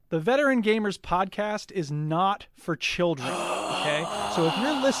The Veteran Gamers podcast is not for children, okay? So if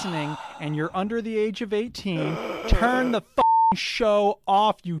you're listening and you're under the age of 18, turn the show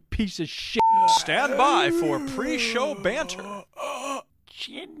off, you piece of shit. Stand by for pre-show banter.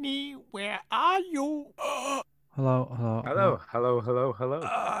 Jenny, where are you? Hello.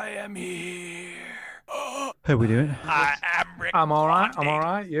 I am here. How we doing? I am Rick. I'm all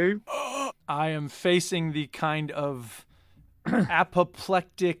right. You? I am facing the kind of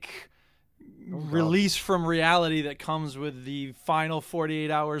apoplectic release from reality that comes with the final 48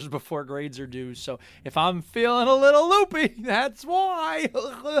 hours before grades are due. So if I'm feeling a little loopy, that's why.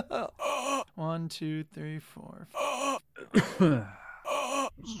 1, 2, 3, 4.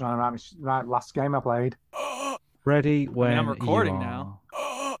 Just trying to write last game I played. Ready when I'm recording you now.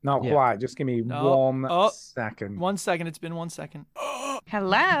 Not quite. Just give me 1 second. 1 second. It's been 1 second.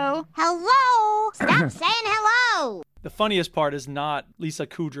 Hello? Hello? Stop saying hello! The funniest part is not Lisa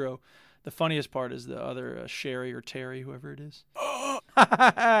Kudrow. The funniest part is the other Sherry or Terry, whoever it is.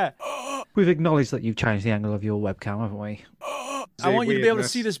 We've acknowledged that you've changed the angle of your webcam, haven't we? I want you to be able to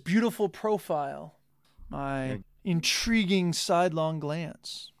see this beautiful profile. My intriguing sidelong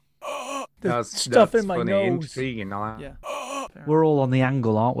glance. That's stuff in my funny. nose. Intriguing. I like. Yeah. We're all on the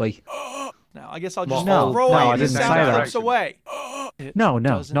angle, aren't we? Now, I guess I'll just No, throw I any didn't say sound that. clips away. No,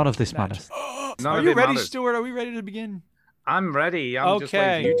 doesn't none of this matter. matters. None Are of you it ready, matters. Stuart? Are we ready to begin? I'm ready. I'm just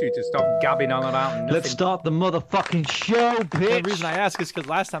Okay. waiting for you two to stop gabbing on about nothing. Let's start the motherfucking show, The bitch! reason I ask is because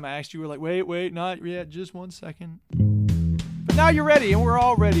last time I asked you, you were like, wait, not yet, just 1 second. But now you're ready, and we're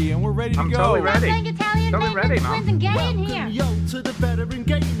all ready, and we're ready to I'm go. totally ready. Playing Italian Totally ready, twins man. and get in here. Yo to the veteran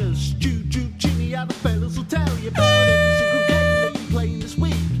gamers, Juju, Jimmy, and the fellas will tell you about every single game that you play this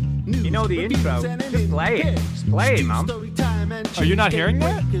week. News, You know the reviews, intro. and Just play it. tips. Just play it, Stu man. story time and Are you not Tuesday hearing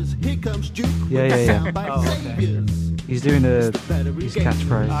that? breakers. Here comes Duke Yeah, with the yeah. soundbite Oh, okay. saviors. He's doing It's the veteran his gamers.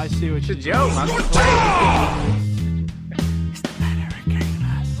 catchphrase. I see what It's a you joke, man. Just play It's the veteran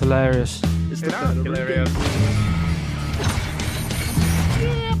gamers. Hilarious. It's it. the You know, veteran hilarious. gamers.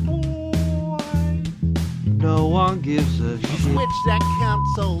 Yeah, boy. No one gives a shit. Switch that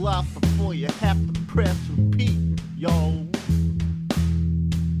console off before you have to press repeat, yo.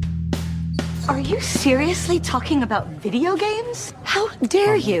 Are you seriously talking about video games? How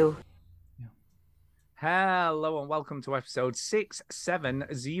dare you? Hello and welcome to episode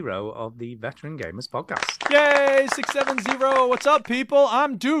 670 of the Veteran Gamers Podcast. Yay, 670. What's up, people?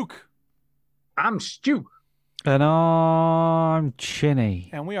 I'm Duke. I'm Stu. And I'm Chinny.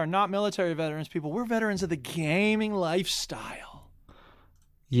 And we are not military veterans, people. We're veterans of the gaming lifestyle.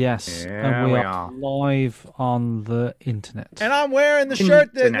 Yes, Yeah, and we we are are. live on the internet. And I'm wearing the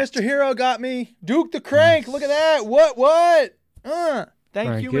shirt that Internet. Mr. Hero got me. Duke the Crank. Look at that. What? Thank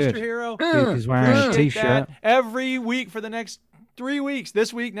Very you, good. Mr. Hero. Duke is wearing a Appreciate t-shirt. that. Every week for the next 3 weeks.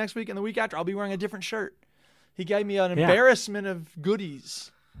 This week, next week, and the week after, I'll be wearing a different shirt. He gave me an embarrassment of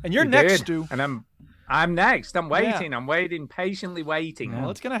goodies. And you're You next, did. Stu. And I'm next. I'm waiting. I'm waiting, patiently waiting. Well,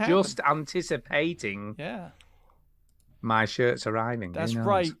 it's going to happen. Just anticipating Yeah, my shirts arriving. Who that's knows?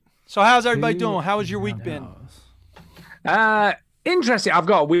 right. So how's everybody Who doing? How has your week been? Interesting. I've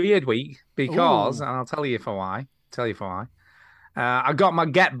got a weird week because, Ooh. and I'll tell you for why. I got my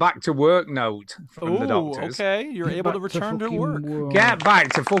get back to work note from the Oh, doctors. okay. You're able to Back to return to fucking work. Get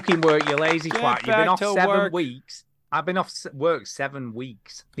back to fucking work, you lazy Get twat. You've back been off to 7 work. weeks. I've been off work 7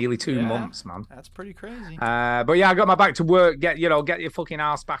 weeks, nearly 2 Yeah. months, man. That's pretty crazy. But yeah, I got my back to work. Get your fucking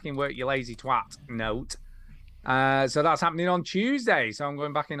ass back in work, you lazy twat. Note. So that's happening on Tuesday. So I'm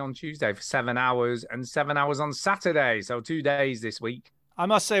going back in on Tuesday for 7 hours and 7 hours on Saturday. So 2 days this week. I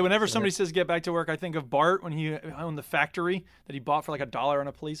must say, whenever somebody says get back to work, I think of Bart when he owned the factory that he bought for like $1 on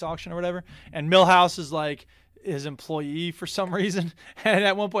a police auction or whatever. And Millhouse is like his employee for some reason. And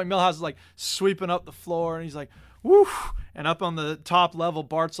at one point, Millhouse is like sweeping up the floor and he's like, woof. And up on the top level,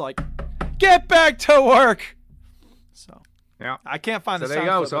 Bart's like, get back to work. So Yeah. I can't find So the there you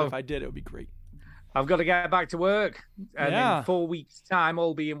sound go. clip, So- but if I did, it would be great. I've got to get back to work. And Yeah. in 4 weeks' time,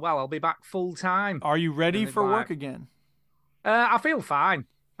 all being well, I'll be back full time. Are you ready Really for work bad. again? I feel fine.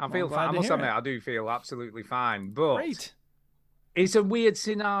 I feel glad fine. I to must hear admit, it. I do feel absolutely fine. But Great. it's a weird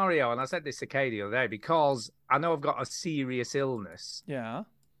scenario. And I said this to Katie the other day because I know I've got a serious illness, Yeah.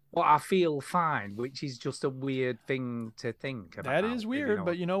 but I feel fine, which is just a weird thing to think about. That is if you weird, know.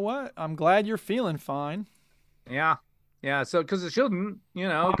 but you know what? I'm glad you're feeling fine. Yeah. Yeah. So, because it shouldn't, 'cause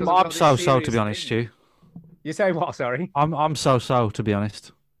I've I'm got this so to serious be honest, thing. Stu. You say what? Sorry. I'm so to be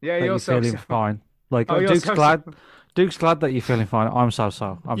honest. Yeah, That you're you're so. feeling fine. Like Oh, you're Duke's so- glad. Duke's glad that you're feeling fine. I'm so.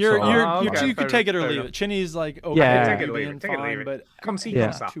 I'm You're, sorry. you're, Oh, you okay, you fair could take it or enough, fair leave enough. it. Chinny's like, okay, Yeah. Take it or leave being it, take it or leave fine, it. but Come see he's Yeah.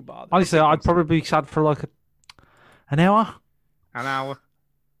 us. not too bothered. Honestly, I'd probably be sad for like an hour. An hour.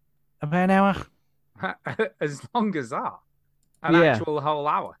 About an hour. As long as that. An Yeah. actual whole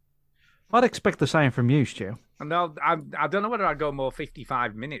hour. I'd expect the same from you, Stu. No, I don't know whether I'd go more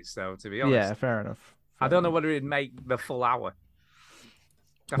 55 minutes, though, to be honest. Yeah, fair enough. I don't know whether it'd make the full hour.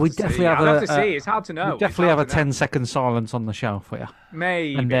 We definitely have I'd a, have to see. It's hard to know. We definitely have a 10-second silence on the show for you.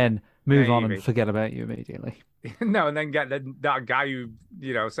 Maybe. And then move on Maybe. and forget about you immediately. No, and then get that guy who,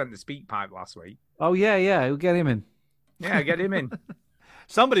 sent the speak pipe last week. Oh, yeah, we'll get him in. Yeah, get him in.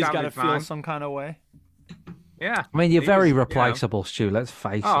 Somebody's Sounded got to feel fine. some kind of way. Yeah. I mean, you're He very was, replaceable, Stu, let's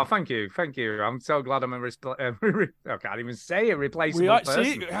face Oh, it. thank you. I'm so glad I'm I can't even say it, replaceable We are, person.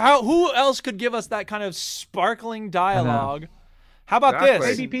 see, who else could give us that kind of sparkling dialogue? How about Exactly.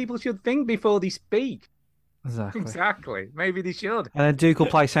 this? Maybe people should think before they speak. Exactly. Exactly. Maybe they should. And then Duke will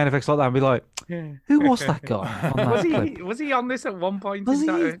play sound effects like that and be like, who was that guy on that clip? Was he on this at one point? Was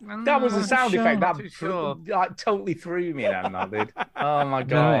in he? time? That was a I'm sound sure, effect not that too sure. like totally threw me then, that did. Oh my You know what I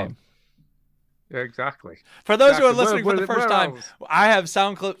god. mean? Yeah, exactly. For those who are Exactly. listening for the Where first time, else? I have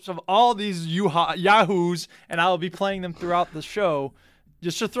sound clips of all these yahoos, and I'll be playing them throughout the show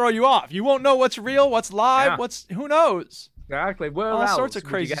just to throw you off. You won't know what's real, what's live, Yeah. who knows? Exactly. Where All else sorts of would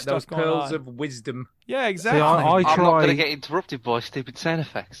crazy you get stuff those going pearls on. of wisdom? Yeah, See, exactly. I I'm not going to try. get interrupted by stupid sound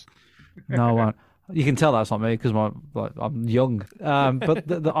effects. No, I won't. You can tell that's not me because I'm young.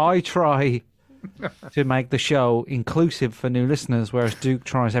 But I try to make the show inclusive for new listeners, whereas Duke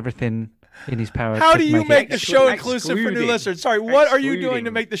tries everything in his power. How to do you make it. the show inclusive for new excluding. listeners? Sorry, what are you doing to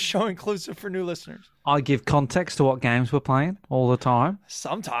Excluding. make the show inclusive for new listeners? I give context to what games we're playing all the time.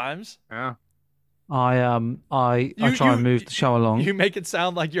 Sometimes. Yeah. I try and move the show along. You make it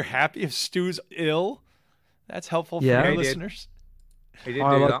sound like you're happy if Stu's ill. That's helpful for Yeah. new He did. listeners. He did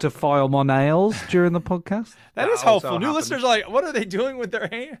I do like that. to file my nails during the podcast. That That is also helpful. New happens. listeners are like, what are they doing with their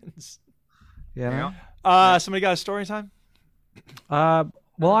hands? Yeah. Somebody got a story time?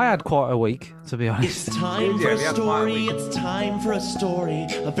 Well, I had quite a week, to be honest. It's time for Yeah, a we have story. mine. It's time for a story.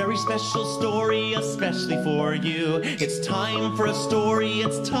 A very special story, especially for you. It's time for a story.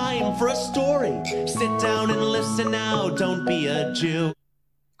 It's time for a story. Sit down and listen now. Don't be a Jew.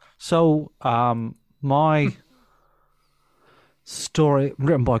 So, my story,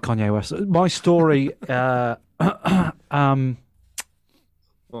 written by Kanye West. My story Go on,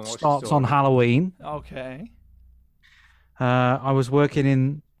 what's your starts story? on Halloween. Okay. I was working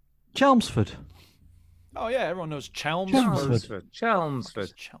in Chelmsford, Oh, yeah, everyone knows Chelmsford.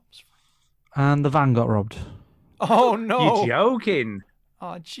 Chelmsford. Chelmsford. and the van got robbed. Oh, no. You're joking.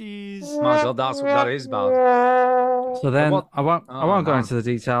 Oh, jeez. My God, that's what that is bad. So then what- I won't Oh, go man. into the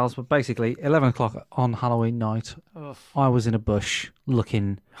details, but basically 11 o'clock on Halloween night, Ugh. I was in a bush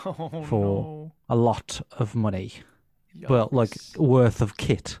looking Oh, for a lot of money, well, like Yikes. worth of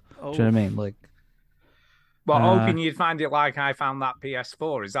kit. Oh. Do you know what I mean? Like, Well, Uh, hoping you'd find it like I found that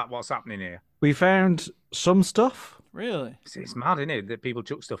PS4. Is that what's happening here? we found some stuff, Really? It's mad, isn't it, that people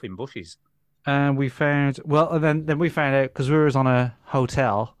chuck stuff in bushes? and we found then we found out because we was on a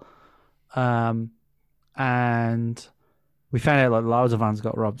hotel, and we found out like loads of vans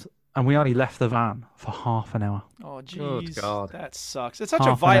got robbed, and we only left the van for half an hour. Oh, Good jeez. God. That sucks. It's such a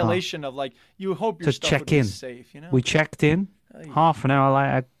Half an hour. violation of, like, you hope your To stuff check would be in. safe, you know? We checked in Ay. half an hour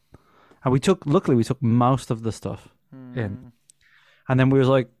later, and luckily we took most of the stuff in, and then we was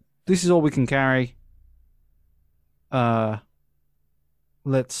like, this is all we can carry.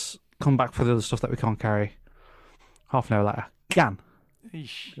 Let's come back for the other stuff that we can't carry. Half an hour later, gone.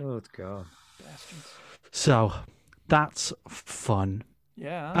 Eesh. Good God. Bastards. So that's fun.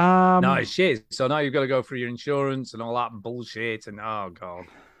 Yeah. Nice shit. So now you've got to go through your insurance and all that bullshit. And oh God.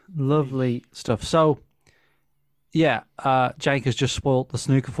 Lovely stuff. So, yeah, Jake has just spoilt the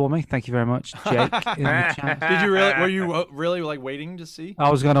snooker for me. Thank you very much, Jake. in the chat. Did you really? Were you really like waiting to see? I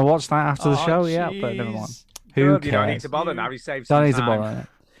was going to watch that after the Oh, show, yeah, but never mind. jeez. Who Good, you don't need cares? to bother now. You saved some Don't need to time.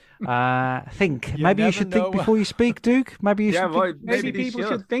 bother. Think. You Maybe you never should know. think before you speak, Duke. Maybe you Yeah, should. well, think... maybe people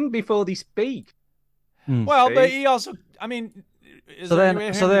should think before they speak. Well, but See? he also. I mean, is So there then, any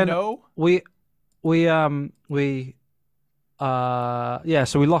way so for him then to know?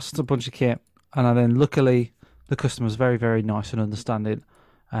 So we lost a bunch of kit, and then luckily the customer was very, very nice and understanding,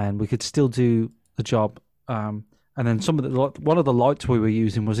 and we could still do the job. And then one of the lights we were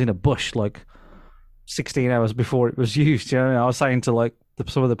using was in a bush, like 16 hours before it was used. You know, what I mean? I was saying to like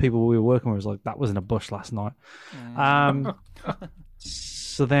some of the people we were working with, was like, that was in a bush last night.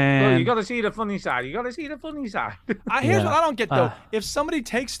 So then, Well, you got to see the funny side. You got to see the funny side. Here's what I don't get though. Uh. If somebody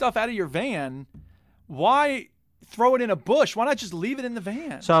takes stuff out of your van, why throw it in a bush? Why not just leave it in the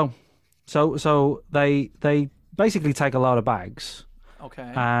van? so they basically take a load of bags.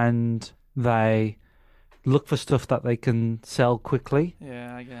 Okay. And they look for stuff that they can sell quickly.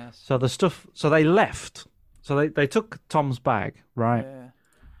 Yeah, I guess. So they left. So they took Tom's bag, right? Yeah.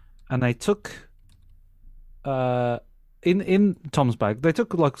 And they took in Tom's bag, they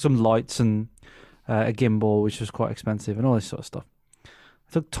took like some lights and a gimbal, which was quite expensive, and all this sort of stuff.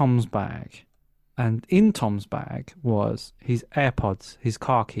 They took Tom's bag, and in Tom's bag was his AirPods, his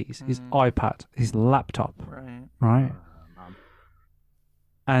car keys, his iPad, his laptop. Right.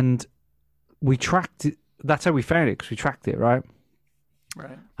 And we tracked it. That's how we found it, because we tracked it, right?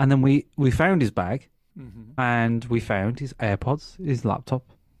 Right. And then we found his bag, and we found his AirPods, his laptop,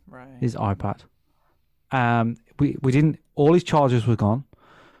 his iPad. We didn't. All his chargers were gone.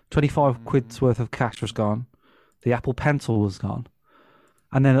 25 quid's worth of cash was gone. The Apple Pencil was gone,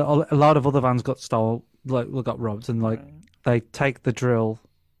 and then a lot of other vans got stolen, got robbed, and they take the drill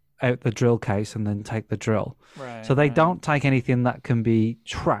out the drill case and then take the drill. Right. So they don't take anything that can be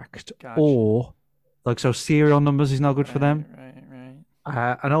tracked, Gotcha. or so serial numbers is no good for them.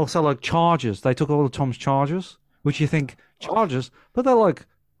 Right. And also like chargers. They took all of Tom's chargers, which you think chargers, but they're like,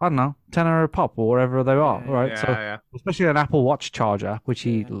 I don't know, £10 a pop or whatever they are, right? Yeah. Especially an Apple Watch charger, which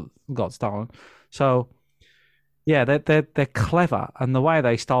he got stolen. So yeah, they're clever, and the way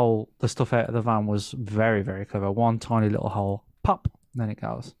they stole the stuff out of the van was very, very clever. One tiny little hole, pop, and then it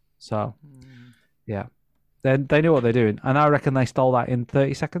goes. So yeah, they knew what they're doing, and I reckon they stole that in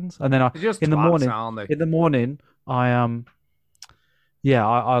 30 seconds. And then Just in the twats, aren't they? morning, I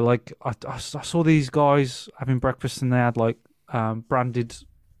saw these guys having breakfast, and they had like branded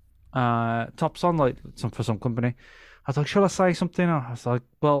tops on, like for some company. I was like, should I say something? I was like,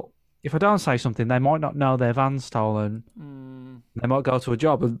 well, if I don't say something, they might not know their van's stolen. They might go to a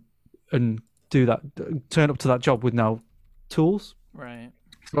job and do that, turn up to that job with no tools. Right.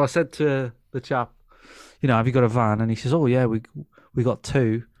 So I said to the chap, have you got a van? And he says, oh yeah, we got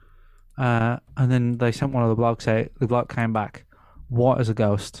two. And then they sent one of the blokes out. The bloke came back, white as a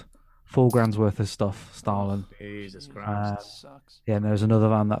ghost, $4,000 worth of stuff stolen. Jesus Christ. Sucks. Yeah, and there was another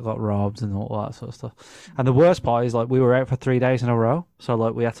van that got robbed and all that sort of stuff. And the worst part is, like, we were out for 3 days in a row, so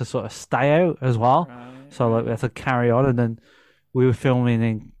like we had to sort of stay out as well. So like we had to carry on, and then we were filming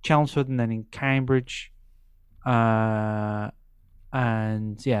in Chelmsford and then in Cambridge.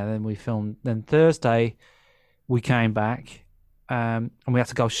 And yeah, then we filmed. Then Thursday, we came back, and we had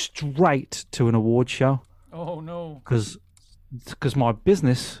to go straight to an award show. Oh no! Because my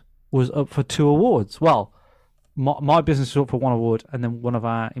business was up for 2 awards. Well, my business was up for 1 award, and then one of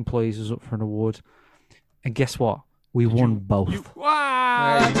our employees was up for an award. And guess what? We won both.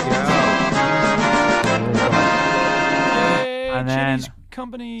 Wow! And then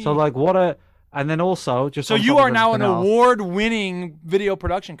company. So like what a. And then also, just so you are now an award-winning video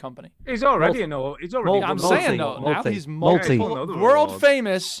production company. He's already He's already. I'm saying though, now he's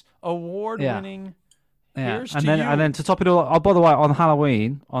world-famous, award-winning. Yeah, Here's and to then you. and then to top it all, oh, by the way, on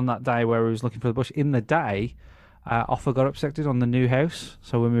Halloween, on that day where we was looking for the bush, in the day, offer got accepted on the new house,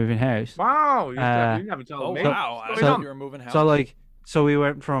 so we're moving house. Wow, you never told me. Wow, I thought you were moving house. So we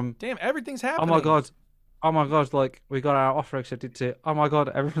went from damn, everything's happening. Oh my god, like we got our offer accepted to, oh my god,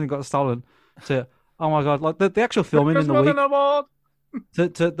 everything got stolen, to, oh my god, like the actual filming in the week. To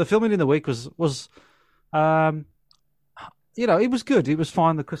the filming in the week was it was good. It was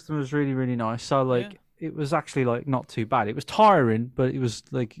fine. The customer was really, really nice. So like it was actually like not too bad. It was tiring, but it was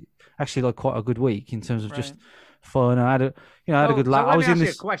like actually like quite a good week in terms of just fun. I had a good lab. I was in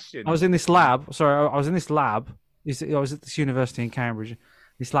this lab. Sorry, I was in this lab. I was at this university in Cambridge.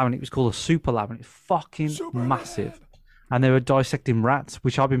 This lab, and it was called a super lab, and it's fucking massive. And they were dissecting rats,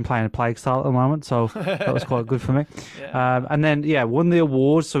 which I've been playing a Plague Style at the moment, so that was quite good for me. And then won the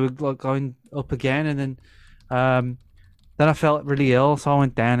award, so we're like going up again, and then I felt really ill, so I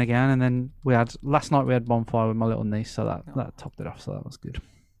went down again, and then last night we had bonfire with my little niece, so that topped it off, so that was good.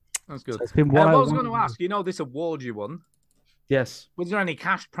 That's good. So it's been I was going to ask, this award you won. Yes. Was there any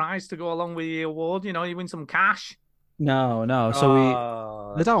cash prize to go along with the award? You win some cash. No.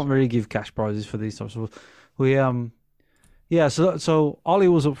 So they don't really give cash prizes for these types of. So Ollie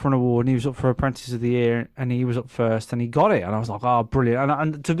was up for an award, and he was up for Apprentice of the Year, and he was up first, and he got it, and I was like, oh, brilliant.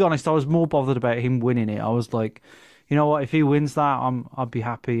 And to be honest, I was more bothered about him winning it. I was like, you know what, if he wins that, I'd be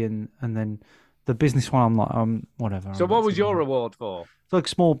happy, and then the business one, I'm like, whatever. So what was your award for? It's like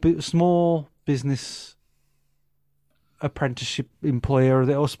small business apprenticeship employer,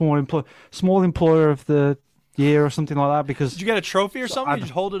 or small employer of the year or something like that. Because did you get a trophy or something? You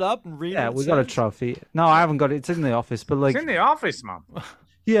just hold it up and read it. Yeah, we got a trophy. No, I haven't got it. It's in the office, but like it's in the office, man.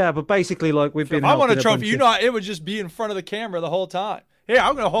 Yeah, but basically, like we've been. If I want a trophy, it would just be in front of the camera the whole time. Yeah,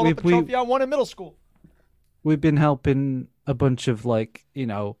 I'm gonna hold up a trophy I won in middle school. We've been helping a bunch of like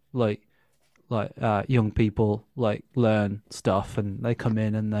like young people like learn stuff, and they come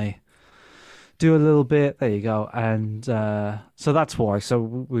in and they do a little bit. There you go. And so that's why. So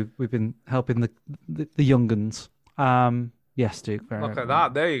we've been helping the younguns. Yes, Duke. Look at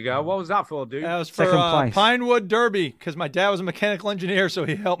that. There you go. What was that for, Duke? That was for Second place. Pinewood Derby, because my dad was a mechanical engineer, so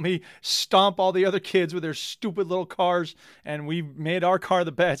he helped me stomp all the other kids with their stupid little cars, and we made our car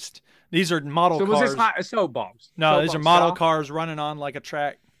the best. These are model So cars. was this like a soapbox? No, these are Soapbox model car? cars running on like a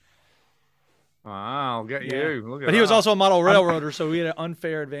track. Wow, I'll get you. Look at But he was that. also a model railroader, so we had an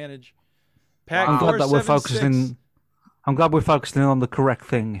unfair advantage. Pack I'm glad that we're 476. focusing. I'm glad we're focusing on the correct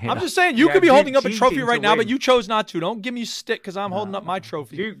thing here. I'm just saying, you Yeah, could be Duke holding up a cheating trophy to right now, but win. you chose not to. Don't give me stick because I'm holding up my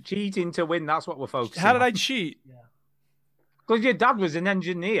trophy. Duke cheating to win. That's what we're focusing How did on. I cheat? Because your dad was an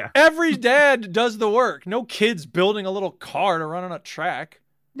engineer. Every dad does the work. No kid's building a little car to run on a track.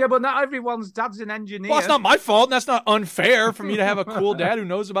 Yeah, but not everyone's dad's an engineer. Well, that's not my fault, and that's not unfair for me to have a cool dad who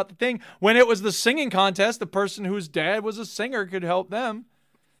knows about the thing. When it was the singing contest, the person whose dad was a singer could help them.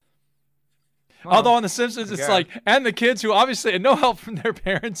 Although on The Simpsons, it's like, and the kids who obviously had no help from their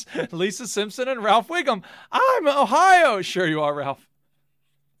parents, Lisa Simpson and Ralph Wiggum. I'm Ohio. Sure you are, Ralph.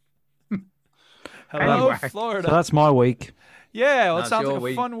 Hello, Anyway. Florida. So that's my week. Yeah, well, it That's sounds your like a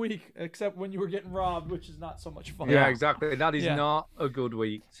week. fun week, except when you were getting robbed, which is not so much fun. Yeah, exactly. That is Yeah. not a good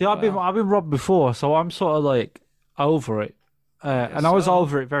week. See, I've been robbed before, so I'm sort of like over it, and I was so.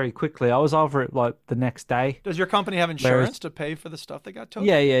 over it very quickly. I was over it like the next day. Does your company have insurance to pay for the stuff they got told?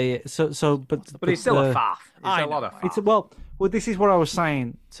 Yeah. But But it's still a the- faff. It's I a lot know. of faff. It's well, this is what I was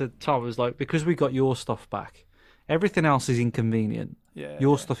saying to Tom. Was like, because we got your stuff back, everything else is inconvenient. Yeah,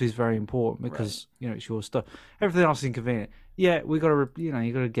 your yeah. stuff is very important because you know it's your stuff. Everything else is inconvenient. Yeah, we got to you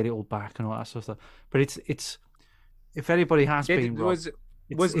got to get it all back and all that sort of stuff. But it's if anybody has been robbed,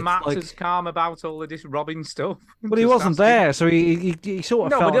 Was it's Matt like- as calm about all of this robbing stuff? But he Just wasn't asking. there, so he sort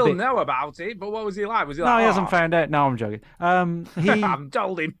of No, felt but a he'll bit. know about it. But what was he like? Was he No, like, he "Oh, hasn't found out. No, I'm joking. He I'm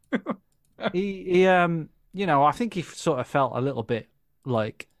told him. he you know, I think he sort of felt a little bit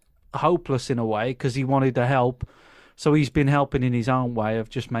like hopeless in a way because he wanted to help. So he's been helping in his own way of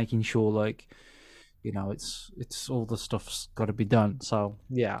just making sure, like, you know, it's all the stuff's got to be done. So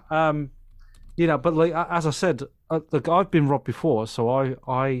yeah, you know, but like as I said, look, I've been robbed before, so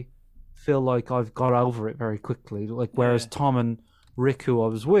I feel like I've got over it very quickly. Like whereas Tom and Rick, who I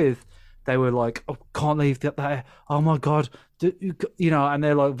was with, they were like, "Oh, can't leave that there. Oh my god," you know, and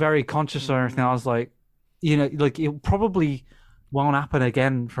they're like very conscious of everything. I was like, you know, like it probably won't happen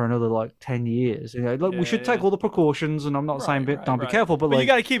again for another like 10 years. You know, like we should take all the precautions, and I'm not saying don't be careful, but like you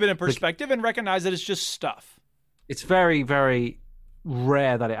got to keep it in perspective and recognize that it's just stuff. it's very, very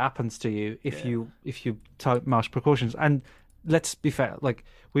rare that it happens to you if you take most precautions. And let's be fair, like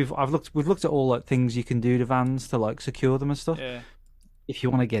we've looked at all like things you can do to vans to like secure them and stuff. Yeah. If you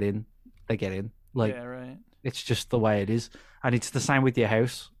want to get in, they get in. Like Yeah, right. it's just the way it is, and it's the same with your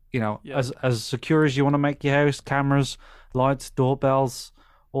house. You know, Yeah. as secure as you want to make your house, cameras, lights, doorbells,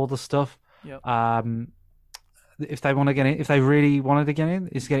 all the stuff. Yep. If they want to get in, if they really wanted to get in,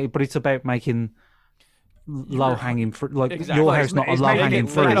 it's getting. But it's about making low hanging fruit. Like Exactly. your house, not a It's low making hanging it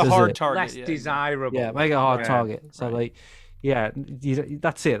fruit, make it a is hard it? target. Less yeah. desirable. Yeah, make it a hard Yeah. target. So like, yeah,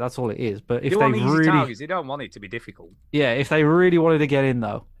 that's it. That's all it is. But if They they want easy really, targets. They don't want it to be difficult. yeah, if they really wanted to get in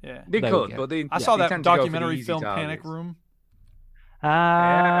though, Yeah. They There we could, go. but they. I saw they that tend to go for the documentary easy film targets. Panic Room.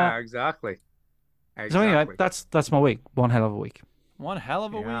 Yeah, exactly. So anyway, that's my week. One hell of a week. One hell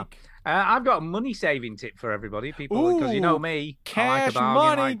of a Yeah. week. I've got a money saving tip for everybody, people, because you know Ooh, me, I cash like a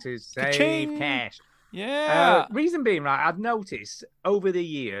bargain, money, like to save ka-ching. cash. Yeah. Reason being, right, I've noticed over the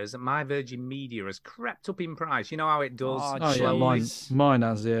years my Virgin Media has crept up in price. You know how it does? Oh, Oh yeah, jeez. mine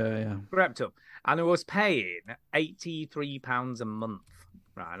has. Yeah. Crept up. And I was paying £83 a month.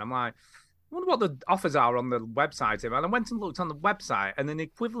 Right. And I'm like, I wonder what the offers are on the website. And I went and looked on the website, and an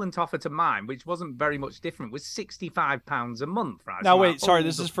equivalent offer to mine, which wasn't very much different, was £65 a month. Right. Now So I'm wait, like, sorry. oh,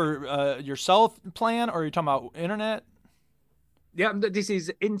 This is for your cell plan, or are you talking about internet? Yeah, this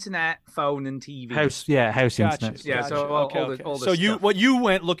is internet, phone, and TV. House Gotcha. internet. Yeah, so Gotcha. all Okay. the- all the so stuff. what you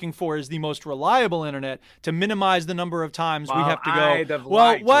went looking for is the most reliable internet to minimize the number of times we Well, have to I'd go. have Well,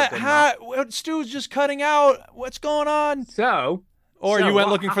 liked to what? have done What? Stu's just cutting out. What's going on? So, Or so you went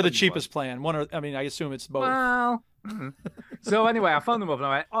what looking for the happened cheapest was- plan. One, or I mean, I assume it's both. Well, so anyway, I phoned them up and I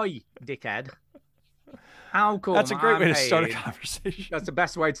went, "Oi, dickhead, how come?" That's a great I'm way to start a paying-" conversation. That's the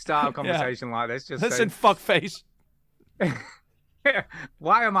best way to start a conversation like this. Just Listen, say, fuck face.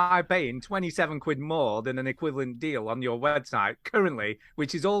 Why am I paying 27 quid more than an equivalent deal on your website currently,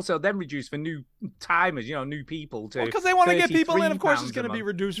 which is also then reduced for new timers, new people to Because they want to get people in, of course it's going to be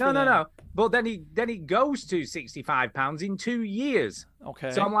reduced for them. No. But then it goes to £65 in 2 years.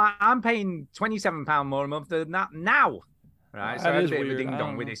 Okay. So I'm paying £27 more a month than that now. Right. So I had a bit of a ding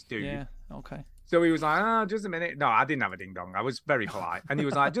dong with this dude. Yeah. Okay. So he was like, oh, just a minute. No, I didn't have a ding dong. I was very polite. And he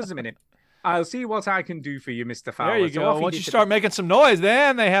was like, just a minute. I'll see what I can do for you, Mr. Fowler. There you go. Once you start making some noise,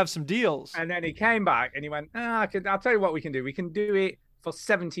 then they have some deals. And then he came back and he went, I'll tell you what we can do. We can do it for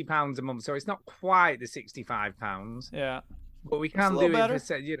 £70 a month. So it's not quite the £65. Yeah. But we can do it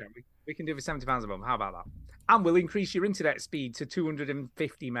for, we can do it for £70 a month. How about that? And we'll increase your internet speed to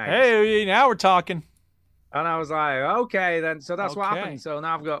 250 megs. Hey, now we're talking. And I was like, okay, then. So that's what happened. So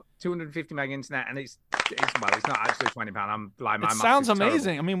now I've got 250 meg internet, and it's not actually £20. I'm like, my It sounds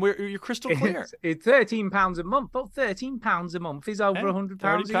amazing. I mean, you're crystal clear. It's £13 a month, but £13 a month is over £100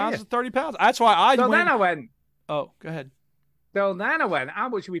 £30 a year. £30. That's why I. So then I went. Oh, go ahead. So then I went, how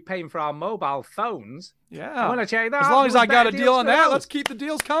much are we paying for our mobile phones? Yeah. I want to check that. As long as I got a deal on that, let's keep the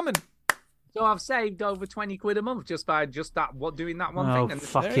deals coming. So I've saved over 20 quid a month just by doing that one thing. And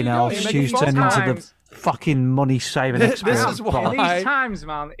fucking hell, Stu's turned into the fucking money saving expert. This is why. These times,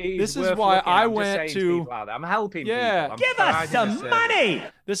 man, this is why I went to. I'm helping people. Give us some money.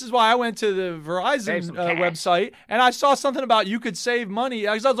 This is why I went to the Verizon website and I saw something about you could save money.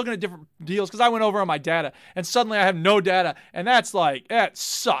 I was looking at different deals because I went over on my data and suddenly I have no data, and that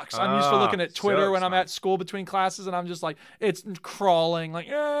sucks. I'm used to looking at Twitter when I'm at school between classes, and I'm just like, it's crawling like.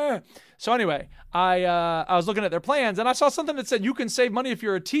 So anyway, I was looking at their plans and I saw something that said you can save money if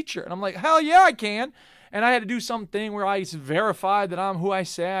you're a teacher, and I'm like, hell yeah, I can. And I had to do something where I verified that I'm who I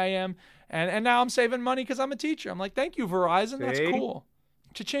say I am, and now I'm saving money because I'm a teacher. I'm like, thank you, Verizon. That's cool.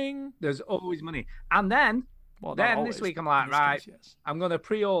 Cha-ching. There's always money. And then, this week I'm like, right, I'm going to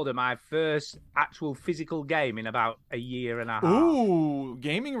pre-order my first actual physical game in about a year and a half. Ooh,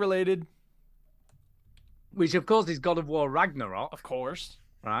 gaming related. Which, of course, is God of War Ragnarok. Of course.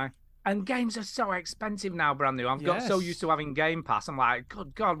 Right. And games are so expensive now, brand new. I've got so used to having Game Pass. I'm like,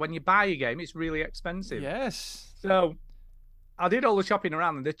 good God, when you buy a game, it's really expensive. Yes. So I did all the shopping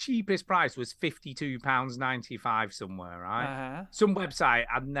around, and the cheapest price was £52.95 somewhere, right? Some website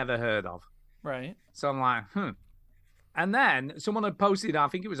I'd never heard of. Right. So I'm like, And then someone had posted, I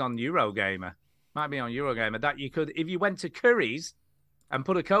think it was on Eurogamer, might be on Eurogamer, that you could, if you went to Curry's and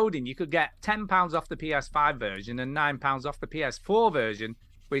put a code in, you could get £10 off the PS5 version and £9 off the PS4 version,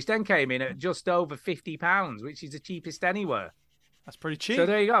 which then came in at just over £50, which is the cheapest anywhere. That's pretty cheap. So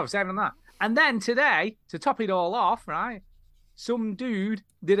there you go, saving on that. And then today, to top it all off, right, some dude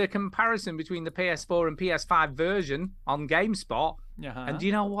did a comparison between the PS4 and PS5 version on GameSpot. And do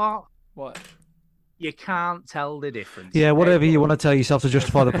you know what? What? You can't tell the difference. Yeah, whatever you want to tell yourself to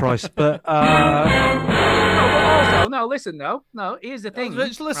justify the price. But no, listen, no, here's the thing.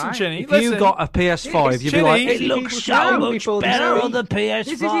 Listen, right? Chinny. If you got a PS5, you'd be like, it looks so much better on the PS5.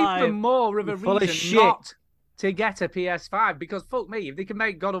 This is even more of a reason not to get a PS5, because fuck me, if they can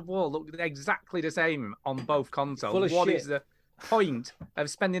make God of War look exactly the same on both consoles, what is the point of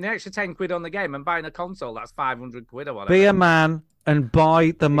spending an extra 10 quid on the game and buying a console that's 500 quid or whatever? Be a man and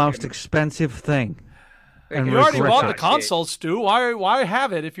buy the most expensive thing. You already bought the console, Stu. Why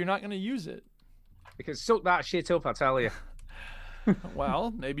have it if you're not going to use it? Because suck that shit up, I tell you.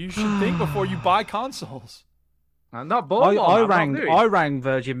 Well, maybe you should think before you buy consoles. I'm not bought one. I rang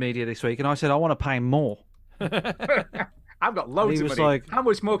Virgin Media this week and I said I want to pay more. I've got loads of money. Like, how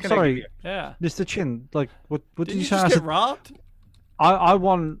much more can I give you? Yeah, Mr. Chin, like, what did you say? Just get robbed? I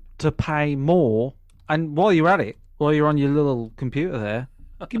want to pay more, and while you're at it, while you're on your little computer there,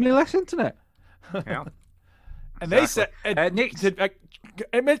 give me less internet. Yeah. And they said, Nick, get it?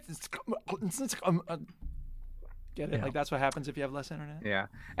 Like, that's what happens if you have less internet? Yeah.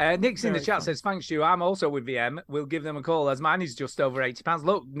 Nick's in the chat says, thanks, Stu. I'm also with VM. We'll give them a call, as mine is just over £80.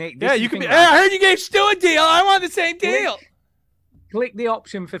 Look, Nick. Yeah, you can be. I heard you gave Stu a deal. I want the same deal. Click the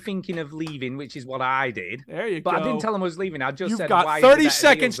option for thinking of leaving, which is what I did. There you go. But I didn't tell him I was leaving. I just said, you've got 30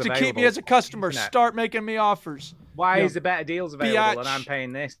 seconds to keep me as a customer. Start making me offers. Why is the better deals available and I'm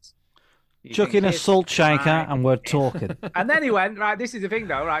paying this? Chuck in a salt shaker and we're talking. And then he went, right, this is the thing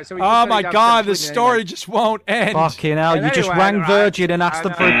though, right? So oh my God, the story just won't end. Fucking hell, you just rang Virgin and asked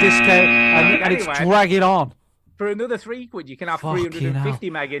them for a discount and it's dragging on. For another £3, you can have 350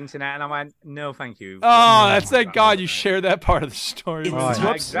 meg internet. And I went, no, thank you. Oh, that's thank God you shared that part of the story.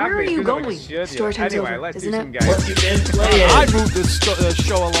 Right. Exactly. Where are you going? Story time's anyway, over, let's isn't do it? some games. I moved this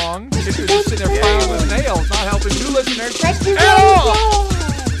show along. If you're just sitting there filing with nails, not helping new listeners at all.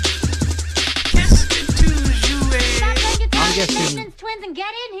 I'm guessing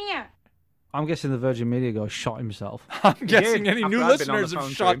I'm guessing the Virgin Media guy shot himself. I'm guessing did, any after new I'd been on the listeners have phone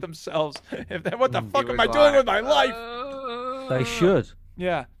to shot him. themselves. What the fuck He am was I doing like, with my life? They should.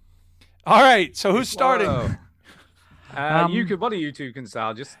 Yeah. All right. So who's starting? Whoa. You could. One of you two can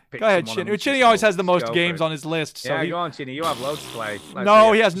start. Just pick Go ahead, someone Chinny. and Chinny just always go- has the most go for games it. on his list. So Yeah, he... go on, Chinny. You have loads to play. Let's No,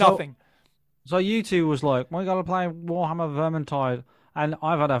 hear he it. has nothing. So you two was like, we got to play Warhammer Vermintide. And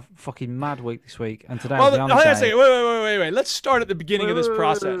I've had a fucking mad week this week. And today was the Hold only on a day. second. Wait. Let's start at the beginning of this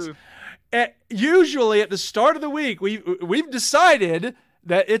process. Usually at the start of the week, we've decided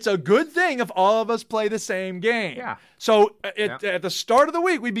that it's a good thing if all of us play the same game. Yeah. So at the start of the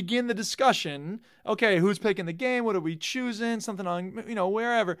week, we begin the discussion. Okay, who's picking the game? What are we choosing? Something on,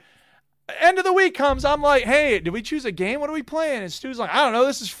 wherever. End of the week comes, I'm like, hey, did we choose a game? What are we playing? And Stu's like, I don't know.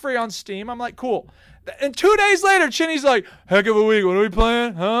 This is free on Steam. I'm like, cool. And 2 days later, Chinny's like, heck of a week. What are we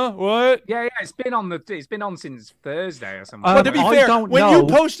playing? Huh? What? Yeah. It's been on since Thursday or something. But to be I fair, don't when know. you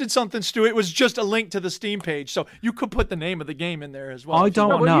posted something, Stu, it was just a link to the Steam page, so you could put the name of the game in there as well. I if you don't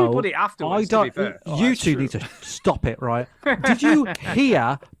want. well, know. you put it afterwards, I to be don't. fair. Oh, You that's two true. need to stop it, right? Did you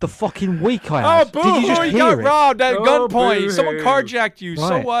hear the fucking week I Oh, had? boo! Did you just You hear got it? robbed at Oh, gunpoint. Someone boo-hoo. carjacked you. So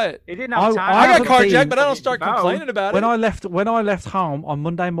Right. what? He didn't have time. I got haven't been- carjacked, but I don't start Phone. complaining about When it. I left home on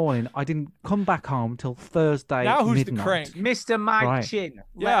Monday morning, I didn't come back home till Thursday Now who's the midnight. crank? Mr. Mike Right. Chin.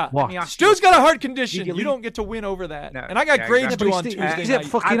 Yeah. Let me ask Stu's you. got a heart condition. Did you You leave- don't get to win over that. No, And I got yeah, grades exactly. due on He's Tuesday at night.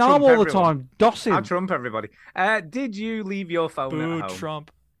 fucking I home trump all the everyone. time, dossing. I'll trump everybody. Did you leave your phone Boo, at home?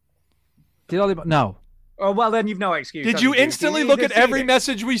 Trump. Did I leave? No. Oh, well, then you've no excuse. Did have you Duke? instantly You look at either seen every it.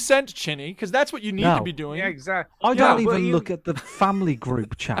 message we sent, Chinny? Because that's what you need No. to be doing. Yeah, exactly. I Yeah, don't but even you- look at the family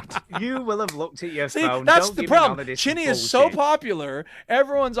group chat. You will have looked at your See, phone. that's Don't the give me none problem. of this Chinny is so bullshit. popular.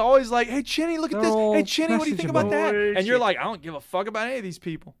 Everyone's always like, hey, Chinny, look at They're this. Hey, all Chinny, what do you think about that? messageable. And you're like, I don't give a fuck about any of these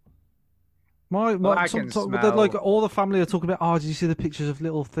people. My I can like smell- all the family are talking about. Oh, did you see the pictures of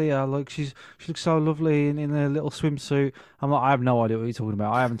little Thea? Like she looks so lovely in a little swimsuit. I'm like, I have no idea what you're talking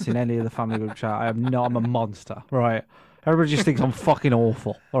about. I haven't seen any of the family group chat. I'm a monster, right? Everybody just thinks I'm fucking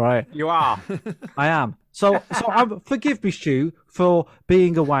awful. All right, You are. I am. So forgive me, Stu, for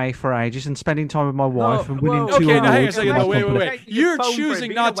being away for ages and spending time with my wife and winning well, 2 Okay, now hang on a awards. second. for my No, wait. company. Take your You're phone for it. choosing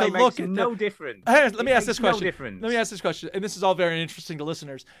Being not to away look makes at no the- difference. Hey, let me It ask this makes no question. difference. Let me ask this question, and this is all very interesting to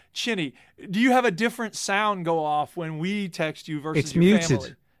listeners. Chinny, do you have a different sound go off when we text you versus It's your muted.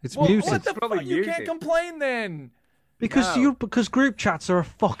 family? It's Well, muted. what the Probably fuck? You can't muted. complain then. Because group chats are a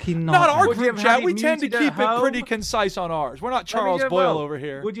fucking Not nightmare. our Would you group have had chat. it We tend to muted at keep it pretty home? concise on ours. We're not Let me Charles go, Boyle well, over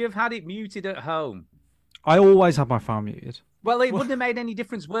here. Would you have had it muted at home? I always have my phone muted. Well, it wouldn't have made any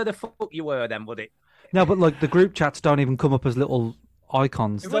difference where the fuck you were then, would it? No, but like the group chats don't even come up as little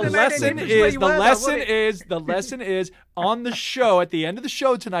icons. It The wouldn't have made lesson any difference where is you the were, though, lesson would it? is the lesson is on the show at the end of the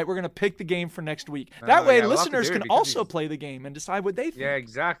show tonight. We're gonna pick the game for next week. That Oh, way, yeah, we'll have to listeners do it can because also he's- play the game and decide what they think. Yeah,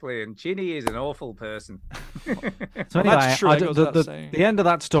 exactly. And Chinny is an awful person. So Well, anyway, that's true, that goes without saying. the end of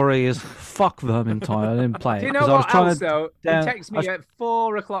that story is fuck Vermintide. I didn't play it Do you know 'cause I was what trying else, to though? down- He texted I was- me at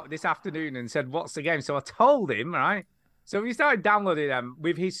 4 o'clock this afternoon and said, what's the game? So I told him, right? So he started downloading them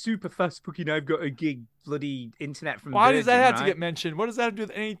with his super fast fucking I've got a gig bloody internet from Why does that Virgin, have to right? get mentioned? What does that have to do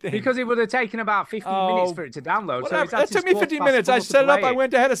with anything? Because it would have taken about 15 Oh, minutes for it to download. So Whatever. he's had That to took me scroll 15 fast minutes. I forward to set it up. play I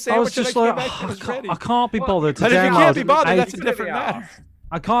went to had a I sandwich was and I just came like, back and it was ready. I can't be bothered to But if you download. can't be bothered, an that's a 80 different Yeah. matter.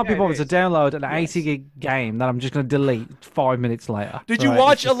 I can't be Yeah, it bothered to is. download an 80 gig game that I'm just going to delete 5 minutes later. Did you Right,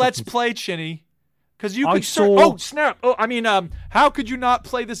 watch it's a just Let's fucking- Play, Chinny? Because you I could saw- Oh snap! Oh, I mean, how could you not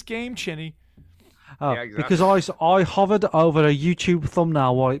play this game, Chinny? Oh, Yeah, exactly. because I hovered over a YouTube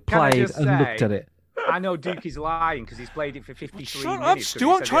thumbnail while it Can I played just and looked say- at it. I know Duke is lying because he's played it for 53 Shut minutes. up, 'cause Stu.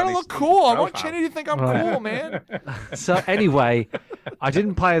 he I'm said it trying on to his look cool. I want profile. Chinny to think I'm Right. cool, man. So anyway, I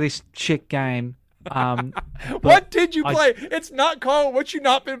didn't play this chick game. What did you I- play? It's not called What You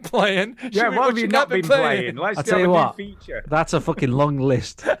Not Been Playing. Yeah, what have you not been playing? Let's I'll do tell a you new what. feature. That's a fucking long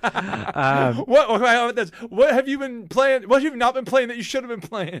list. What have you been playing? What have you not been playing that you should have been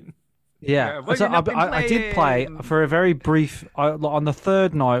playing? Yeah, what so have you not been I did play playing? for a very brief. On the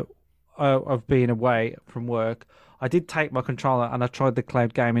third night of being away from work, I did take my controller and I tried the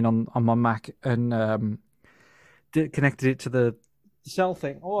cloud gaming on my Mac and connected it to the cell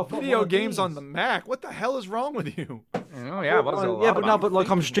thing. Oh, I've got Video one of games these. on the Mac. What the hell is wrong with you? Oh, yeah, what's all yeah, that but no, about? but like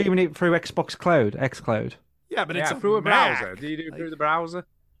I'm streaming it through Xbox Cloud, xCloud. Yeah, but it's Yeah, through a Mac. browser. Do you do it through the browser?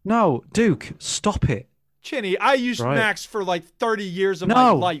 No, Duke, stop it. Chinny, I used Right. Macs for like 30 years of my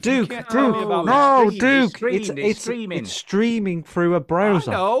No, life. Duke, you can't tell me Duke, about no, Stream, Duke. stream, It's it's streaming. It's streaming through a Mac. browser.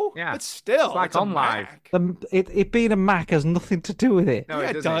 I know, Yeah. but still, It's like it's a on live. Mac. It being a Mac has nothing to do with it. No, Yeah, it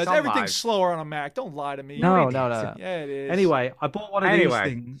it doesn't. does. It's on Everything's live. slower on a Mac. Don't lie to me. No, it no, is. no. Yeah, it is. Anyway, I bought one of Anyway.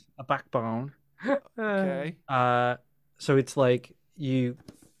 these things, a backbone. Okay. So it's like you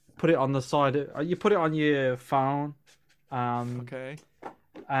put it on the side. You put it on your phone. Okay.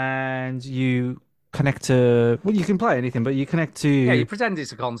 And you connect to. Well, you can play anything, but you connect to. Yeah, you pretend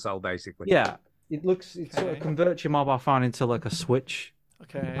it's a console, basically. Yeah, it sort of converts your mobile phone into like a Switch.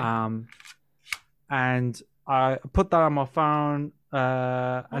 Okay. And I put that on my phone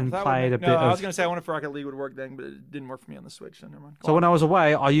and played a bit. I was gonna say I wonder if Rocket League would work then, but it didn't work for me on the Switch. So never mind. So when I was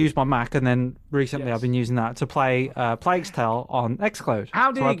away, I used my Mac, and then recently I've been using that to play Plague's Tale on xCloud.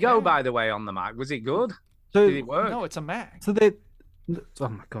 How did it go, by the way, on the Mac? Was it good? So, did it work? No, it's a Mac. So they. Oh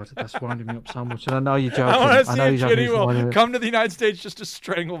my god, that's winding me up so much, and I know you're joking. I want to see if Jenny joking, will come to the United States just to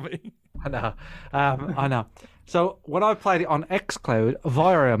strangle me. I know, I know. So when I played it on xCloud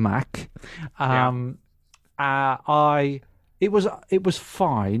via a Mac, it was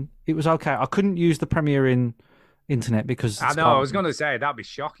fine. It was okay. I couldn't use the Premiere in internet because I know. I was going to say that'd be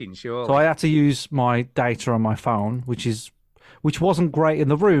shocking, sure. So I had to use my data on my phone, which wasn't great in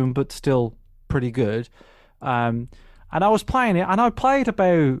the room, but still pretty good. And I was playing it, and I played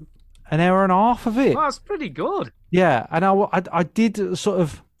about an hour and a half of it. Well, that's pretty good. Yeah, and I did sort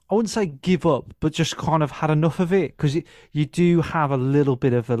of, I wouldn't say give up, but just kind of had enough of it, because you do have a little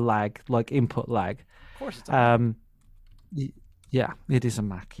bit of a lag, like input lag. Of course it's a Mac. Yeah, it is a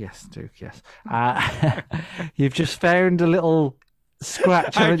Mac, yes, Duke, yes. You've just found a little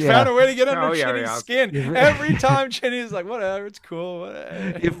scratch, I haven't you? found a way to get under Chinny's skin. Every time Chinny's like, whatever, it's cool.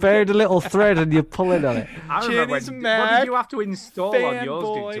 Whatever. You found a little thread and you're pulling on it. I remember what did you have to install on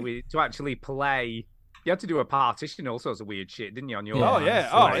yours to actually play? You had to do a partition, all sorts of weird shit, didn't you, on yours? Oh, yeah.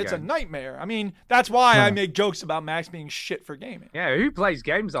 Oh, it's a nightmare. I mean, that's why I make jokes about Macs being shit for gaming. Yeah, who plays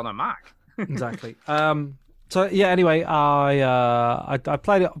games on a Mac? Exactly. So yeah. Anyway, I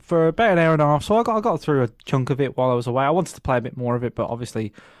played it for about an hour and a half. So I got through a chunk of it while I was away. I wanted to play a bit more of it, but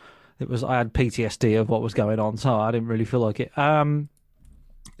obviously, I had PTSD of what was going on, so I didn't really feel like it. Yeah, I'm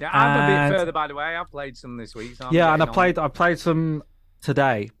a bit further, by the way. I played some this week. So I played some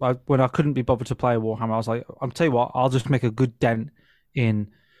today. When I couldn't be bothered to play Warhammer, I was like, I'll tell you what, I'll just make a good dent in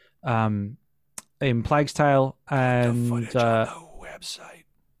Plague's Tale and the footage on the website.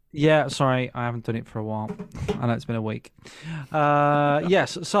 Yeah, sorry, I haven't done it for a while. I know it's been a week.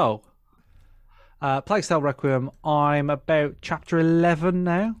 Yes, so Plague's Tale Requiem. I'm about chapter 11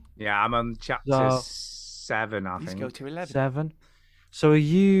 now. Yeah, I'm on chapter 7, I think. Let's go to 11. 7. So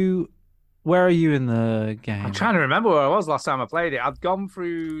where are you in the game? I'm trying to remember where I was last time I played it. I'd gone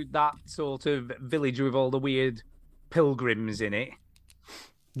through that sort of village with all the weird pilgrims in it.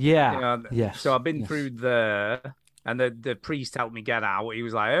 Yeah. Yes. So I've been through there. And the priest helped me get out. He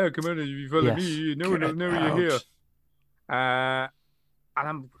was like, "Oh, come on, if you follow me, no one will know you're here." And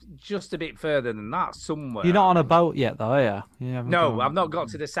I'm just a bit further than that, somewhere. You're not on a boat yet, though, are you? No, I've not got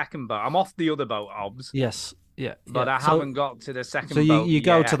to the second boat. I'm off the other boat, Obs. Yes, yeah. But I haven't got to the second boat. So you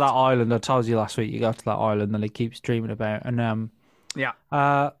go to that island. I told you last week. You go to that island that he keeps dreaming about, and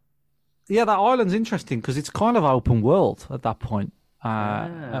that island's interesting because it's kind of open world at that point.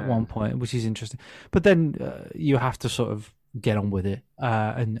 At one point, which is interesting, but then you have to sort of get on with it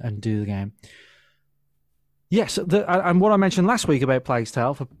and do the game. Yes, and what I mentioned last week about Plague's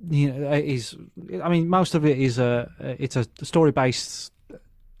Tale, is, I mean, most of it is it's a story-based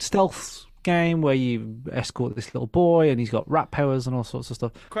stealth game where you escort this little boy, and he's got rat powers and all sorts of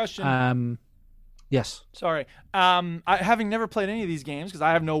stuff. Question. Yes. Sorry. Having never played any of these games because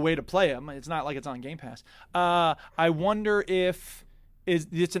I have no way to play them. It's not like it's on Game Pass. I wonder if.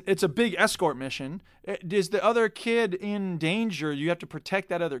 It's a big escort mission. Is the other kid in danger? You have to protect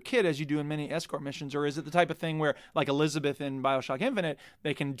that other kid as you do in many escort missions, or is it the type of thing where, like Elizabeth in BioShock Infinite,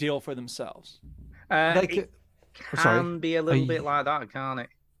 they can deal for themselves? It can be a little bit like that, can't it?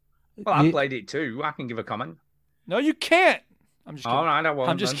 Well, I played it too. I can give a comment. No, you can't. I'm just kidding. All right, I won't.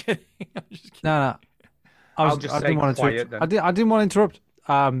 I'm just kidding. I'm just kidding. No. I'll just say quiet then. I didn't want to interrupt.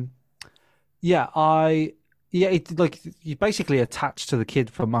 It's like you basically attach to the kid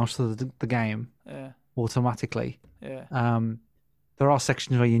for most of the game automatically. Yeah. There are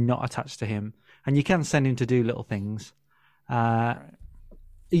sections where you're not attached to him, and you can send him to do little things. Right.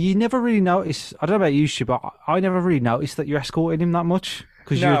 You never really notice. I don't know about you, Stu, but I never really noticed that you're escorting him that much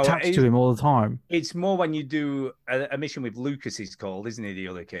because you're attached to him all the time. It's more when you do a mission with Lucas, he's called, isn't he, the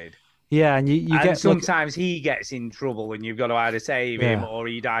other kid? Yeah, and you get sometimes he gets in trouble and you've got to either save him or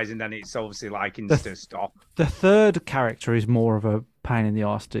he dies, and then it's obviously like insta stop. The third character is more of a pain in the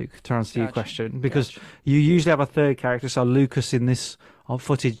arse, Duke, to answer your question, because you usually have a third character. So Lucas in this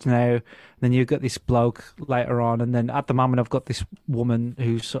footage now, then you've got this bloke later on, and then at the moment I've got this woman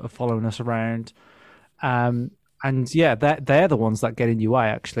who's sort of following us around. And they're the ones that get in your way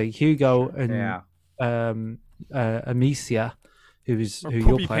actually. Hugo and Amicia. Or who you're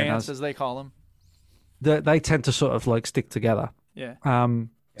poopy playing pants, as, as they call them. they tend to sort of like stick together. Yeah.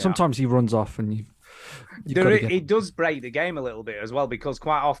 Sometimes he runs off and you've It does break the game a little bit as well, because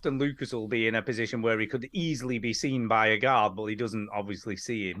quite often Lucas will be in a position where he could easily be seen by a guard, but he doesn't obviously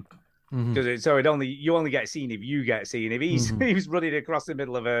see him. So you only get seen if you get seen. If he's running across the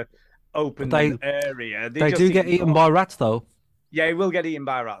middle of a open area, they do get eaten by rats though. Yeah, he will get eaten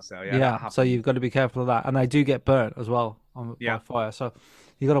by rats though. Yeah, so you've got to be careful of that, and they do get burnt as well by fire. So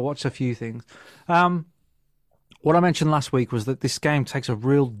you got to watch a few things. What I mentioned last week was that this game takes a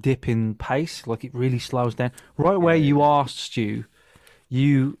real dip in pace, like it really slows down. Right where you are, Stu,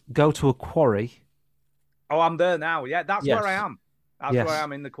 you go to a quarry. Oh, I'm there now. Yeah, that's where I am. That's where I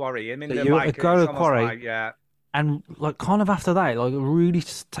am, in the quarry. I'm in the you go to the quarry, yeah. And like kind of after that, like it really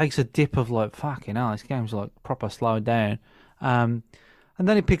takes a dip of like fucking hell, this game's like proper slowed down. And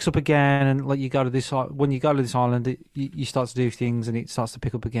then it picks up again, and like you go to this when you go to this island, you start to do things, and it starts to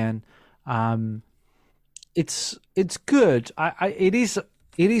pick up again. It's good. It is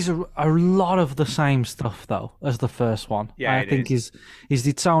a lot of the same stuff though as the first one. Yeah, I think is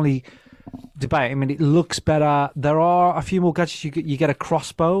its only debate. I mean, it looks better. There are a few more gadgets. You get a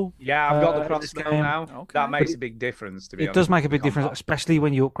crossbow. Yeah, I've got the crossbow now. Okay. That makes a big difference. To be honest, it does make a big difference, especially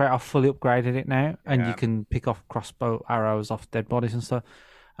when you upgrade. I've fully upgraded it now, and you can pick off crossbow arrows off dead bodies and stuff.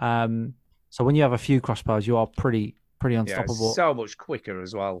 So when you have a few crossbows, you are pretty unstoppable. Yeah, so much quicker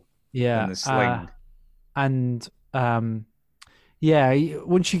as well. Yeah, than the sling. And once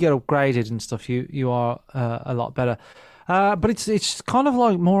you get upgraded and stuff, you are a lot better. But it's kind of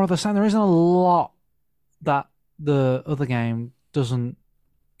like more of the same. There isn't a lot that the other game doesn't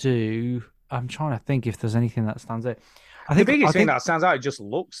do. I'm trying to think if there's anything that stands out. The biggest thing that stands out, it just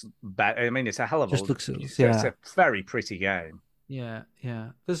looks better. I mean, it's a hell of a it's a very pretty game. Yeah.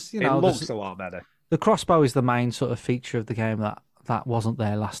 It looks a lot better. The crossbow is the main sort of feature of the game that wasn't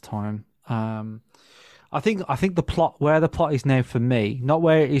there last time. I think the plot, where the plot is now for me, not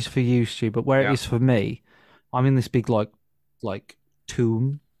where it is for you, Stu, but where it is for me. I'm in this big like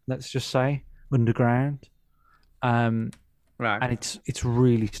tomb, let's just say, underground. Right. And it's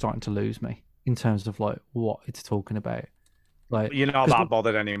really starting to lose me in terms of like what it's talking about. Like, you're not that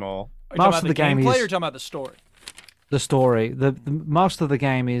bothered anymore. Most of the game is. You're talking about the story. The story. The most of the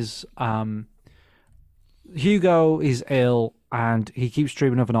game is Hugo is ill and he keeps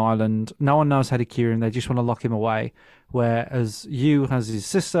dreaming of an island. No one knows how to cure him. They just want to lock him away. Whereas you, as his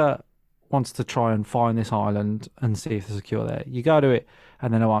sister, wants to try and find this island and see if there's a cure there. You go to it,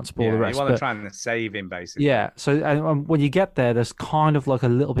 and then I won't spoil the rest. You want to try and save him, basically. Yeah. So and when you get there, there's kind of like a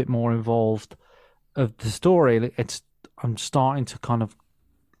little bit more involved of the story. I'm starting to kind of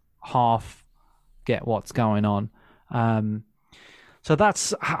half get what's going on. So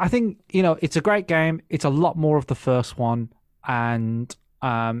I think, it's a great game. It's a lot more of the first one. And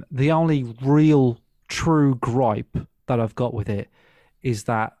the only real true gripe that I've got with it is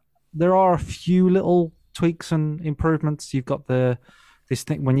that there are a few little tweaks and improvements. You've got this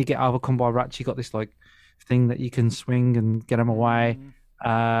thing, when you get overcome by rats, you got this like thing that you can swing and get them away.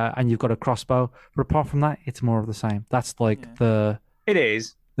 And you've got a crossbow. But apart from that, it's more of the same. That's like It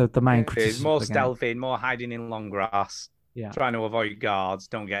is. The main criticism. It's more stealthy, more hiding in long grass. Yeah. Trying to avoid guards,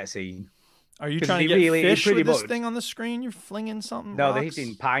 don't get seen. Are you trying to get fish with this thing on the screen? You're flinging something? No, they're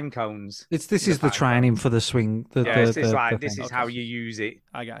hitting pine cones. This is the training for the swing. This is how you use it.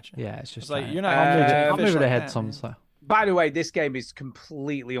 I got you. Yeah, it's just like you're not. I'm moving ahead some. So. By the way, this game is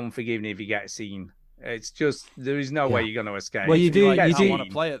completely unforgiving if you get seen. It's just there is no way you're going to escape. Well, you do. You do want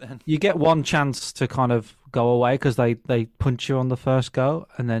to play it then. You get one chance to kind of go away because they punch you on the first go,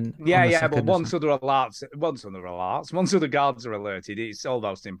 and then but once other guards are alerted, it's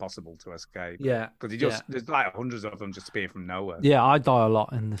almost impossible to escape. Yeah, because there's like hundreds of them just appear from nowhere. Yeah, I die a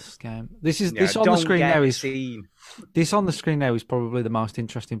lot in this game. This on the screen now is this on the screen now is probably the most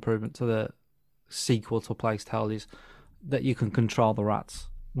interesting improvement to the sequel to Plague Tale is that you can control the rats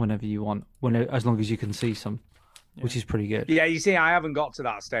whenever you want, as long as you can see some, which is pretty good. Yeah, you see, I haven't got to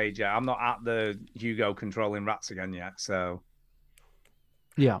that stage yet. I'm not at the Hugo controlling rats again yet, so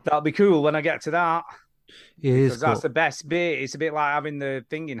yeah, that'll be cool when I get to that. It is, because that's the best bit. It's a bit like having the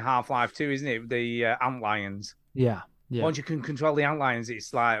thing in Half-Life 2, isn't it? The antlions. Yeah. Once you can control the antlions,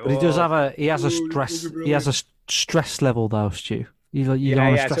 it's like. But he does have he has a stress level though, Stu. You don't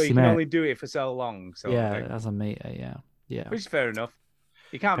want to stress so you him can out. only do it for so long. So as a meter, yeah. Which is fair enough.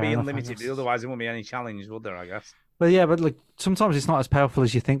 You can't be unlimited, otherwise there won't be any challenge, would there, I guess? But like sometimes it's not as powerful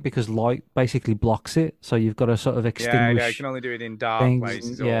as you think because light basically blocks it. So you've got to sort of extinguish. Yeah, you can only do it in dark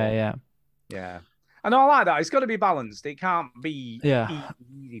places. Yeah. I know, I like that. It's got to be balanced. It can't be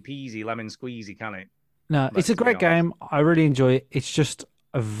easy peasy, lemon squeezy, can it? No, it's a great game. I really enjoy it. It's just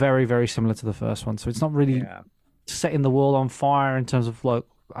very, very similar to the first one. So it's not really setting the world on fire in terms of like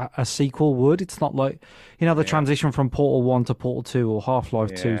a sequel would. It's not like, the transition from Portal 1 to Portal 2 or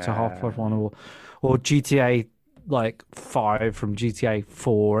Half-Life 2 to Half-Life 1 or GTA like 5 from GTA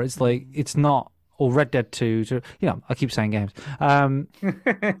 4. It's like, it's not, or Red Dead 2 to, I keep saying games. To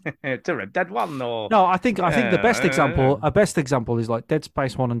Red Dead 1 or... No, I think the best example is like Dead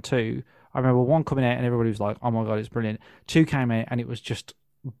Space 1 and 2. I remember 1 coming out and everybody was like, oh my God, it's brilliant. 2 came out and it was just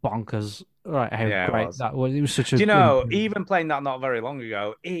bonkers. Right, how great that was. It was such a... even playing that not very long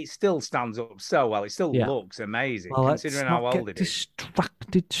ago, it still stands up so well. It still looks amazing, considering how old it is.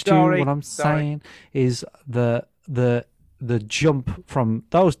 Distracted, Stu. What I'm saying is the jump from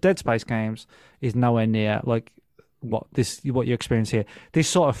those Dead Space games is nowhere near like what you experience here. This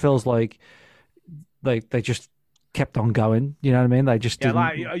sort of feels like they just kept on going. You know what I mean? They just didn't.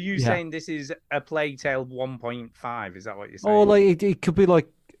 Like, are you saying this is a Plague Tale 1.5? Is that what you're saying? Or like it could be like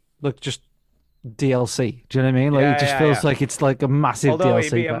just DLC. Do you know what I mean? Like it just feels like it's like a massive Although DLC.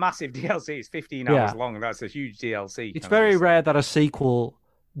 It'd be a massive DLC. It's 15 hours long. That's a huge DLC. It's very rare that a sequel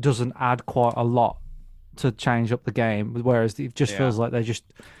doesn't add quite a lot to change up the game, whereas it just feels like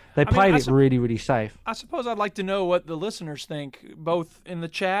they played it really, really safe. I suppose I'd like to know what the listeners think, both in the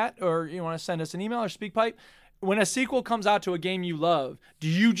chat or you want to send us an email or SpeakPipe. When a sequel comes out to a game you love, do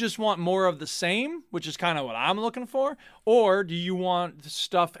you just want more of the same, which is kind of what I'm looking for, or do you want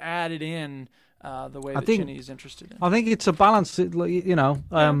stuff added in the way that Ginny's interested in? I think it's a balance.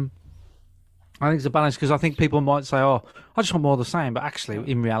 I think it's a balance because I think people might say, "Oh, I just want more of the same," but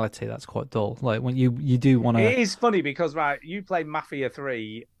actually, in reality, that's quite dull. Like when you do want to. It is funny because you played Mafia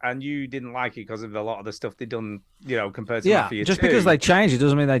 3 and you didn't like it because of a lot of the stuff they'd done, compared to Mafia 2. Just because they change it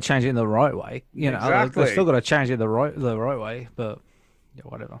doesn't mean they change it in the right way. Exactly. They've still got to change it the right way, but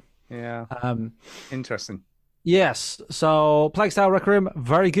whatever. Yeah. Interesting. Yes. So Plague Tale Requiem,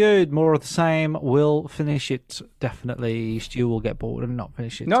 very good. More of the same. We'll finish it definitely. Stu will get bored and not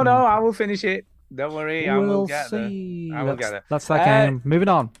finish it. No, I will finish it. Don't worry, I will get there. I will get there. That's that game. Moving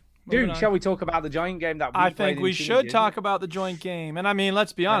on. Dude, shall we talk about the joint game that we played? I think we should talk about the joint game. And I mean,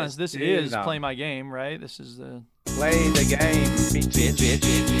 let's be honest, this is Play My Game, right? This is the... Play the game, bitch.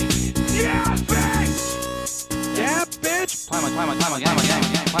 Yeah, bitch! Yeah, bitch! Play my game.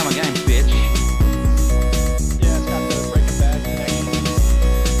 Play my game, bitch. Yeah, it's got the Breaking Bad connection.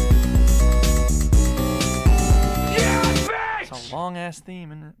 Yeah, bitch! It's a long-ass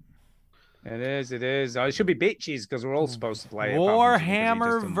theme, isn't it? It is. Oh, it should be bitches because we're all supposed to play it.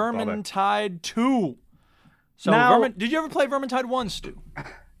 Warhammer Vermintide 2. So, now, did you ever play Vermintide 1, Stu?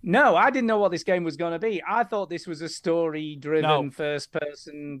 No, I didn't know what this game was going to be. I thought this was a story-driven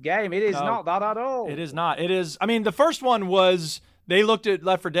first-person game. It is not that at all. It is not. It is. I mean, the first one was they looked at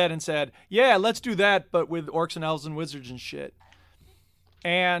Left 4 Dead and said, "Yeah, let's do that, but with orcs and elves and wizards and shit."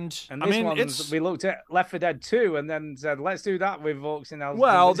 And I mean, we looked at Left 4 Dead 2 and then said, let's do that with orcs and elves.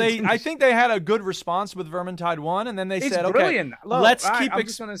 Well, I think they had a good response with Vermintide 1, and then they said, okay, brilliant. Look, let's keep... I'm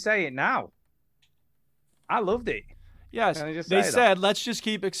just going to say it now. I loved it. Yes, they said, let's just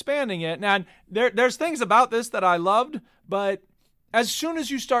keep expanding it. Now, there's things about this that I loved, but as soon as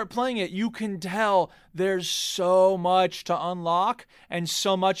you start playing it, you can tell there's so much to unlock, and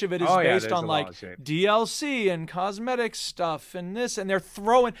so much of it is based on like DLC and cosmetic stuff and this, and they're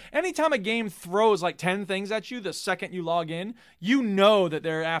throwing, anytime a game throws like 10 things at you the second you log in, you know that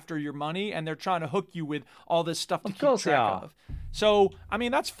they're after your money and they're trying to hook you with all this stuff to keep track of. So, I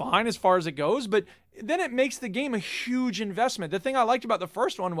mean, that's fine as far as it goes, but then it makes the game a huge investment. The thing I liked about the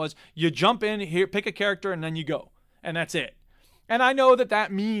first one was you jump in here, pick a character, and then you go, and that's it. And I know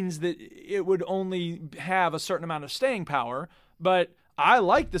that means that it would only have a certain amount of staying power, but I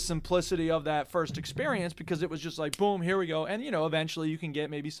like the simplicity of that first experience because it was just like, boom, here we go. And, eventually you can get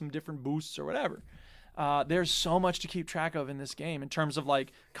maybe some different boosts or whatever. There's so much to keep track of in this game in terms of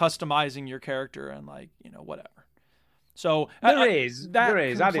like customizing your character and like, whatever. So there is. I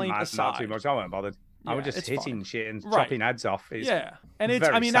didn't mind that too much. I wasn't bothered. I was just hitting shit and chopping heads off. And it's,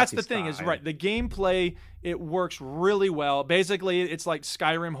 I mean, that's the thing is, right, the gameplay, it works really well. Basically, it's like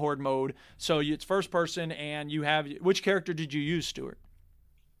Skyrim Horde mode. So it's first person, and you have, which character did you use, Stuart?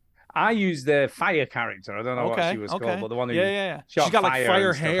 I used the fire character. I don't know what she was called, but the one who shot she's got like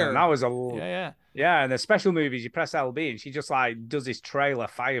fire hair. And that was yeah. And the special movies, you press LB, and she just like does this trail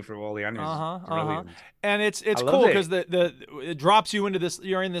of fire through all the enemies. Brilliant. And it's cool because it drops you into this.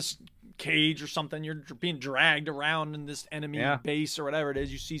 You're in this cage or something, you're being dragged around in this enemy base or whatever it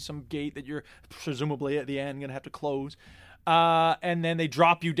is. You see some gate that you're presumably at the end gonna have to close, And then they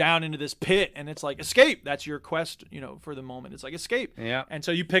drop you down into this pit, and it's like escape. That's your quest, for the moment. It's like escape. Yeah. And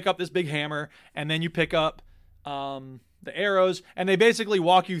so you pick up this big hammer, and then you pick up the arrows, and they basically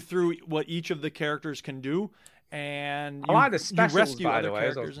walk you through what each of the characters can do. And I like the specials, you rescue by other the way,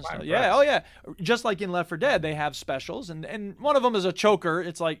 characters and quite stuff. impressed. Yeah, oh yeah. Just like in Left 4 Dead, they have specials, and one of them is a choker.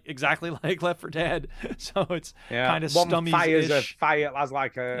 It's like exactly like Left 4 Dead, so it's kind of One stummies-ish. fires a fire as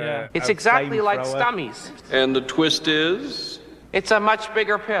like a. It's a exactly like flamethrower. Stummies. And the twist is? It's a much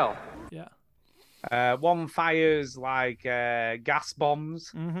bigger pill. Yeah. One fires like gas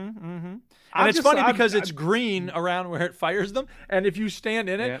bombs. And it's funny because it's green around where it fires them, and if you stand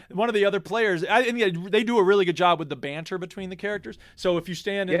in it, one of the other players, they do a really good job with the banter between the characters. So if you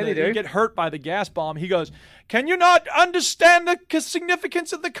stand in you get hurt by the gas bomb, he goes, "Can you not understand the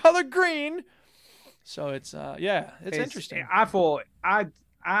significance of the color green?" So it's it's interesting. I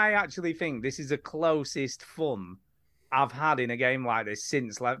actually think this is the closest fun I've had in a game like this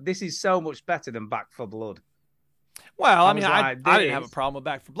since. Like, this is so much better than Back 4 Blood. Well, I mean, like, I didn't have a problem with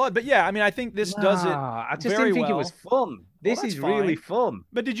Back 4 Blood, but yeah, I mean, I think this does it. I just very didn't think well. it was fun. This that's is really fun.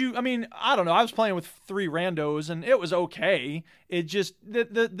 But I mean, I don't know. I was playing with 3 randos, and it was okay. It just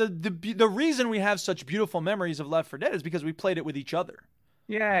the reason we have such beautiful memories of Left 4 Dead is because we played it with each other.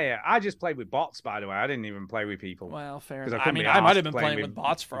 Yeah. I just played with bots, by the way. I didn't even play with people. Well, fair 'Cause enough. I couldn't mean, be I might arsed have been playing with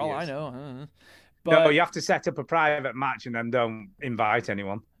bots for all I idiots. know. No, you have to set up a private match and then don't invite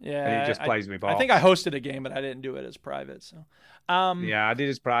anyone. Yeah, and it just plays with bots. I think I hosted a game, but I didn't do it as private. So, yeah, I did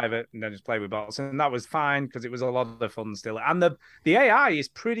as private and then just play with bots, and that was fine because it was a lot of fun still. And the AI is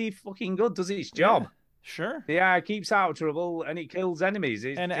pretty fucking good. Does its job. Yeah, sure. The AI keeps out of trouble and it kills enemies.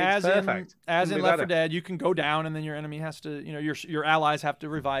 It's as perfect. in Left 4 Dead, you can go down and then your enemy has to, your allies have to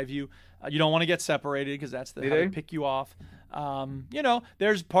revive you. You don't want to get separated because that's how they pick you off.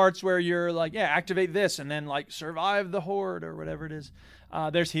 There's parts where you're like, activate this and then like survive the horde or whatever it is.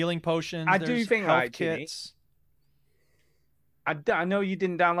 There's healing potions. I there's do think health like kits. I know you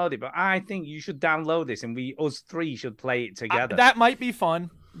didn't download it, but I think you should download this and us 3 should play it together. That might be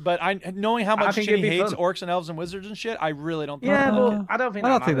fun, but knowing how much think Chinny it'd be hates fun. orcs and elves and wizards and shit, I really don't think Yeah, I but like it. I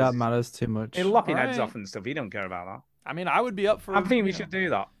don't think that matters too much. It'll lopping heads Alright. off and stuff. You don't care about that. I mean, I would be up for. I think we should do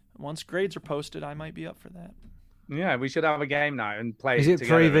that. Once grades are posted, I might be up for that. Yeah, we should have a game night and play Is it it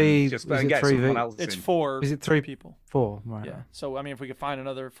together. 3v? And just Is it get 3v? someone else It's in. 4. Is it 3 people? 4, right. Yeah. So I mean, if we could find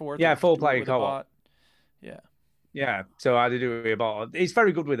another 4. Yeah, then we could do it 4-player with a co-op. bot. Yeah. Yeah, so I did it with a bot. It's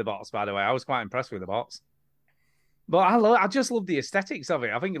very good with the bots, by the way. I was quite impressed with the bots. But I just love the aesthetics of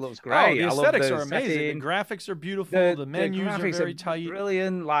it. I think it looks great. The I love aesthetics the are amazing. setting. The graphics are beautiful. The menus are graphics very tight.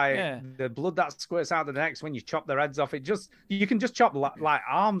 Brilliant. Like the blood that squirts out of the necks when you chop their heads off. You can just chop like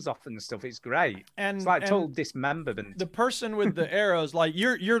arms off and stuff. It's great. And it's like total and dismemberment. The person with the arrows, like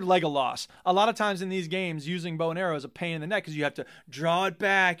you're Legolas. A lot of times in these games, using bow and arrow is a pain in the neck because you have to draw it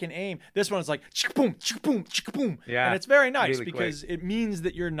back and aim. This one's like chick boom, chick boom, chick boom. Yeah, and it's very nice really because it means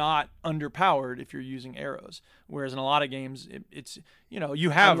that you're not underpowered if you're using arrows. Whereas in a lot of games, it's you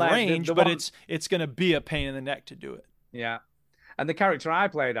have like range, the but one- it's going to be a pain in the neck to do it. Yeah. And the character I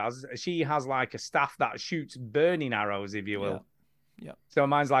played as, she has like a staff that shoots burning arrows, if you will. Yeah. So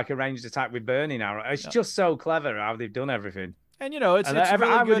mine's like a ranged attack with burning arrow. It's just so clever how they've done everything. And it's And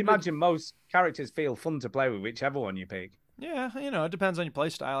really I would good. imagine most characters feel fun to play with, whichever one you pick. Yeah, it depends on your play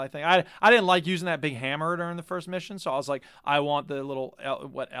style, I think. I didn't like using that big hammer during the first mission, so I was like, I want the little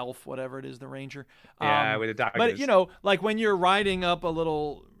elf, whatever it is, the ranger. Yeah, with the daggers. But like when you're riding up a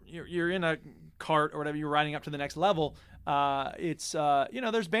little, you're in a cart or whatever, you're riding up to the next level. It's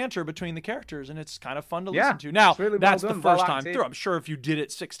there's banter between the characters, and it's kind of fun to listen to. Now, it's really well that's the done, first well time acted. through. I'm sure if you did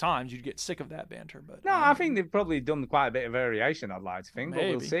it 6 times, you'd get sick of that banter. But No, I think they've probably done quite a bit of variation, I'd like to think, but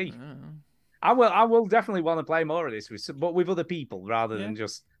we'll maybe. see. I will definitely want to play more of this, but with other people rather than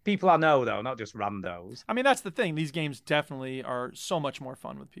just people I know, though, not just randos. I mean, that's the thing. These games definitely are so much more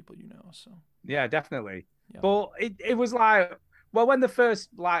fun with people you know. So Yeah, definitely. Yeah. But it was like, well, when the first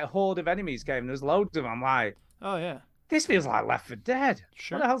like horde of enemies came, there's loads of them. I'm like, oh yeah, this feels like Left 4 Dead.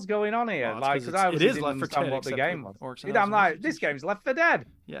 Sure. What the hell's going on here? Well, like, it's 'cause because I it was is didn't Left 4 understand Dead, what the except game with was. orcs and I'm elves like, and this game's Left 4 Dead.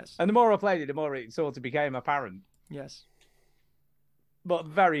 yes, And the more I played it, the more it sort of became apparent. yes. But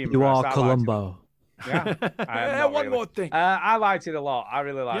very impressed. You I are liked it. Columbo. Yeah. One more thing. I liked it a lot. I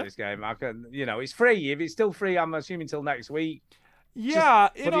really like Yeah. this game. I can, it's free. If it's still free, I'm assuming till next week. Yeah,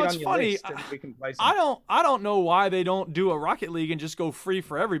 Just put it it's on your funny. list and we can play some. I don't know why they don't do a Rocket League and just go free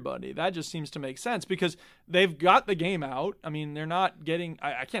for everybody. That just seems to make sense because they've got the game out. I mean, they're not getting.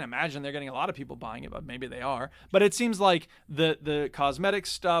 I can't imagine they're getting a lot of people buying it, but maybe they are. But it seems like the cosmetic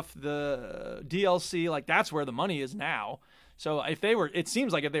stuff, the DLC, like that's where the money is now. So it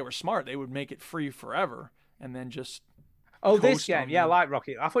seems like if they were smart, they would make it free forever and then just Oh, this coast game, on yeah, the- like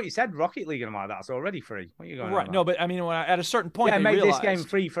Rocket. I thought you said Rocket League and I'm like, that's already free. What are you going on Right. about? No, but I mean, at a certain point, yeah, they make this realized, game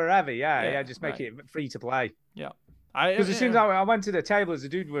free forever. Yeah, Yeah, just make right. it free to play. Yeah. Because as soon as I went to the table as a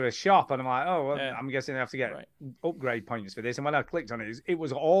dude with a shop, and I'm like, oh, well, Yeah. I'm guessing I have to get Right. upgrade points for this. And when I clicked on it, it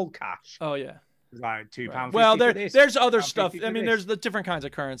was all cash. Oh yeah. It was like £2.50 Right. Well, for this, there's other £2.50 stuff. for I mean, this. there's the different kinds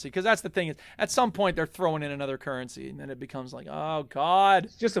of currency because that's the thing is at some point they're throwing in another currency and then it becomes like, oh god,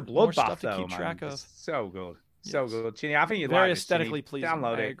 It's just a more bloodbath, stuff to though, keep man. track of. It's so good. So Yes. good. Chinny, I think you'd Very like this, Chinny. aesthetically pleasing.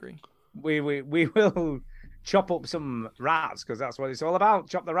 Download I it. agree. We will chop up some rats because that's what it's all about.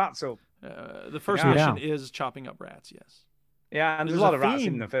 Chop the rats up. The first Yeah. mission is chopping up rats. Yes. Yeah, and there's a There's lot a of rats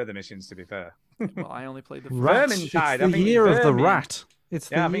theme. in the further missions, to be fair. Well, I only played the first. Rats. Vermintide, It's I the think year of the vermin- rat. It's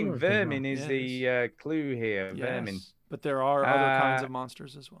the Yeah, I year think of the rat. vermin is Yes. the clue here. Vermin. Yes, but there are other kinds Uh, of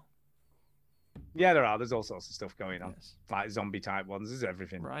monsters as well. Yeah, there are. There's all sorts of stuff going on. Yes. Like zombie type ones. There's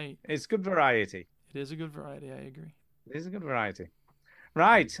everything. Right. It's good variety. It is a good variety. I agree. It is a good variety.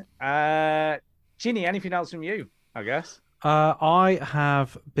 Right. Ginny, anything else from you, I guess? I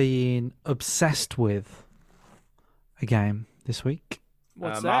have been obsessed with a game this week.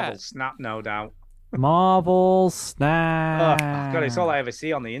 What's Marvel that? Snap, no doubt. Marvel Oh, Snap. God, it's all I ever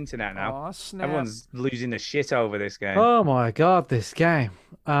see on the internet now. Aw, snap. Everyone's losing their shit over this game. Oh my god, this game.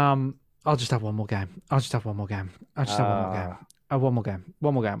 I'll just have one more game. I'll just have one more game. I'll just have one more game. One more game.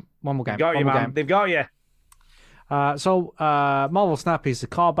 One more game. One more game. They've got you, one more man. game. They've got you. Marvel Snap is a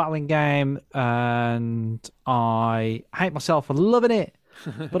card battling game, and I hate myself for loving it,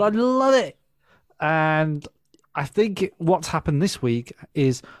 but I love it. And I think what's happened this week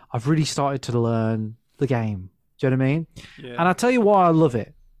is I've really started to learn the game. Do you know what I mean? Yeah. And I'll tell you why I love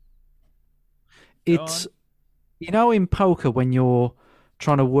it. Go It's, you know, in poker when you're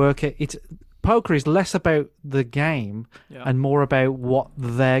trying to work it, poker is less about the game Yeah. and more about what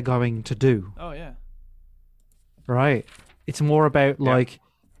they're going to do. Oh yeah. Right. It's more about like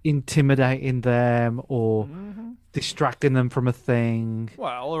intimidating them or Mm-hmm. distracting them from a thing.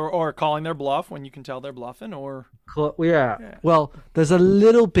 Well, or calling their bluff when you can tell they're bluffing, or Yeah. Well, there's a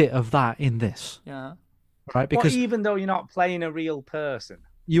little bit of that in this, yeah. right? Because even though you're not playing a real person.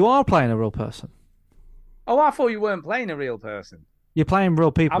 you are playing a real person. Oh, I thought you weren't playing a real person. You're playing real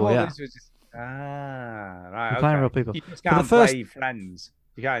I people, thought yeah. this was just right. You're playing okay. real people. You just But the can't first- play friends.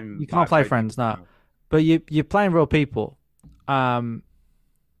 You can't. You can't play friends now, but you're playing real people.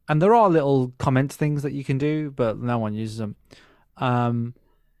 And there are little comment things that you can do, but no one uses them.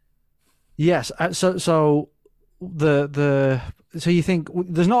 Yes, so you think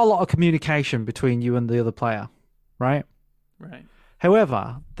there's not a lot of communication between you and the other player, right? Right.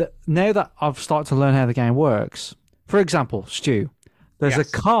 However, now that I've started to learn how the game works, for example, Stu, there's a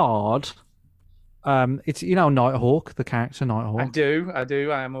card. It's Nighthawk, the character Nighthawk. I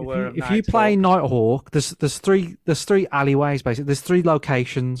do. I am aware of. If you play Nighthawk, there's three alleyways basically. There's three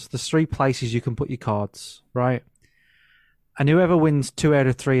locations. There's three places you can put your cards, right? And whoever wins 2 out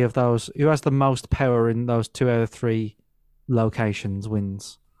of 3 of those, who has the most power in those 2 out of 3 locations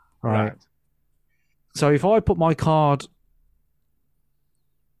wins, right? So if I put my card,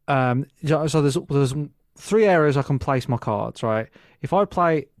 so there's 3 areas I can place my cards, right? If I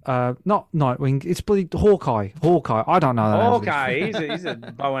play not Nightwing, it's bloody Hawkeye. I don't know that. Hawkeye, he's a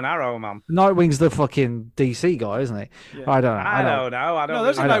bow and arrow man. Nightwing's the fucking DC guy, isn't he? Yeah. I don't know. I don't know. I don't. No,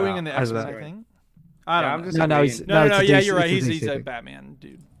 there's a really know. Nightwing in the X-Men, I think. I don't know. just No, agreeing. he's- No, it's a yeah, DC you're right. it's He's a thing. Batman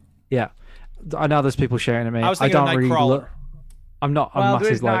dude. Yeah, I know there's people shouting at me. I was thinking don't of really Nightcrawler. look. I'm not a Well, there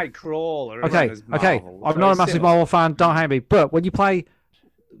massive is like. Nightcrawler. Okay, there's okay. Marvel, I'm so not a it's massive similar. Marvel fan. Don't hate me. But when you play,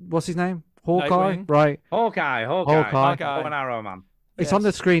 what's his name? Hawkeye, Nightwing. right? Hawkeye. Hawkeye. Bow and arrow man. It's on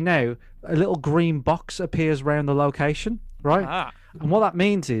the screen now. A little green box appears around the location, right? Ah. And what that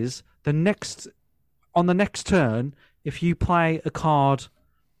means is on the next turn, if you play a card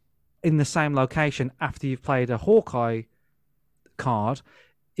in the same location after you've played a Hawkeye card,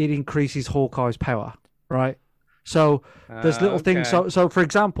 it increases Hawkeye's power, right? So there's little things. okay. So for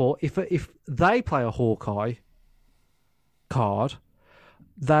example, if they play a Hawkeye card,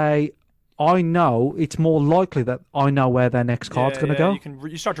 I know it's more likely that I know where their next card's going to go.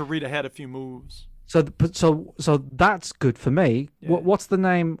 You start to read ahead a few moves. So that's good for me. Yeah. What's the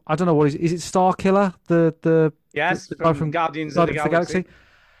name? I don't know what is it Starkiller? The Yes, the guy from Guardians of the Galaxy.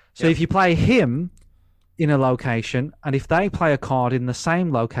 So if you play him in a location, and if they play a card in the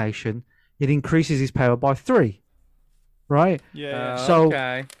same location, it increases his power by 3. Right? Yeah. So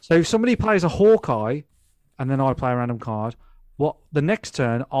if somebody plays a Hawkeye, and then I play a random card, the next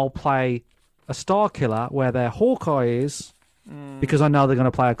turn I'll play a Starkiller where their Hawkeye is. Because I know they're going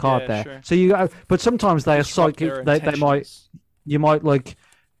to play a card Yeah, there. sure. So you, but sometimes they are Disrupt psychic. their They might, intentions. you might like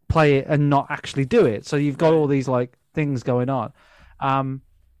play it and not actually do it. So you've got all these like things going on. And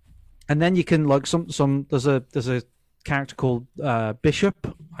then you can like there's a character called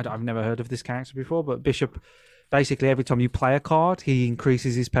Bishop. I've never heard of this character before, but Bishop, basically every time you play a card, he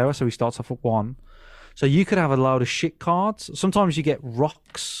increases his power, so he starts off at 1. So you could have a load of shit cards. Sometimes you get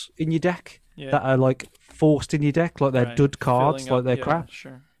rocks in your deck that are like forced in your deck, like they're dud cards, like they're crap.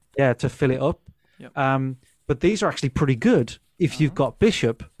 Sure. Yeah, to fill it up. Yep. But these are actually pretty good if you've got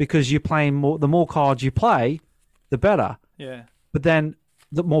Bishop, because you're playing more. The more cards you play, the better. Yeah. But then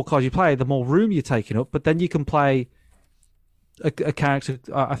the more cards you play, the more room you're taking up. But then you can play a character,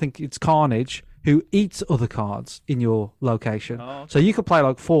 I think it's Carnage, who eats other cards in your location. Oh, okay. So you could play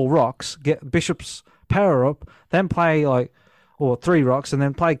like 4 rocks, get Bishop's power up, then play or 3 rocks, and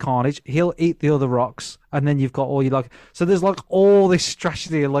then play Carnage. He'll eat the other rocks, and then you've got all you like. So there's like all this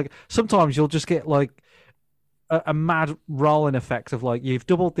strategy, and like sometimes you'll just get like a mad rolling effect of like you've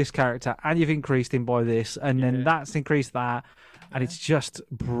doubled this character and you've increased him by this, and then that's increased that, and it's just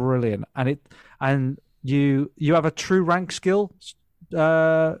brilliant. And you have a true rank skill,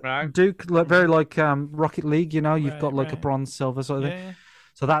 Duke, like very like Rocket League. You know, you've got like a bronze, silver sort of thing. Yeah.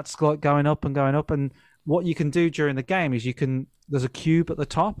 So that's like going up and going up, and what you can do during the game is there's a cube at the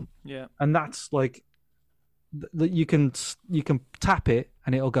top, and that's like you can tap it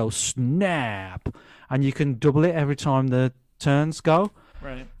and it'll go snap, and you can double it every time the turns go.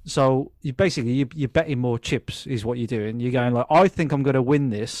 Right. So you're betting more chips is what you're doing. You're going like, I think I'm going to win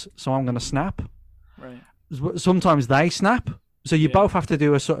this, so I'm going to snap. Right. Sometimes they snap, so you both have to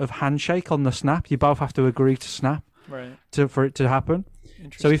do a sort of handshake on the snap. You both have to agree to snap. Right. For it to happen.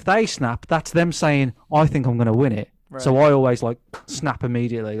 So if they snap, that's them saying, I think I'm going to win it. Right. So I always like snap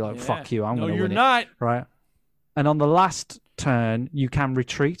immediately, like, fuck you, I'm going to win it. No, you're not. Right. And on the last turn, you can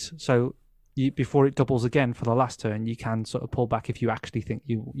retreat. So before it doubles again for the last turn, you can sort of pull back if you actually think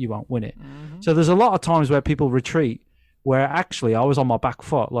you won't win it. Mm-hmm. So there's a lot of times where people retreat where actually I was on my back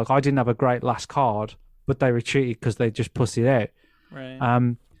foot. Like I didn't have a great last card, but they retreated because they just pussied out. Right.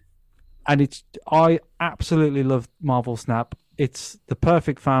 And I absolutely love Marvel Snap. It's the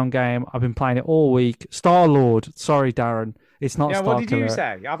perfect phone game. I've been playing it all week. Star-Lord. Sorry, Darren. It's not Star Killer. What did you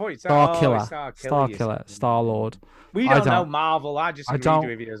say? I thought you said Star-Killer. Star-Lord. We don't know Marvel. I just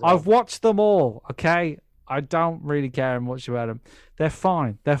agree with you as well. I've watched them all, okay? I don't really care much about them. They're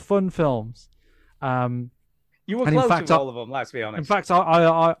fine. They're fun films. You were close with all of them, let's be honest. In fact,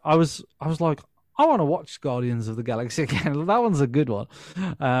 I was like, I want to watch Guardians of the Galaxy again. That one's a good one.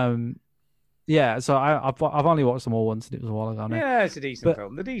 Yeah, so I've only watched them all once, and it was a while ago now. Yeah, it's a decent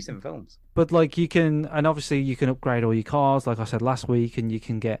film. They're decent films. But like you can, and obviously you can upgrade all your cars, like I said last week, and you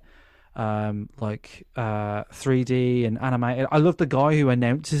can get 3D and animated. I love the guy who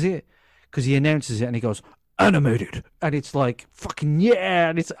announces it, because he announces it and he goes animated, and it's like fucking yeah,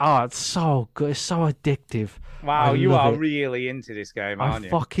 and it's so good, it's so addictive. Wow, you are really into this game, aren't you?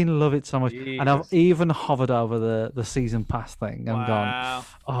 I fucking love it so much. Jesus. And I've even hovered over the season pass thing and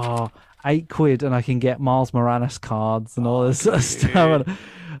gone, £8 and I can get Miles Morales cards and all this sort of stuff. And,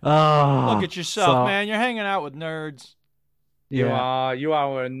 look at yourself, man. You're hanging out with nerds. You are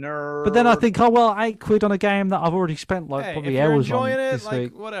a nerd. But then I think, £8 on a game that I've already spent probably hours on this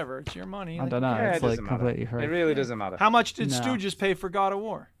week. Whatever, it's your money. I don't know. Yeah, it's like completely free. It really doesn't matter. How much did Stu just pay for God of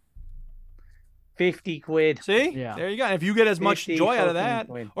War? £50. See? Yeah. There you go. And if you get as much joy out of that,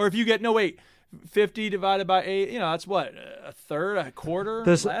 or if you get 50 divided by 8, that's what, a third, a quarter,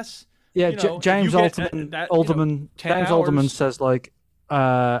 less. Yeah, James Alderman says like,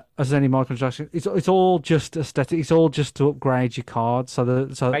 as any microtransaction, it's all just aesthetic. It's all just to upgrade your cards. So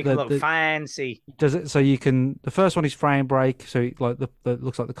make it look fancy. Does it? So you can. The first one is frame break. So like the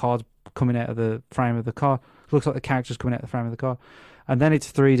looks like the cards coming out of the frame of the card. Looks like the characters coming out of the frame of the card. And then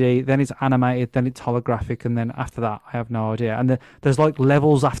it's 3D, then it's animated, then it's holographic, and then after that, I have no idea. And there's like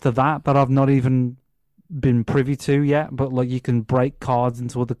levels after that I've not even been privy to yet. But like you can break cards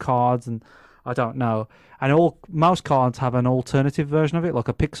into other cards, and I don't know. And most cards have an alternative version of it, like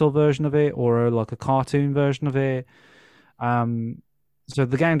a pixel version of it, or like a cartoon version of it. So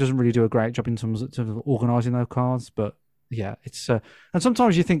the game doesn't really do a great job in terms of organising those cards. But yeah, it's and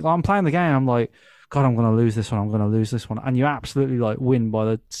sometimes you think, I'm playing the game, I'm like, God, I'm going to lose this one. I'm going to lose this one. And you absolutely like win by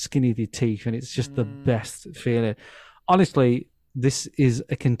the skin of your teeth. And it's just the best feeling. Honestly, this is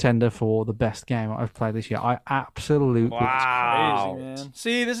a contender for the best game I've played this year. I absolutely... Wow. It's crazy, man.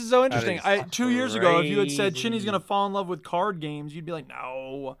 See, this is so interesting. 2 years ago, if you had said Chinny's going to fall in love with card games, you'd be like,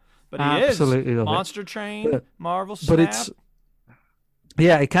 no. But he absolutely is. Monster Train, Marvel Snap. But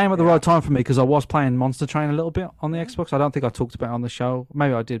it came at the right time for me because I was playing Monster Train a little bit on the Xbox. I don't think I talked about it on the show.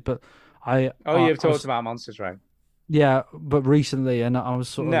 Maybe I did, but... you've talked about Monster Train. Yeah, but recently, and I was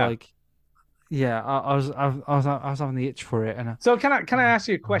sort of like, yeah, I was having the itch for it, and So can I ask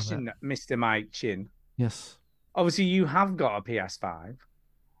you a question, Mr. Mike Chin? yes, Obviously, you have got a PS5.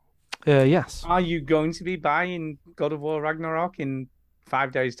 yes, Are you going to be buying God of War Ragnarok in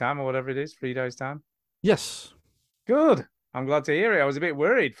 5 days' time or whatever it is, 3 days' time? yes. Good. I'm glad to hear it. I was a bit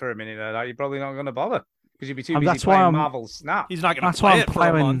worried for a minute there that you're probably not going to bother because you'd be too busy That's why playing I'm- Marvel Snap. He's not going That's to why play I'm it for a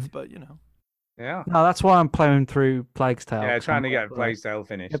plowing- month, but Yeah. No, that's why I'm plowing through Plague's Tale. Yeah, 'cause trying I'm to get like, Plague's Tale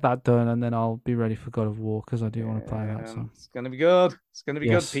finished. Get that done, and then I'll be ready for God of War because I do want to play that. So. It's going to be good. It's going to be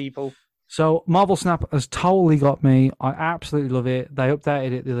Yes. good, people. So Marvel Snap has totally got me. I absolutely love it. They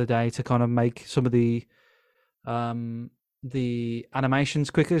updated it the other day to kind of make some of the animations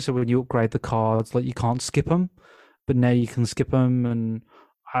quicker. So when you upgrade the cards, like you can't skip them, but now you can skip them, and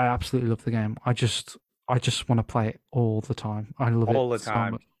I absolutely love the game. I just want to play it all the time. I love it All the so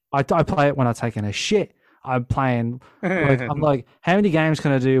time. much. I play it when I'm taking a shit. I'm playing. I'm like, how many games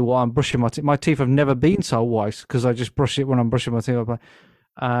can I do while I'm brushing my teeth? My teeth have never been so white because I just brush it when I'm brushing my teeth. I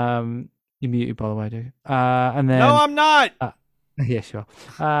play. You're muted, by the way, dude. And then no, I'm not. yes, you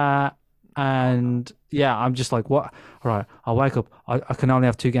are. And yeah, I'm just like, what? All right, I'll wake up. I can only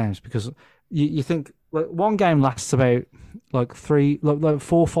have 2 games because you think like, one game lasts about like 4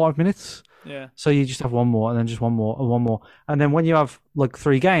 or 5 minutes. Yeah. So you just have one more, and then just one more, and one more, and then when you have like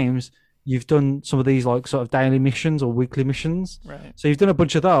 3 games, you've done some of these like sort of daily missions or weekly missions. Right. So you've done a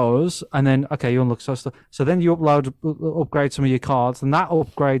bunch of those, and then okay, you unlock stuff. So then you upgrade some of your cards, and that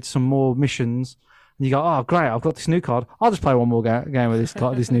upgrades some more missions. And you go, oh great, I've got this new card. I'll just play one more game with this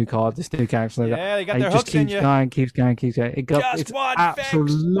card, this new card, this new character. Yeah, they got and their it just hooks in keeps you. going, keeps going, keeps going. It's one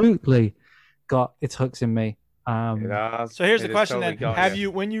absolutely got its hooks in me. So here's the question then: have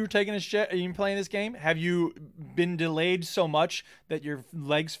you, when you were taking a shit, are you playing this game? Have you been delayed so much that your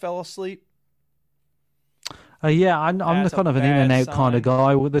legs fell asleep? Yeah, I'm the That's a kind of an in bad and out kind of sign.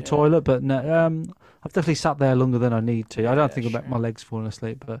 guy with the toilet, but no, I've definitely sat there longer than I need to. I don't think about my legs falling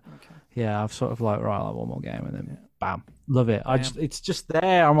asleep, but yeah, I've sort of like, right, I'll have one more game, and then bam, love it. It's just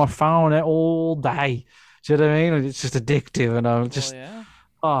there on my phone all day. Do you know what I mean? And it's just addictive, and I'm just,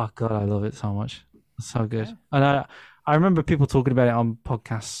 oh god, I love it so much. It's so good. And I remember people talking about it on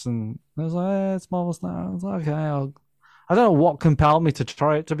podcasts, and I was like, it's Marvel Snap. I was like, okay, I don't know what compelled me to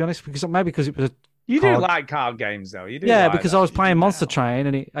try it, to be honest, because maybe because it was a You do card- like card games, though. You do. yeah, like because that. I was playing Monster Train,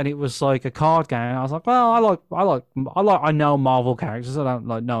 and it was like a card game. I was like, well, I know Marvel characters. I don't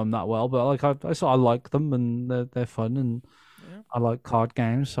like know them that well, but like I like them, and they're fun, and I like card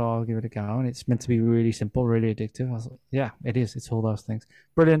games, so I'll give it a go. And it's meant to be really simple, really addictive. I was like, yeah, it is. It's all those things.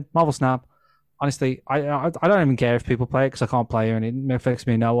 Brilliant, Marvel Snap. Honestly, I don't even care if people play it because I can't play it, and it affects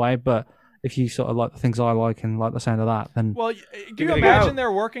me in no way. But if you sort of like the things I like and like the sound of that, then Well, can you imagine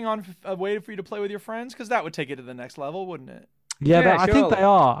they're working on a way for you to play with your friends? Because that would take it to the next level, wouldn't it? yeah, I think they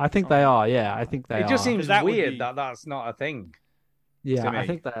are. I think they are. Yeah, I think they are. It just seems that would weird be- that that's not a thing. Yeah, to me. I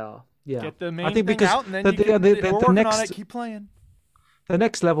think they are. Yeah, Get the main I think thing because out, and then the, you can, the, we're the working next on it. Keep playing. the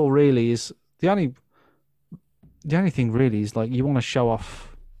next level really is the only thing really is like you want to show off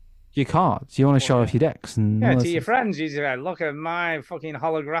your cards. You want to show off your decks and Yeah, all to that your stuff. friends, you say, look at my fucking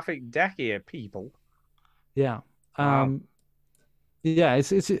holographic deck here, people. Yeah. Wow. Yeah,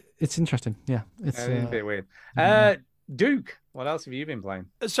 it's interesting. Yeah, it's It's a bit weird. Duke, what else have you been playing?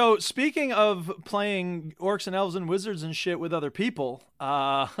 So speaking of playing orcs and elves and wizards and shit with other people,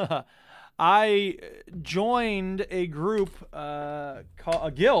 I joined a group, a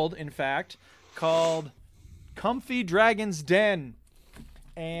guild, in fact, called Comfy Dragon's Den,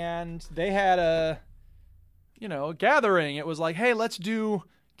 and they had a gathering. It was like, hey, let's do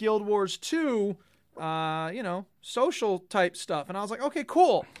Guild Wars 2, social type stuff, and I was like, okay,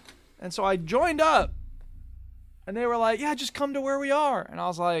 cool. And so I joined up. And they were like, yeah, just come to where we are. And I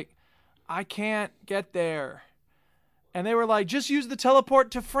was like, I can't get there. And they were like, just use the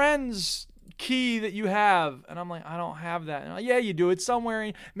teleport to friends key that you have. And I'm like, I don't have that. And like, yeah, you do. It's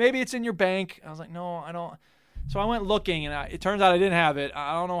somewhere. Maybe it's in your bank. I was like, no, I don't. So I went looking, and it turns out I didn't have it.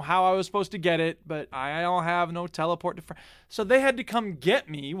 I don't know how I was supposed to get it, but I don't have no teleport to friends. So they had to come get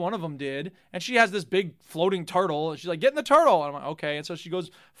me. One of them did. And she has this big floating turtle. And she's like, get in the turtle. And I'm like, okay. And so she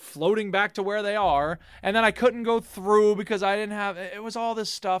goes floating back to where they are. And then I couldn't go through because I didn't have, it was all this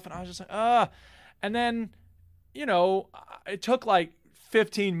stuff. And I was just like, And then, it took like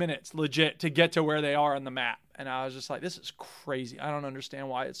 15 minutes legit to get to where they are on the map. And I was just like, this is crazy. I don't understand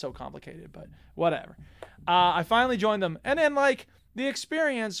why it's so complicated, but whatever. I finally joined them. And then, the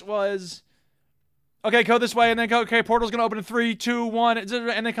experience was, okay, go this way, and then go, okay, portal's going to open in 3, 2, 1, and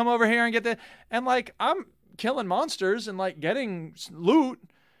then come over here and get the, and, I'm killing monsters and, getting loot,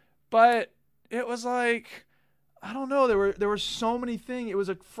 but it was like, I don't know. There were so many things. It was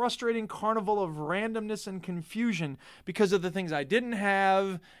a frustrating carnival of randomness and confusion because of the things I didn't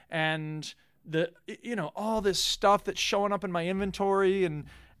have and all this stuff that's showing up in my inventory and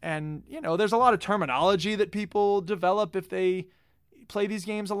there's a lot of terminology that people develop if they play these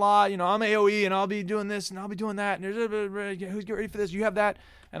games a lot. I'm AOE and I'll be doing this and I'll be doing that and who's get ready for this? You have that,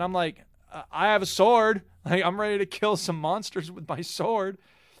 and I'm like, I have a sword. Like I'm ready to kill some monsters with my sword.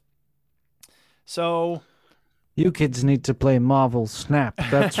 So. You kids need to play Marvel Snap.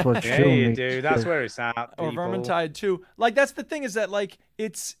 That's what yeah, you you need. do. That's where it's at. Or People. Vermintide 2. Like, that's the thing is that, like,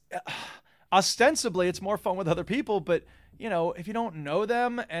 it's ostensibly it's more fun with other people, but, if you don't know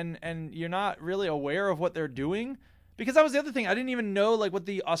them and you're not really aware of what they're doing, because that was the other thing. I didn't even know, like, what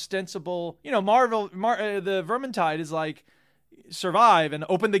the ostensible, the Vermintide is like, survive and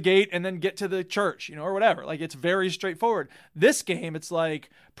open the gate and then get to the church, or whatever. Like, it's very straightforward. This game, it's like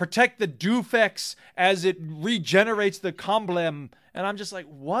protect the Dufex as it regenerates the Comblem, and I'm just like,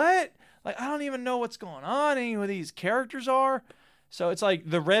 what? Like, I don't even know what's going on, any who these characters are. So it's like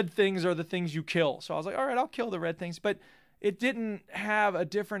the red things are the things you kill. So I was like, all right, I'll kill the red things, but it didn't have a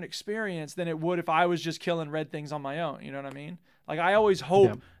different experience than it would if I was just killing red things on my own. You know what I mean? Like, I always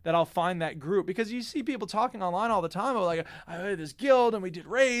hope that I'll find that group, because you see people talking online all the time about, like, I had this guild and we did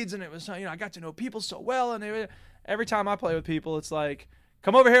raids and it was, I got to know people so well. And every time I play with people, it's like,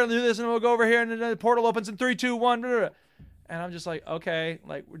 come over here and do this and we'll go over here and the portal opens in 3, 2, 1. Blah, blah, blah. And I'm just like, okay,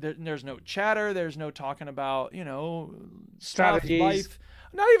 like there's no chatter. There's no talking about, strategies. Stuff, life.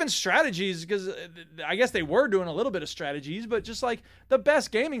 Not even strategies, because I guess they were doing a little bit of strategies, but just like the best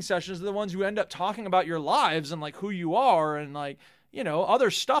gaming sessions are the ones who end up talking about your lives and like who you are and like,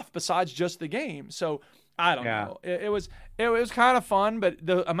 other stuff besides just the game. So I don't know. It was kind of fun, but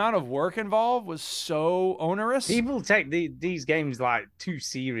the amount of work involved was so onerous. People take these games like too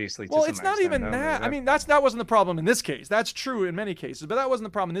seriously. Well, it's not even that. I mean, that wasn't the problem in this case. That's true in many cases, but that wasn't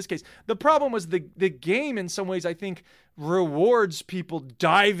the problem in this case. The problem was the game, in some ways, I think, rewards people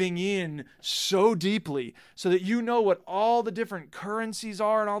diving in so deeply so that what all the different currencies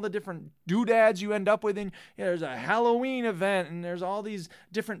are and all the different doodads you end up with. And there's a Halloween event and there's all these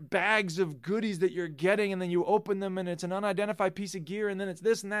different bags of goodies that you're getting, and then you open them and it's an unidentified piece of gear, and then it's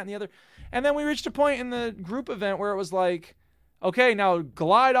this and that and the other. And then we reached a point in the group event where it was like, okay, now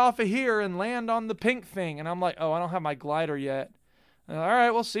glide off of here and land on the pink thing. And I'm like, oh, I don't have my glider yet. All right,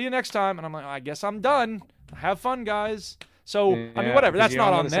 we'll see you next time. And I'm like, I guess I'm done. Have fun, guys. So, I mean, whatever. That's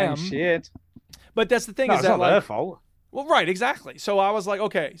not on them. Shit. But that's the thing, no, is it's that not their fault. Well, right, exactly. So I was like,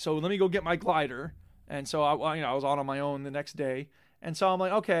 okay, so let me go get my glider. And so I was on my own the next day. And so I'm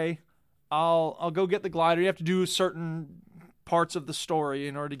like, okay, I'll go get the glider. You have to do certain parts of the story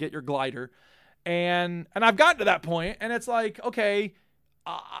in order to get your glider. And I've gotten to that point, and it's like, okay,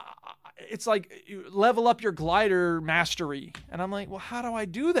 it's like you level up your glider mastery. And I'm like, well, how do I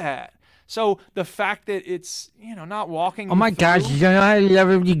do that? So the fact that it's, not walking. Oh my gosh, you don't know how to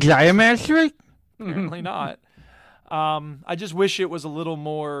level your glider mastery? Apparently not. I just wish it was a little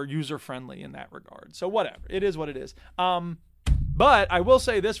more user-friendly in that regard. So whatever. It is what it is. But I will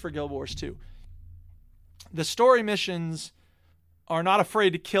say this for Guild Wars 2. The story missions are not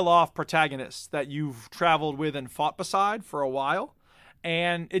afraid to kill off protagonists that you've traveled with and fought beside for a while.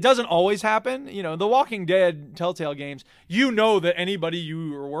 And it doesn't always happen. The Walking Dead Telltale games, that anybody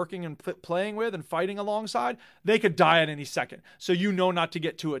you are working and playing with and fighting alongside, they could die at any second. So not to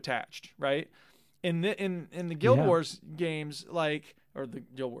get too attached, right? In the Guild Wars games, or the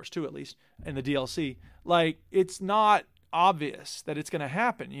Guild Wars 2 at least, in the DLC, it's not obvious that it's going to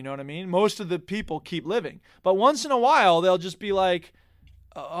happen. You know what I mean? Most of the people keep living. But once in a while, they'll just be like,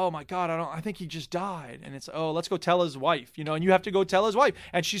 oh my God, I think he just died. And it's, oh, let's go tell his wife, and you have to go tell his wife.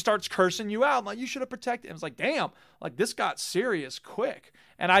 And she starts cursing you out. Like, you should have protected him. It's like, damn, this got serious quick.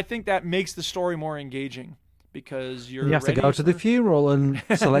 And I think that makes the story more engaging because you have to go to the funeral and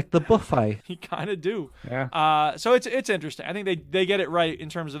select the buffet. You kind of do. Yeah. So it's interesting. I think they get it right in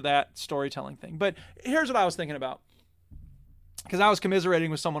terms of that storytelling thing. But here's what I was thinking about. Because I was commiserating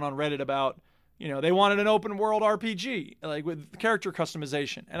with someone on Reddit about, they wanted an open world RPG, like with character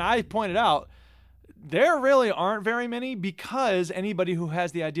customization. And I pointed out, there really aren't very many, because anybody who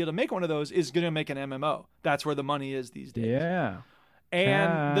has the idea to make one of those is going to make an MMO. That's where the money is these days. Yeah.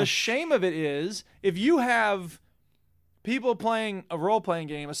 And the shame of it is, if you have people playing a role-playing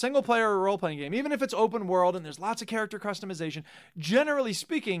game, a single-player role-playing game, even if it's open world and there's lots of character customization, generally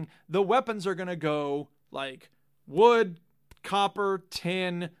speaking, the weapons are going to go like wood, copper,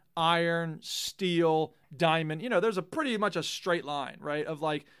 tin, iron, steel, diamond. There's pretty much a straight line, right, of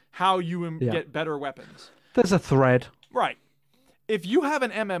like how you get better weapons. There's a thread. Right. If you have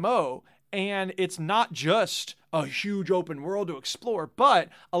an MMO and it's not just, a huge open world to explore, but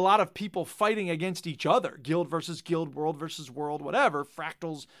a lot of people fighting against each other, guild versus guild, world versus world, whatever,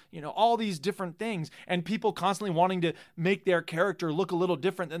 fractals, all these different things, and people constantly wanting to make their character look a little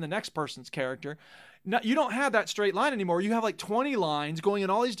different than the next person's character. Now, you don't have that straight line anymore. You have like 20 lines going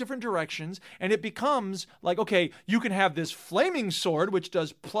in all these different directions, and it becomes like, okay, you can have this flaming sword, which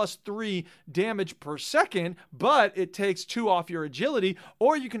does +3 damage per second, but it takes 2 off your agility,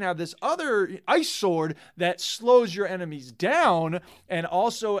 or you can have this other ice sword that slows your enemies down and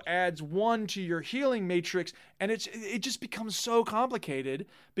also adds 1 to your healing matrix, and it just becomes so complicated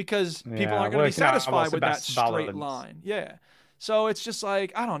because people aren't going to be satisfied with that straight line. Yeah. So it's just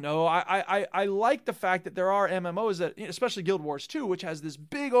like, I don't know. I like the fact that there are MMOs that, especially Guild Wars 2, which has this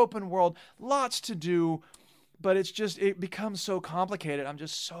big open world, lots to do, but it becomes so complicated. I'm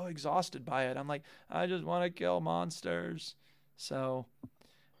just so exhausted by it. I'm like, I just want to kill monsters. So,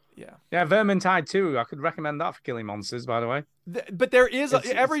 yeah. Yeah, Vermintide 2. I could recommend that for killing monsters, by the way. But there is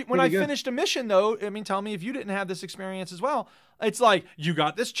when I good. finished a mission, though, I mean, tell me if you didn't have this experience as well. It's like, you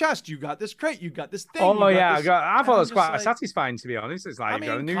got this chest, you got this crate, you got this thing. Oh, yeah. I thought it was quite satisfying, to be honest. It's like, you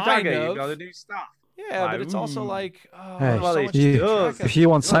got a new dagger, you got a new stuff. Yeah, but it's also like, hey, well, if you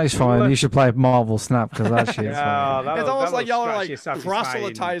want satisfying, you should play Marvel Snap because that shit's it's almost like y'all are like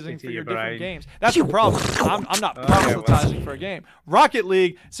proselytizing for your different games. That's the problem. I'm not proselytizing for a game. Rocket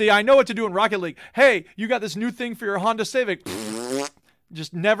League. See, I know what to do in Rocket League. Hey, you got this new thing for your Honda Civic.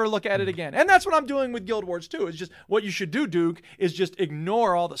 Just never look at it again. And that's what I'm doing with Guild Wars 2. It's just what you should do, Duke, is just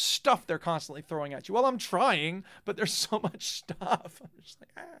ignore all the stuff they're constantly throwing at you. Well, I'm trying, but there's so much stuff. I'm just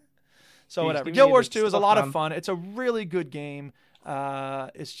like, So whatever. Guild Wars 2 is a lot of fun. It's a really good game.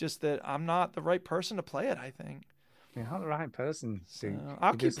 It's just that I'm not the right person to play it, I think. You're not the right person.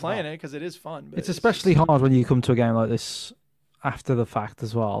 I'll keep playing it because it is fun. But it's especially hard when you come to a game like this after the fact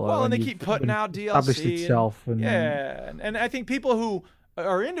as well. Well, and they keep putting out DLC. Established itself. And I think people who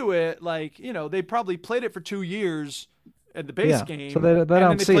are into it, like, they probably played it for 2 years at the base game. So they and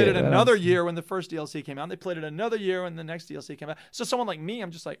then they played it They another year when the first DLC came out. And they played it another year when the next DLC came out. So someone like me,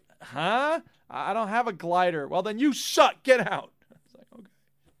 I'm just like, huh? I don't have a glider. Well, then you suck. Get out. It's like, okay.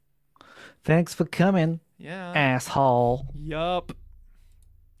 Thanks for coming. Yeah. Asshole. Yup.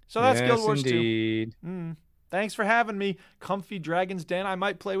 So that's Guild Wars 2. Mm. Thanks for having me. Comfy Dragon's Den. I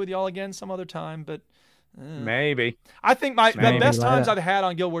might play with y'all again some other time, but maybe. I think the best times I've had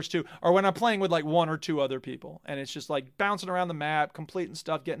on Guild Wars 2 are when I'm playing with like 1 or 2 other people, and it's just like bouncing around the map, completing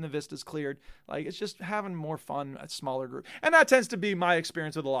stuff, getting the vistas cleared. Like, it's just having more fun at smaller group, and that tends to be my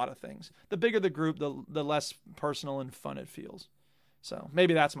experience with a lot of things. The bigger the group, the less personal and fun it feels. So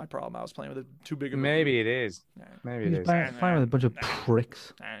maybe that's my problem. I was playing with too big of a Maybe group. it is. Maybe it is. Playing with a bunch of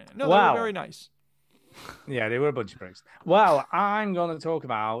pricks. No, they were very nice. Yeah, they were a bunch of pricks. Well, I'm going to talk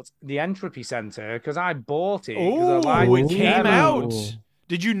about the Entropy Center because I bought it. It came out.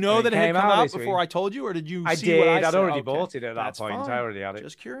 Did you know that it had come out before I told you, or did you see what I said? I'd already bought it at that point. Fine. I already had it.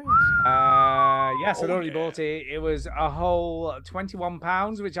 Just curious. Yes, I'd already bought it. It was a whole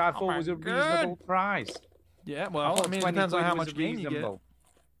 £21, which I thought was a reasonable price. Yeah, well, I mean, it depends on how much game you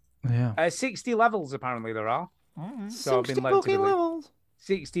get. Yeah. 60 levels, apparently, there are. So I've been led to levels.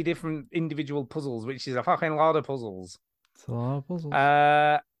 60 different individual puzzles, which is a fucking lot of puzzles. It's a lot of puzzles.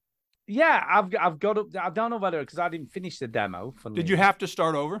 Yeah, I've got up. I don't know whether because I didn't finish the demo. Did you have to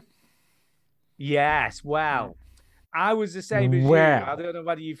start over? Yes. Well, I was the same as you. I don't know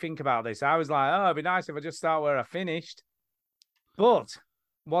whether you think about this. I was like, oh, it'd be nice if I just start where I finished. But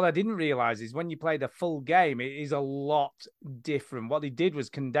what I didn't realize is when you play the full game, it is a lot different. What they did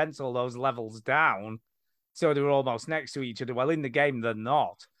was condense all those levels down. So they were almost next to each other. Well, in the game, they're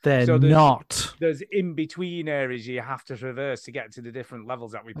not. They're not. There's in-between areas you have to traverse to get to the different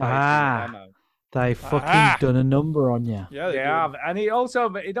levels that we played in the demo. They fucking done a number on you. Yeah, they have. And it also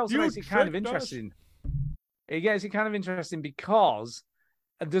makes it kind of interesting. It gets it kind of interesting because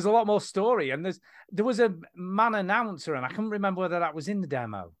there's a lot more story. And there was a man announcer, and I can't remember whether that was in the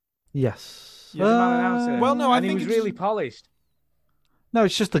demo. Yes. Yeah, the man announcer. Well, no, I think he was really polished. No,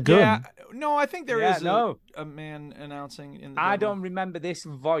 it's just a gun. Yeah, no, I think there is a man announcing in the I demo. don't remember this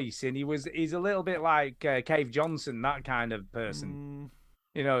voice, and he's a little bit like Cave Johnson, that kind of person.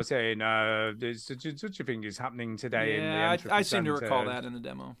 You know, saying there's such a thing is happening today. Yeah, in the I seem to recall that in the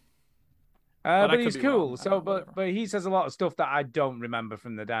demo. But he's cool. So, but he says a lot of stuff that I don't remember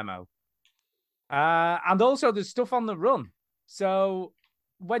from the demo. And also there's stuff on the run. So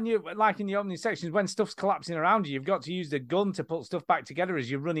when you like in the opening sections, when stuff's collapsing around you, you've got to use the gun to put stuff back together as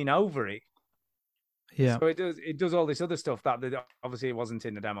you're running over it. Yeah. So it does all this other stuff that obviously it wasn't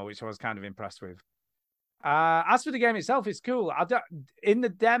in the demo, which I was kind of impressed with. As for the game itself, it's cool. In the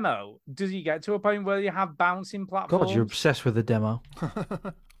demo, does you get to a point where you have bouncing platforms? God, you're obsessed with the demo.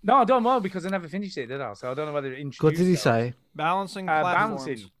 No, I don't know because I never finished it, did I? So I don't know whether it introduced. What did he say? Balancing platforms.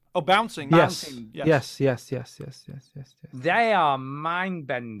 Bouncing. Oh, bouncing. Yes. Yes. Yes. They are mind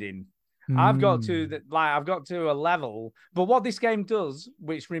bending. I've got to a level, but what this game does,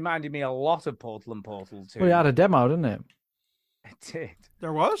 which reminded me a lot of Portal and Portal 2. Well, it had a demo, didn't it? It did.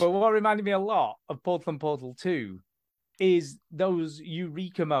 There was? But what reminded me a lot of Portal and Portal 2 is those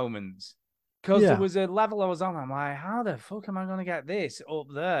eureka moments. Because there was a level I was on, I'm like, how the fuck am I going to get this up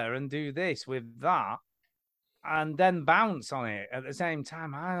there and do this with that? And then bounce on it at the same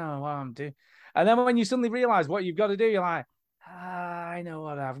time. I don't know what I'm doing. And then when you suddenly realize what you've got to do, you're like, I know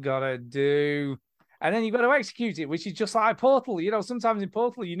what I've got to do. And then you've got to execute it, which is just like Portal. You know, sometimes in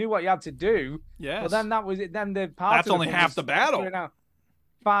Portal, you knew what you had to do. Yes. But then that was it. Then the part That's only half the battle. Figuring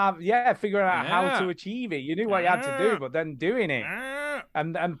out how to achieve it. You knew what you had to do, but then doing it.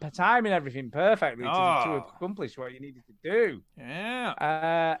 And timing everything perfectly to accomplish what you needed to do.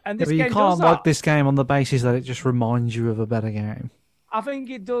 Yeah. And this But game you can't does like that. this game on the basis that it just reminds you of a better game. I think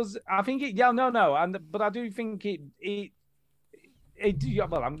it does. I think it. Yeah, no. But I do think it.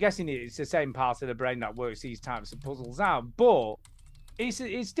 Well, I'm guessing it's the same part of the brain that works these types of puzzles out, but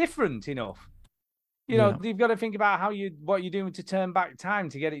it's different enough. You know, you've got to think about what you're doing to turn back time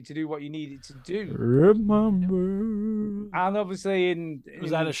to get it to do what you need it to do. Remember. And obviously,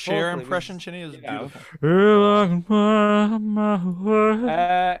 Was that a Cher impression, Chinny? It was beautiful.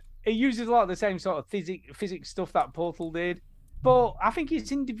 It uses a lot of the same sort of physics stuff that Portal did, but I think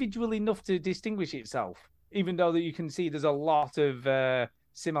it's individual enough to distinguish itself, even though that you can see there's a lot of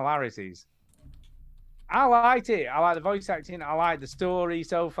similarities. I liked it. I like the voice acting. I like the story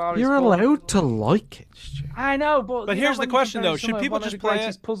so far. You're allowed to like it, Stu. I know, but here's the question though: should people just play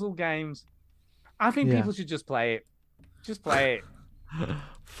it? Puzzle games. I think people should just play it. Just play it.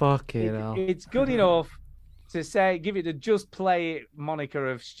 Fuck it, hell. It's good enough to give it a just play it moniker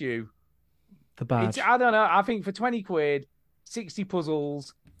of Stu. The badge. I don't know. I think for 20 quid, 60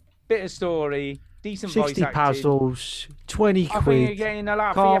 puzzles, bit of story, decent voice 60 acting. puzzles, 20 I think quid. you're getting a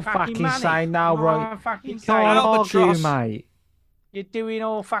lot Can't for your fucking money. say no, right? Fucking say Can't no. argue, mate. You're doing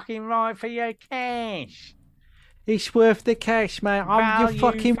all fucking right for your cash. It's worth the cash, mate. I'm Value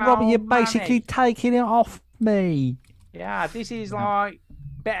your fucking for robber. You're money. basically taking it off me. Yeah, this is like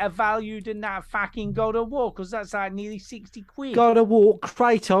better value than that fucking God of War, because that's like nearly 60 quid. God of War,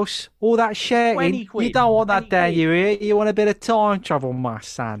 Kratos, all that 20 shouting. quid. You don't want that 20 down quid. your ear. You want a bit of time travel, my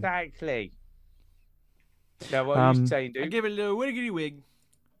son. Exactly. Now, what are you saying, I dude? give it a little wiggity wig.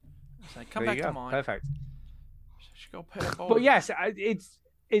 It's like, come There back you to go. mine. Perfect. Should go pay a bowl. But yes,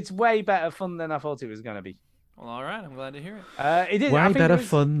 it's way better fun than I thought it was going to be. Well, all right. I'm glad to hear it. It is. Way I think better there is-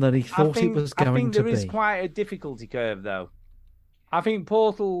 fun than he thought it was going I think to there is be. quite a difficulty curve, though. I think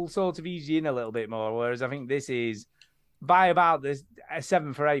Portal sort of eased you in a little bit more, whereas I think this is, by about this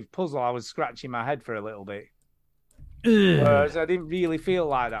 7th or 8th puzzle, I was scratching my head for a little bit. Whereas I didn't really feel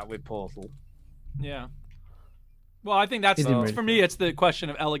like that with Portal. Yeah. Well, I think that's It didn't really for me. It's the question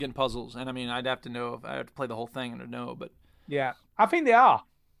of elegant puzzles, and I mean, I'd have to know if I have to play the whole thing and to know. But Yeah, I think they are.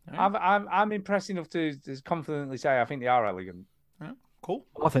 All right. I'm impressed enough to confidently say I think they are elegant. yeah, cool.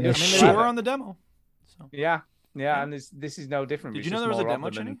 I think I it's mean, shit. they were on the demo. So Yeah, and this is no different. did It's you know just there was a more of demo,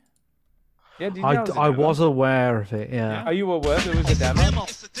 them Chinny? Yeah, did you know there was a I demo? was aware of it, yeah. Are you aware there was a demo?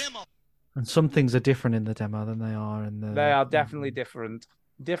 And some things are different in the demo than they are in the. They are definitely different.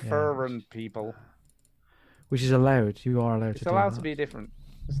 Different people. Which is allowed. You are allowed It's to do allowed that. to be different.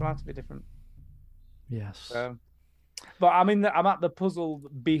 It's allowed to be different. Yes. But I'm at the puzzle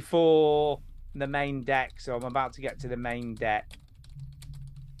before the main deck, so I'm about to get to the main deck.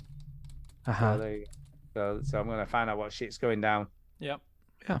 Uh-huh. So, there you go. So I'm gonna find out what shit's going down Yep.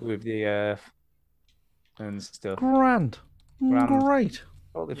 with the Earth and stuff. Grand. Grand. Great.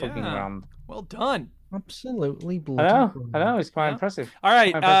 Totally fucking Yeah. grand. Well done. Absolutely I bloody know. It's quite Yeah. impressive. All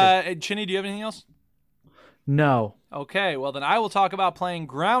right, Quite impressive. Chinny, do you have anything else? No. Okay, well then I will talk about playing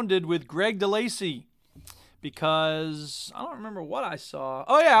Grounded with Greg DeLacy, because I don't remember what I saw.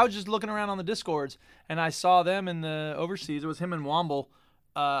 Oh yeah, I was just looking around on the Discords and I saw them in the overseas. It was him and Womble.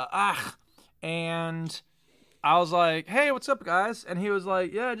 And I was like, "Hey, what's up, guys?" And he was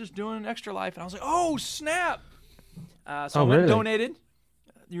like, "Yeah, just doing Extra Life." And I was like, "Oh snap!" So I went and really? donated.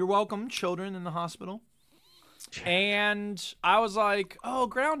 You're welcome, children in the hospital. And I was like, "Oh,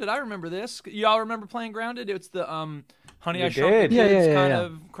 Grounded! I remember this. Y'all remember playing Grounded? It's the Honey We I Shrunk the did. Yeah, Kids yeah, kind yeah.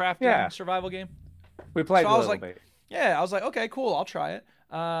 of crafting Yeah. survival game." We played So a I was little like, bit. Yeah, I was like, okay, cool, I'll try it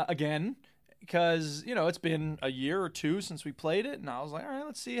again, because it's been a year or two since we played it, and I was like, all right,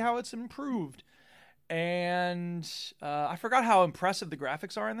 let's see how it's improved. And I forgot how impressive the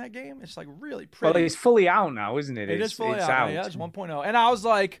graphics are in that game. It's like really Well, pretty. it's fully out now, isn't it? It is fully out. Yeah, it's 1.0. And I was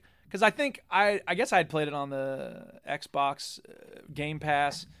like, because I think I guess I had played it on the Xbox Game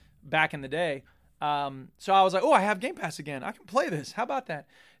Pass back in the day. So I was like, oh, I have Game Pass again. I can play this. How about that?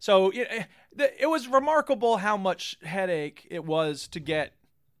 So it was remarkable how much headache it was to get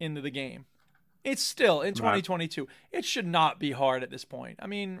into the game. It's still in 2022. It should not be hard at this point. I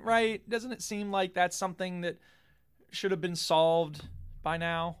mean, right? Doesn't it seem like that's something that should have been solved by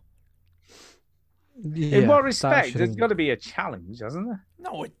now? Yeah, In what respect? There's got to be a challenge, hasn't there?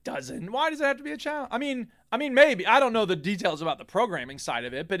 No, it doesn't. Why does it have to be a challenge? I mean, maybe. I don't know the details about the programming side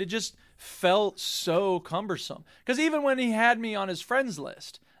of it, but it just felt so cumbersome. Because even when he had me on his friends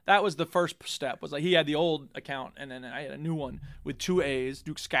list, that was the first step. Was like he had the old account, and then I had a new one with 2 A's,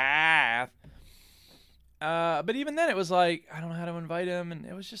 Duke Scath. But even then, it was like I don't know how to invite him, and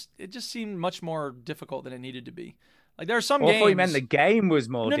it just seemed much more difficult than it needed to be. Like there are some games. I thought you meant the game was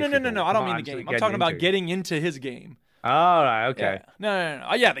more. No. difficult. I don't mean the game. I'm talking about getting into his game. All right. Okay. Yeah.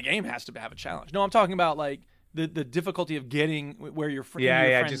 No. Yeah, the game has to have a challenge. No, I'm talking about like the difficulty of getting where you're.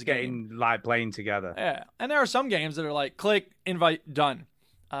 Yeah. Just getting like playing together. Yeah, and there are some games that are like click, invite, done.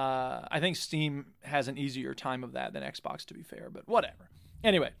 I think Steam has an easier time of that than Xbox, to be fair, but whatever.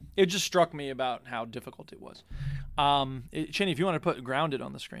 Anyway, it just struck me about how difficult it was. Chinny, if you want to put Grounded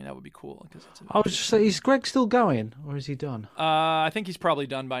on the screen, that would be cool. I was just saying, is Greg still going, or is he done? I think he's probably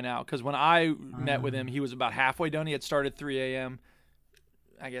done by now, because when I met with him, he was about halfway done. He had started 3 a.m.,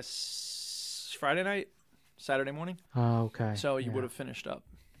 I guess, Friday night, Saturday morning. Oh, okay. So he would have finished up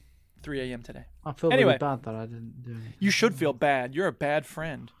 3 a.m. today. I feel really bad that I didn't do anything. You should feel bad. You're a bad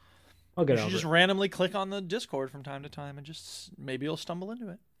friend. I'll get you should just randomly click on the Discord from time to time and just maybe you'll stumble into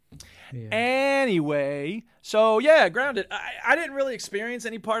it. Yeah. Anyway, so yeah, Grounded. I didn't really experience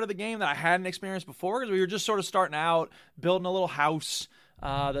any part of the game that I hadn't experienced before because we were just sort of starting out, building a little house.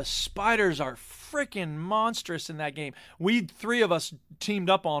 The spiders are freaking monstrous in that game. We 3 of us teamed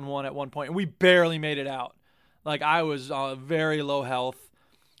up on one at one point and we barely made it out. Like I was very low health.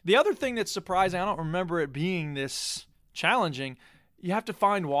 The other thing that's surprising, I don't remember it being this challenging. You have to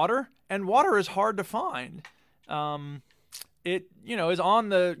find water, and water is hard to find. It is on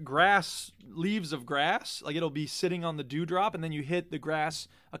the grass, leaves of grass. Like it'll be sitting on the dewdrop, and then you hit the grass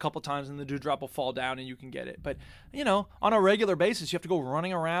a couple times, and the dewdrop will fall down, and you can get it. But on a regular basis, you have to go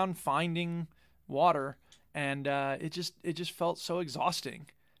running around finding water, and it just felt so exhausting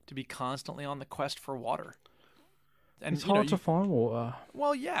to be constantly on the quest for water. And it's hard to find water.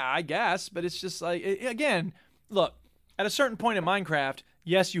 Well, yeah, I guess, but it's just like again, look. At a certain point in Minecraft,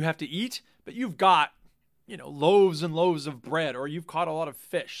 yes, you have to eat, but you've got, loaves and loaves of bread, or you've caught a lot of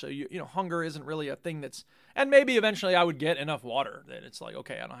fish. So, hunger isn't really a thing and maybe eventually I would get enough water that it's like,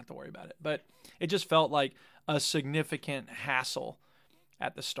 okay, I don't have to worry about it. But it just felt like a significant hassle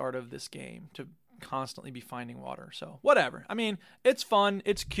at the start of this game to constantly be finding water. So, whatever. I mean, it's fun.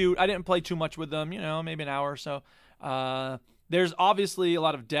 It's cute. I didn't play too much with them, maybe an hour or so. There's obviously a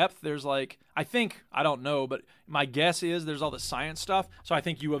lot of depth. There's I don't know, but my guess is there's all the science stuff. So I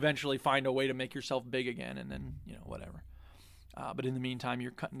think you eventually find a way to make yourself big again and then, whatever. But in the meantime,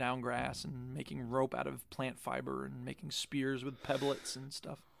 you're cutting down grass and making rope out of plant fiber and making spears with pebblets and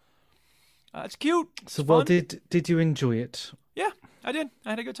stuff. It's cute. So, well, did you enjoy it? Yeah, I did.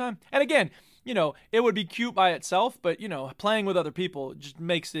 I had a good time. And again, it would be cute by itself, but, playing with other people just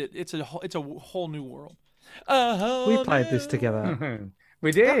makes it's a whole new world. We played this together.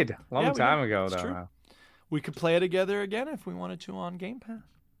 We did long time ago, though. True. We could play it together again if we wanted to on Game Pass.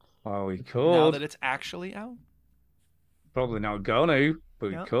 Well, we could. Now that it's actually out. Probably not gonna,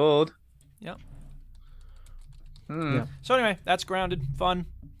 but we could. Yep. Yeah. So anyway, that's Grounded. Fun.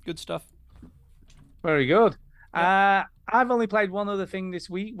 Good stuff. Very good. Yep. I've only played one other thing this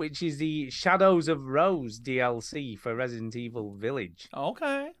week, which is the Shadows of Rose DLC for Resident Evil Village.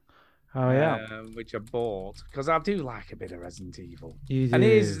 Okay. Oh, yeah. Which I bought because I do like a bit of Resident Evil. You do. And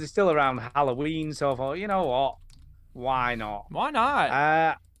it is still around Halloween, so I thought, you know what? Why not? Why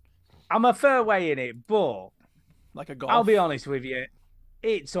not? I'm a fair way in it, but like a golf. I'll be honest with you.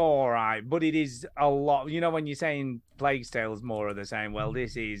 It's all right, but it is a lot. When you're saying Plague Tale is more of the same, well,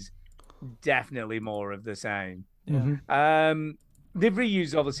 this is definitely more of the same. Yeah. They've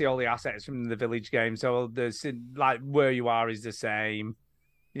reused, obviously, all the assets from the Village game, so where you are is the same.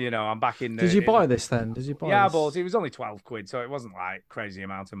 I'm back in. Did you buy this then? Did you buy? Yeah, this? I bought it. It was only £12, so it wasn't like crazy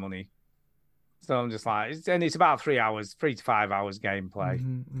amount of money. So I'm just like, it's about 3 to 5 hours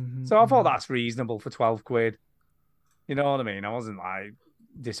gameplay. So I thought that's reasonable for £12. You know what I mean? I wasn't like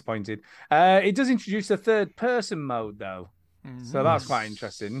disappointed. It does introduce a third-person mode though, So that's quite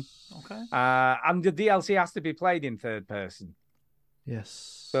interesting. Okay. And the DLC has to be played in third person.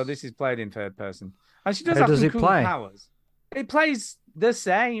 Yes. So this is played in third person. And she does How have does some it cool play? powers. It plays the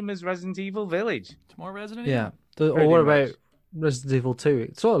same as Resident Evil Village. It's more Resident Yeah. Evil. Or Pretty what much. about Resident Evil 2?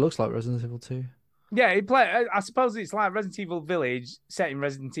 It sort of looks like Resident Evil 2. Yeah, I suppose it's like Resident Evil Village set in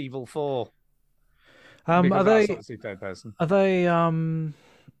Resident Evil 4. Are Because that's they obviously third person. have they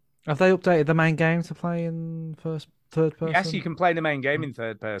updated the main game to play in third person? Yes, you can play the main game in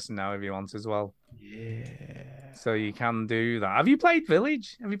third person now if you want as well. Yeah. So you can do that. Have you played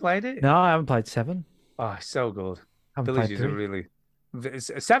Village? Have you played it? No, I haven't played 7. Oh, it's so good. Haven't Village played is a 3. really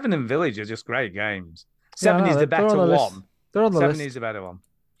 7 and Village are just great games. Yeah, 7 I is know, the they're better on the list. one. They're on the 7 list. is the better one.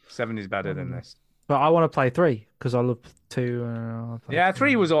 7 is better than this. But I want to play 3 because I love 2. I'll play Yeah,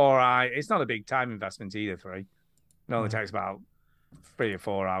 3 was all right. It's not a big time investment either. 3. It only takes about 3 or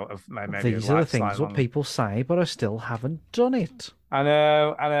 4 hours. Maybe These are the things slightly what longer. people say, but I still haven't done it. I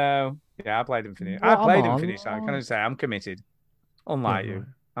know. Yeah, I played and finished. I Well, played I'm and on. finished. I can say I'm committed. Unlike Yeah, you, right.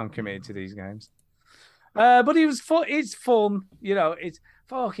 I'm committed to these games. But it was fun. It's fun. You know, it's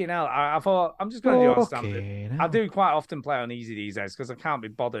fucking hell. I thought I'm just going to do it on standard. Fucking I hell. do quite often play on easy these days because I can't be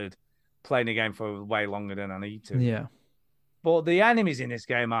bothered playing a game for way longer than I need to. Yeah. But the enemies in this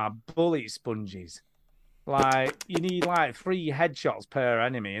game are bullet sponges. Like, you need like 3 headshots per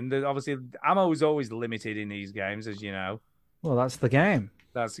enemy. And obviously, ammo is always limited in these games, as you know. Well, that's the game.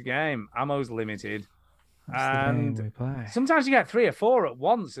 That's the game. Ammo's limited. That's the game And we play. sometimes you get 3 or 4 at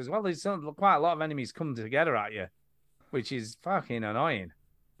once as well. There's quite a lot of enemies come together at you, which is fucking annoying.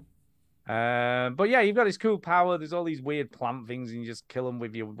 But yeah, you've got this cool power. There's all these weird plant things, and you just kill them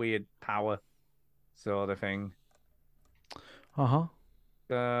with your weird power sort of thing. Uh-huh.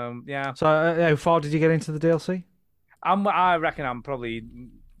 Yeah. So how far did you get into the DLC? I reckon I'm probably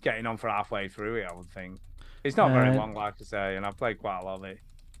getting on for halfway through it, I would think. It's not very Uh, long, like I say, and I've played quite a lot of it.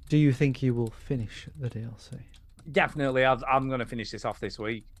 Do you think you will finish the DLC? Definitely, I'm going to finish this off this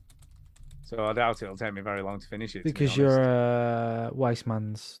week. So I doubt it'll take me very long to finish it. to be Because honest. you're waste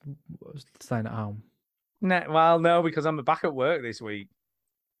man's staying at home. No, because I'm back at work this week.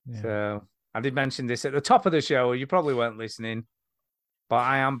 Yeah. So I did mention this at the top of the show. You probably weren't listening, but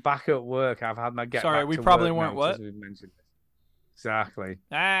I am back at work. I've had my get. Sorry, back we to probably work weren't now what? since we've mentioned this. Exactly.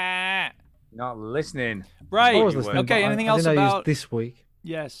 Ah. Not listening. Right. I was listening, but Okay. Anything I else didn't know you was about this week?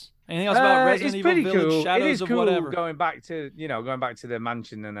 Yes. Anything else about Resident it's Evil pretty Village? cool. Shadows It is of cool whatever. going back to the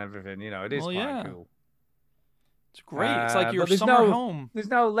mansion and everything. You know, it is Well, quite yeah. cool. It's great. It's like your but there's summer no, home. There's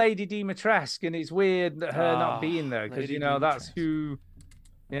no Lady Dimitrescu, and it's weird that her Ah, not being there because Lady you know that's Dimitrescu. who.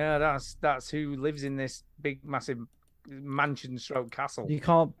 Yeah, that's who lives in this big, massive mansion stroke castle. You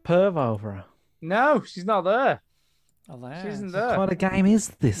can't perv over her. No, she's not there. Alas. She isn't What there. kind of game is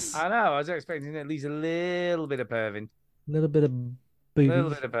this? I know. I was expecting at least a little bit of perving. A little bit of A booby. little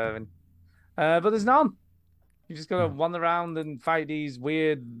bit of perving. But there's none. You just gotta wander around and fight these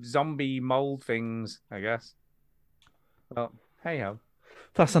weird zombie mold things, I guess. Well, hey ho.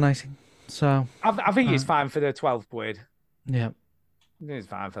 Fascinating. So, I think it's fine for the 12 quid. yeah. I think it's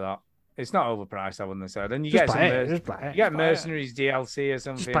fine for that. It's not overpriced, I wouldn't have said. And you Just get some play it, just play it, you get just play it. Mercenaries DLC or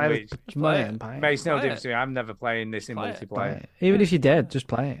something, play which the money and play it. makes no Play difference it. to me. I'm never playing this in Play it. multiplayer. Play it. Even if you're dead, just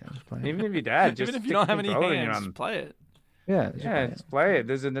play it. Just play it. Even if you're dead, just Even if you stick don't the have any controller in your hands, hand. play it. Yeah. Just Yeah, play just play it.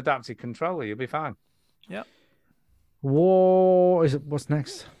 There's an adaptive controller. You'll be fine. Yep. What's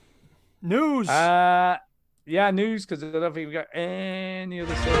next? News. Yeah, news, because I don't think we got any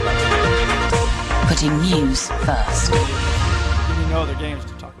other stuff. Putting news first. You know other games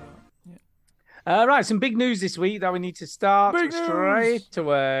to talk about. Right, some big news this week that we need to start Big news. straight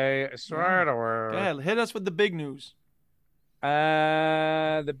away. Straight Go away. ahead, hit us with the big news.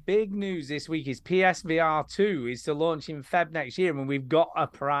 The big news this week is PSVR 2 is to launch in Feb next year, and we've got a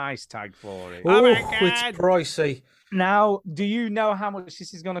price tag for it. Oh my it's God. pricey. Now, do you know how much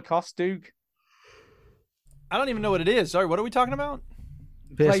this is going to cost, Duke? I don't even know what it is. Sorry, what are we talking about?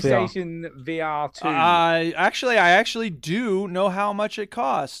 PSVR. PlayStation VR 2. I actually do know how much it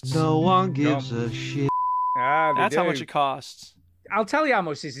costs. No one gives a shit. Ah, they That's how do. much it costs. I'll tell you how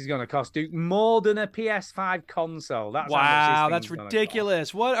much this is going to cost, Duke. More than a PS5 console. That's how Wow, much this that's thing's gonna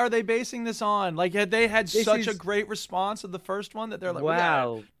ridiculous. What are they basing this on? Like, had they had This such a is- great response of the first one that they're like,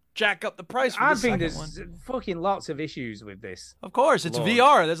 Well, we gotta jack up the price for I the think second there's one. fucking lots of issues with this. Of course, it's Lord.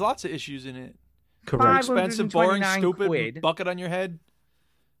 VR. There's lots of issues in it. Correct. Expensive, boring, 529 stupid quid. bucket on your head.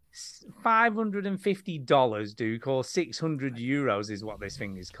 $550, Duke, or 600 euros is what this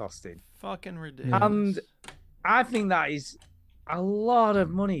thing is costing. Fucking ridiculous. And I think that is a lot of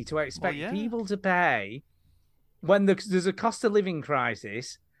money to expect yeah. people to pay when there's a cost of living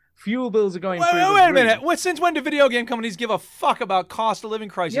crisis Fuel bills are going Wait, through the wait a roof. minute. Since when do video game companies give a fuck about cost of living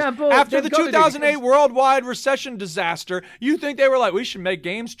crisis? Yeah, but after they've the got to do 2008 because- worldwide recession disaster, you think they were like, we should make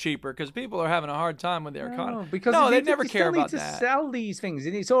games cheaper because people are having a hard time with their economy? Because they never care still need about to that. sell these things,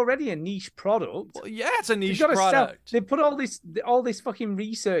 and it's already a niche product. Well, yeah, it's a niche They've gotta product. They put all this fucking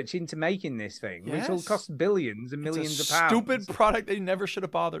research into making this thing, which will Yes. cost billions and It's millions a of pounds. stupid product they never should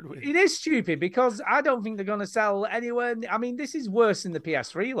have bothered with. It is stupid because I don't think they're going to sell anywhere. I mean, this is worse than the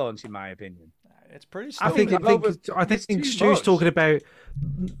PS3 launch, in my opinion. It's pretty I stupid. I think too Stu's much. talking about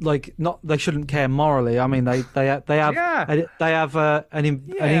like not they shouldn't care morally. I mean they have Yeah. they have an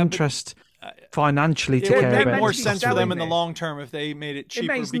interest financially It to would care make about. more Meant to be sense for them selling in the this. long term if they made it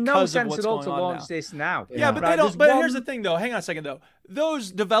cheaper It makes because no of sense what's at all going to on launch now. this now. Yeah, but Right, they don't. there's But one- here's the thing, though. Hang on a second, though.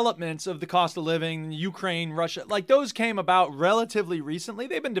 Those developments of the cost of living, Ukraine, Russia, like those came about relatively recently.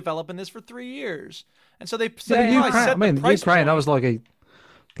 They've been developing this for 3 years, and so they Yeah, probably Ukraine, set I mean, the price Ukraine. That point. was like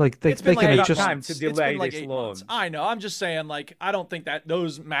they It's been can like got just time to It's been delay like this 8 launch. months. I know. I'm just saying, like, I don't think that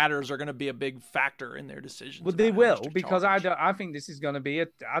those matters are going to be a big factor in their decisions. Well, they about how will much to because charge. I think this is going to be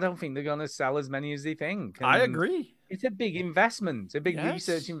I don't think they're going to sell as many as they think. I And agree. It's a big investment, a big Yes.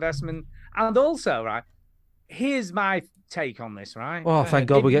 research investment, and also, right. Here's my take on this, right? oh thank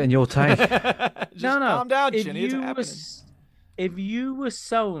God we're getting your take. Just no, calm down, if Chinny. It's you happening. if you were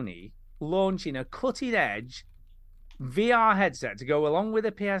Sony launching a cutting edge VR headset to go along with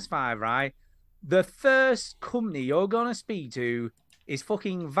a PS5, right? The first company you're gonna speak to is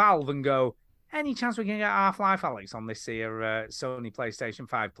fucking Valve and go, any chance we can get Half-Life Alex on this here Sony PlayStation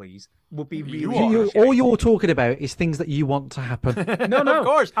 5, please? Would be really All you're talking about is things that you want to happen. No, of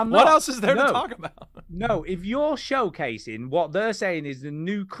course. I'm What not. else is there to No. talk about? No, if you're showcasing what they're saying is the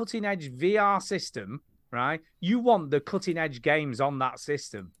new cutting edge VR system, right? You want the cutting edge games on that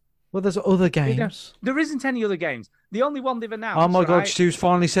system. Well, there's other games. There isn't any other games. The only one they've announced. Oh my God, right? Stu's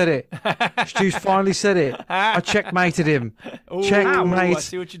finally said it. Stu's finally said it. I checkmated him. Ooh, I Checkmate.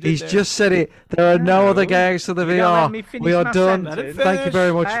 see what you did He's there. just said it. There are no other games for the You don't let me VR. finish We are my done. sentence. Thank you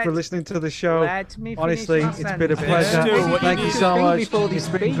very much Let- for listening to the show. let me finish Honestly, my it's been a sentence. pleasure. Stu, what Thank you you need so to much. think before they It's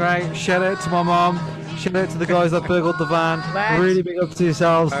been speak. great. Shout out to my mom. Shout out to the guys that burgled the van. Let- Really big up to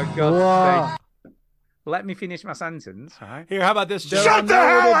yourselves. For God's Wow. sake. Let me finish my sentence, right? Here, how about this? There Joe? are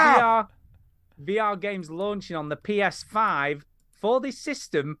no other VR games launching on the PS5 for this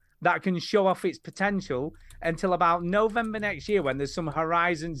system that can show off its potential until about November next year when there's some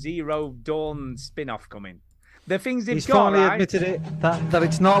Horizon Zero Dawn spin-off coming. The things they've He's got, finally right? admitted it that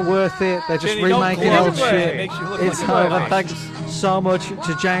it's not worth it. They're just Jenny, don't remaking close old it. It shit. makes you look It's like a over. moron. Thanks so much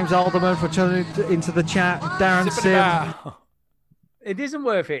to James Alderman for tuning into the chat. Darren Zip it Sim. about. It isn't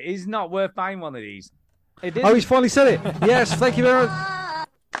worth it. It's not worth buying one of these. It Oh, he's isn't. finally said it. Yes, thank you very much.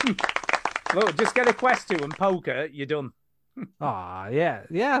 Look, just get a Quest 2 and poker, you're done. Ah,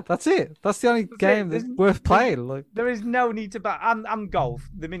 yeah, that's it. That's the only game that's There's- worth playing. Like, There is no need to buy. And golf.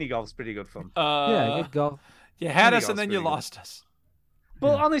 The mini golf's pretty good fun. yeah, good golf. You had us Golf's and then you pretty good. lost us.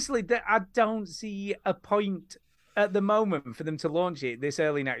 But honestly, I don't see a point at the moment for them to launch it this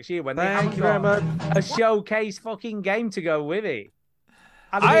early next year when they Thank haven't you very got much. a showcase fucking game to go with it.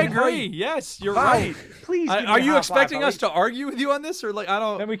 And I mean, agree. hey, Yes, you're Valve, right. Please, give me Are you Half-Life expecting us Alyx. to argue with you on this, or like I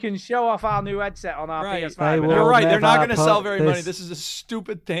don't? Then we can show off our new headset on our Right. PS5. They and will You're right. They're not never going to sell put very money. this- This is a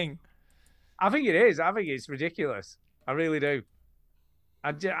stupid thing. I think it is. I think it's ridiculous. I really do.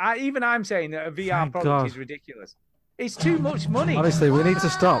 Even I'm saying that a VR Thank product God. is ridiculous. It's too much money. Honestly, we need to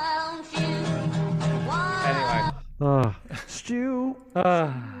stop. Anyway. Oh. Stu.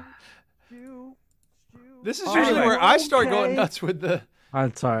 This is Oh, usually anyway. where I start going nuts with the.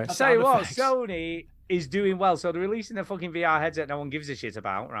 I'm sorry. I'll tell you Sound what, effects. Sony is doing well. So they're releasing a fucking VR headset no one gives a shit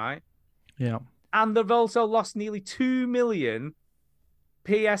about, right? Yeah. And they've also lost nearly 2 million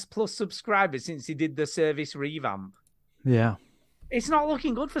PS Plus subscribers since they did the service revamp. Yeah. It's not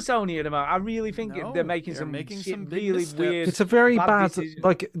looking good for Sony at the moment. I really think No, they're making they're some, making shit, some big really missteps. weird. It's a very bad decisions.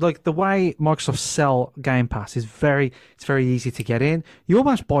 like the way Microsoft sell Game Pass is very easy to get in. You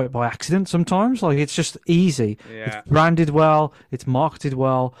almost buy it by accident sometimes. Like it's just easy. Yeah. It's branded well, it's marketed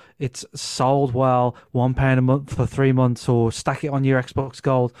well, it's sold well, £1 a month for 3 months or stack it on your Xbox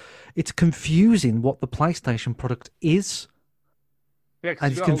Gold. It's confusing what the PlayStation product is. Yeah, 'cause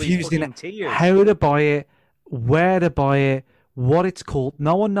And you've it's got all these confusing fucking tiers. how to buy it, where to buy it, what it's called.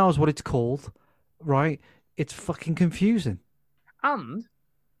 No one knows what it's called, right? It's fucking confusing. And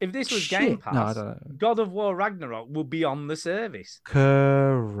if this was Shit. Game Pass, No, I don't know. God of War Ragnarok would be on the service.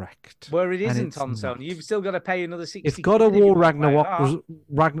 Correct. Where it And isn't it's on not. Sony. You've still got to pay another 60 If God of quid if you War want to play Ragnarok that. was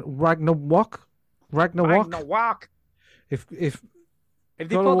Ragnarok, Ragnarok. if If they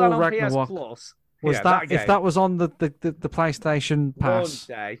God put of that War on PS Ragnarok- Plus, was Yeah, that that if that was on the PlayStation Pass, Launch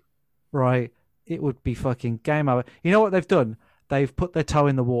day. right? It would be fucking game over. You know what they've done? They've put their toe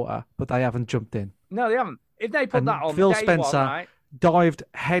in the water, but they haven't jumped in. No, they haven't. If they put And that on Phil day Spencer one, right, dived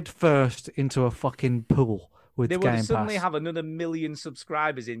head first into a fucking pool with they would Game suddenly Pass. have another 1 million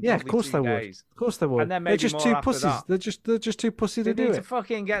subscribers in. Yeah, of probably course 2 they would. days. Of course they would. And then They're maybe just more too after pussies. that. They're just too pussy They to need do to it.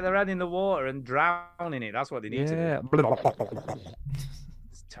 fucking get their head in the water and drown in it. That's what they need to Yeah. do.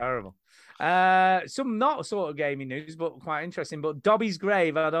 It's terrible. Some not sort of gaming news, but quite interesting. But Dobby's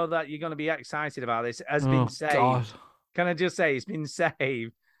Grave, I know that you're going to be excited about this, has been saved. God. Can I just say it's been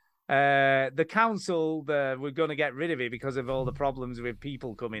saved? The council were going to get rid of it because of all the problems with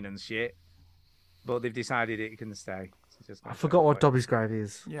people coming and shit, but they've decided it can stay. I forgot what Dobby's Grave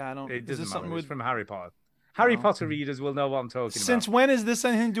is. Yeah, I don't. It Is doesn't this matter. something It's with? from Harry Potter. Harry Potter readers will know what I'm talking Since about. when is this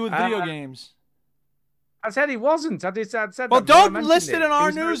anything to do with video Uh, games? I said it wasn't. I said. Well, that before I don't mentioned list it in our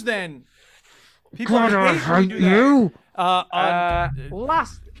was very- news then. People God, I hate when hate do that. you.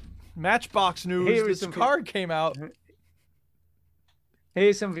 Last Matchbox news. Here is This something- card came out.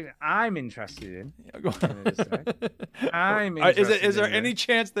 Here's something I'm interested in. I'm Is interested there in any this.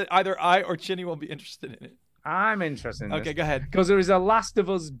 chance that either I or Chinny will be interested in it? I'm interested in Okay, go ahead. Because there is a Last of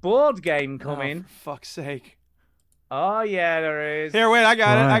Us board game coming. Oh, for fuck's sake. Oh, yeah, there is. Here, wait, I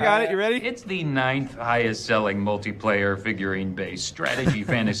got it. You ready? It's the 9th highest selling multiplayer figurine based strategy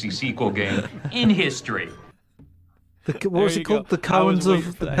fantasy sequel game in history. What was it called? The Cones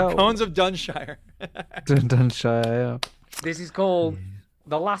of the Cones of Dunshire. Dunshire. Yeah. This is called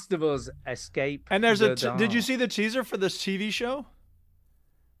The Last of Us Escape. And there's the a. Dark. Did you see the teaser for this TV show?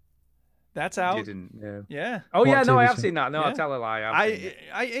 That's out. Didn't. Yeah. Yeah. Oh yeah, What no, I TV have show? seen that. No, Yeah. I'll tell a lie. I've seen it.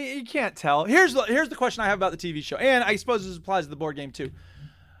 I you can't tell. Here's the question I have about the TV show, and I suppose this applies to the board game too.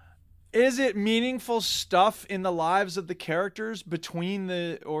 Is it meaningful stuff in the lives of the characters between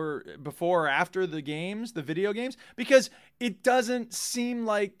or before or after the games, the video games? Because it doesn't seem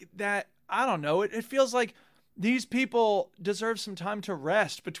like that. I don't know. It feels like these people deserve some time to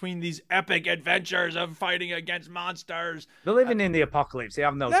rest between these epic adventures of fighting against monsters. They're living in the apocalypse. They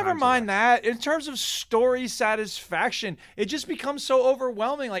have no. Never time to mind rest. that. In terms of story satisfaction, it just becomes so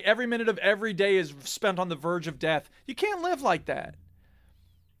overwhelming. Like every minute of every day is spent on the verge of death. You can't live like that.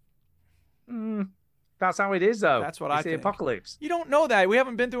 That's how it is, though. That's what it's I the think. apocalypse. You don't know that. We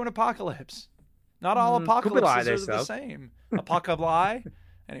haven't been through an apocalypse. Not all Could be like apocalypses this, are the though. same. Apocalypse.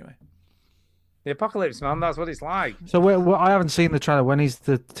 Anyway. The apocalypse, man. That's what it's like. So I haven't seen the trailer. When is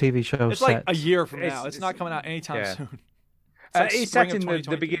the TV show It's set? like a year from It's- now. It's not coming out anytime yeah. soon. It's, like spring set of in the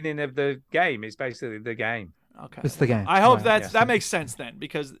 2022. beginning of the game. It's basically the game. Okay. It's the game. I hope Right. that makes sense then,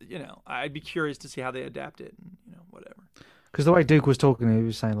 because I'd be curious to see how they adapt it. And, whatever. Because the way Duke was talking, he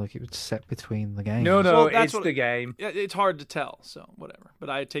was saying like it was set between the games. No, Well, that's it's what- the game. It's hard to tell, so whatever. But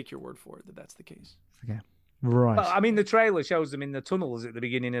I take your word for it that that's the case. It's the game. Right. I mean, the trailer shows them in the tunnels at the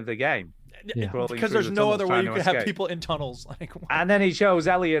beginning of the game. Yeah. Crawling Because through there's the no tunnels other way trying you to could have escape. people in tunnels. Like, And then he shows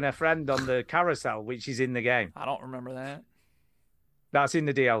Ellie and a friend on the carousel, which is in the game. I don't remember that. That's in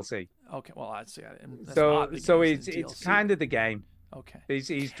the DLC. Okay, well, I'd say that's So, not the so game, it's DLC. kind of the game. Okay.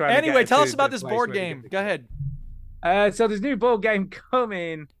 He's trying. Anyway, to get tell to us about the this place board where they game. get Go ahead. So there's a new board game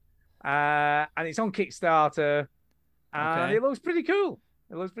coming, and it's on Kickstarter, and Okay. it looks pretty cool.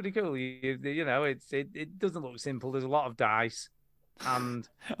 It looks pretty cool. It doesn't look simple. There's a lot of dice, and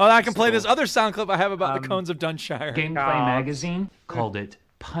Oh, I can play this other sound clip I have about the Um, Cones of Dunshire. Gameplay magazine called it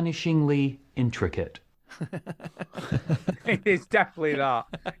punishingly intricate. it's definitely that.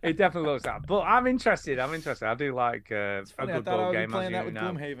 It definitely looks that. But I'm interested. I do like a Funny, I good thought I board would be game. playing as that you with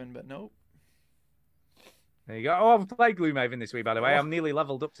know. Gloomhaven, but nope. There you go. Oh, I've played Gloomhaven this week, by the way. I'm nearly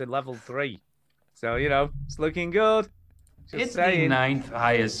leveled up to level 3. So, it's looking good. Just It's saying. the 9th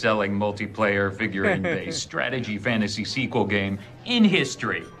highest selling multiplayer figurine based strategy fantasy sequel game in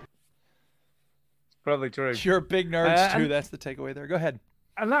history. Probably true. You're big nerds, too. and- That's the takeaway there. Go ahead.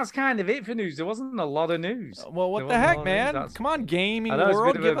 And that's kind of it for news. There wasn't a lot of news. Well, what There the wasn't a heck, lot of man? news. That's- Come on, gaming I know, it's a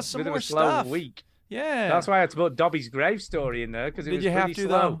world. bit of Give a- us some bit of more a slow stuff. week. Yeah. That's why I had to put Dobby's grave story in there, because it Did was you have pretty to,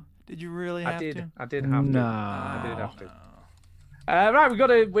 slow. though? Did you really have I did. to? I did have to. No. I did have to.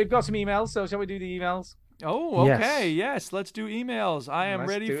 Right, we've got some emails. So shall we do the emails? Oh, Yes. okay. Yes, let's do emails. I am Let's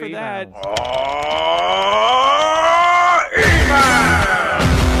ready do for that. emails.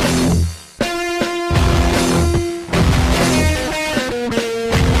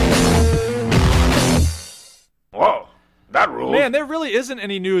 Whoa, that ruled. Man, there really isn't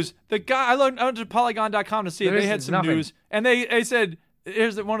any news. The guy I went to Polygon.com to see it. There They had isn't some nothing. news, and they said,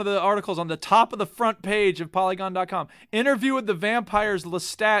 here's one of the articles on the top of the front page of Polygon.com. Interview with the Vampires.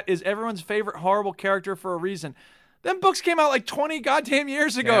 Lestat is everyone's favorite horrible character for a reason. Them books came out like 20 goddamn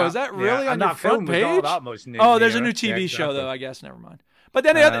years ago. Yeah, Is that really on and your that front film was page? not that much Oh, there's a nearer. new TV Yeah, show exactly. though. I guess. Never mind. But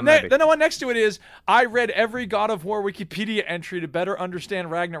then maybe. then the one next to it is I read every God of War Wikipedia entry to better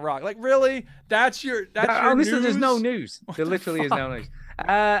understand Ragnarok. Like really? That's your Honestly, news? there's no news. There literally is no news.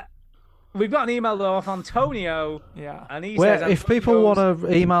 We've got an email though off Antonio. Yeah. And he Where, says, if people want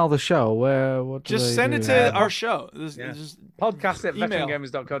to email the show, what do Just they send do? it to our show. Yeah. Just podcast at email.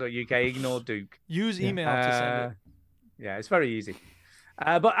 veterangamers.co.uk. Ignore Duke. Use email to send it. Yeah, it's very easy.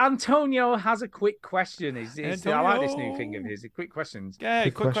 But Antonio has a quick question. I like this new thing of his. Quick questions. Yeah,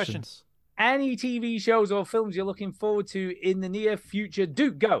 quick questions. Any TV shows or films you're looking forward to in the near future?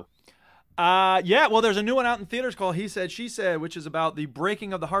 Duke, go. Yeah, well, there's a new one out in theaters called He Said, She Said, which is about the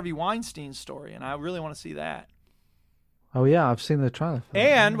breaking of the Harvey Weinstein story, and I really want to see that. Oh yeah, I've seen the trailer. For that.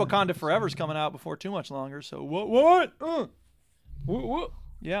 And Wakanda Forever's coming out before too much longer, so what? What?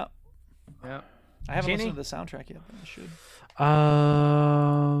 Yeah. Yeah. I haven't Ginny? listened to the soundtrack yet, but I should.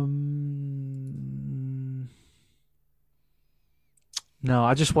 No,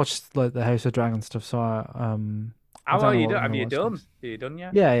 I just watched like the House of Dragon stuff, so I How don't are know you what done? we're Have you gonna done? watch Are you done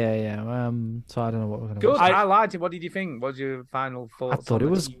yet? next. Yeah. So I don't know what we're gonna Good. watch. I liked it. What did you think? What's your final I thoughts? thought on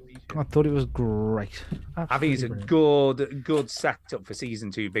it was. TV show? I thought it was great. I think it's a Absolutely good setup for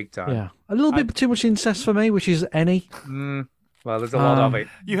season 2, big time. brilliant. Yeah, a little bit too much incest for me, which is any. Well, there's a lot of it.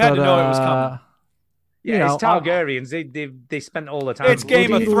 You had to know it was coming. Yeah, you know, it's Targaryens. They spent all the time. It's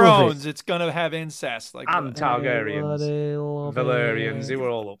Game of love Thrones. it. It's gonna have incest, like And Targaryens, Valerians, they were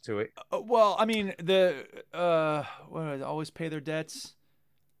all up to it. well, I mean what are they, always pay their debts.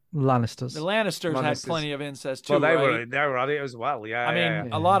 Lannisters. The Lannisters had Lannisters. plenty of incest too. Well, they right? were at it as well. Yeah, I mean,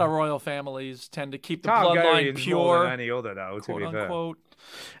 yeah. a lot of royal families tend to keep the bloodline Targaryens more pure, than any other, though. To quote be fair. unquote.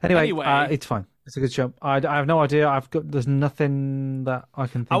 Anyway, it's fine. It's a good show. I have no idea. There's nothing that I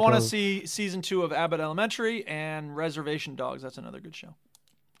can think I want to of. see season 2 of Abbott Elementary and Reservation Dogs. That's another good show.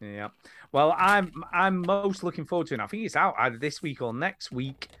 Yeah. Well, I'm most looking forward to it. I think it's out either this week or next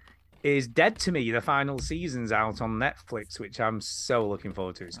week. Is Dead to Me? The final season's out on Netflix, which I'm so looking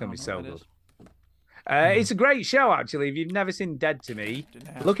forward to. It's going to be so good. It's a great show, actually. If you've never seen Dead to Me,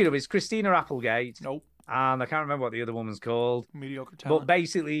 look it up. It's Christina Applegate. Nope. And I can't remember what the other woman's called. Mediocre talent. But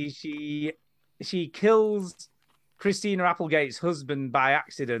basically, she kills Christina Applegate's husband by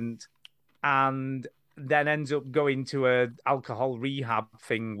accident, and then ends up going to a alcohol rehab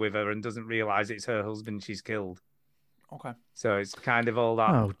thing with her, and doesn't realize it's her husband she's killed. Okay. So it's kind of all that.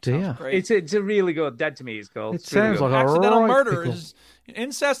 Oh dear. It's a really good. Dead to Me, it's called. It It's really sounds good. like a accidental right murder pickle. is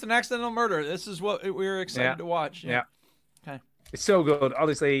incest and accidental murder. This is what we were excited to watch. Yeah. Okay. It's so good.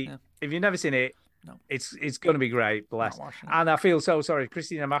 Honestly, if you've never seen it, No. it's going to be great. Bless. And I feel so sorry.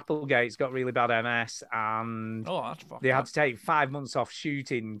 Christina Applegate's got really bad MS, and Oh, that's fucked they had up. to take 5 months off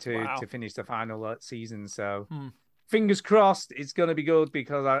shooting Wow. to finish the final season. So Hmm. fingers crossed, it's going to be good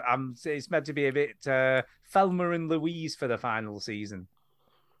because it's meant to be a bit Thelma and Louise for the final season.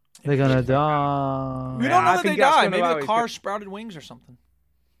 They're gonna die. We don't know I that they think that's die. gonna Maybe allow the it. car sprouted wings or something.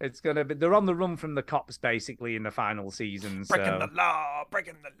 It's gonna be. They're on the run from the cops basically in the final season. Breaking so. the law,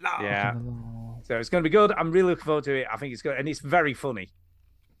 breaking the law. Yeah. So it's going to be good. I'm really looking forward to it. I think it's good, and it's very funny.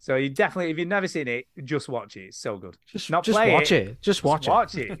 So you definitely, if you've never seen it, just watch it. It's so good. Just play watch it. Just watch it.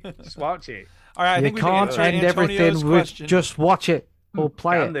 Watch it. Just watch it. All right, I You think we can can't answer end Antonio's everything with question. just watch it or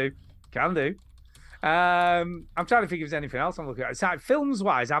play Can it. do. Can do. I'm trying to think if there's anything else I'm looking at. It's like films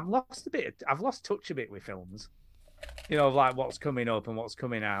wise, I've lost touch a bit with films. You know, like what's coming up and what's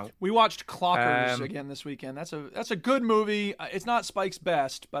coming out. We watched Clockers Um, again this weekend. That's a good movie. It's not Spike's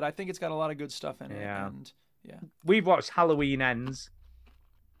best, but I think it's got a lot of good stuff in it. Yeah. And yeah. We've watched Halloween Ends,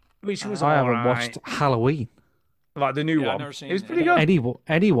 which was I haven't alright. watched Halloween. Like the new Yeah, I've one. never seen It was it. pretty good.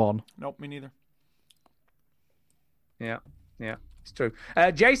 Anyone? Nope, me neither. Yeah, it's true.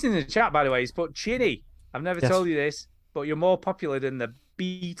 Jason in the chat, by the way, he's put Chinny. I've never Yes. told you this, but you're more popular than the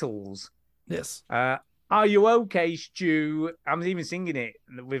Beatles. Yes. Are you okay, Stu? I'm even singing it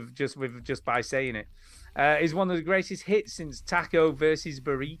with just by saying it. Is one of the greatest hits since Taco versus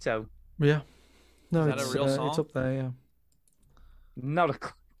Burrito. Yeah. No, Is that a it's real it's song? up there. Yeah.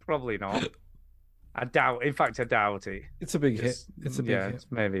 Not probably not. I doubt. In fact, I doubt it. It's a big hit. Just- It's a big yeah, hit.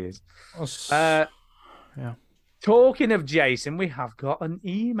 maybe it is. Yeah. Talking of Jason, we have got an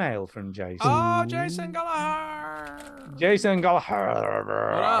email from Jason. Oh, Jason Gallagher. Jason What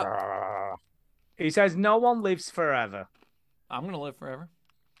Gallagher. He says, "No one lives forever. I'm gonna live forever.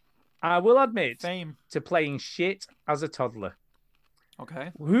 I will admit Fame. to playing shit as a toddler.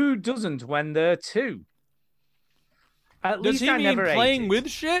 Okay. Who doesn't when they're 2? At Does least he I mean never ate playing it. with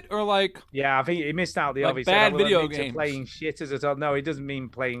shit or like? Yeah, I think he missed out the Like obvious. He said, bad "I will video admit to games." playing shit as a toddler. No, he doesn't mean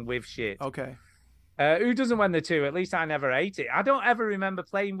playing with shit. Okay. Who doesn't win the 2? At least I never ate it. I don't ever remember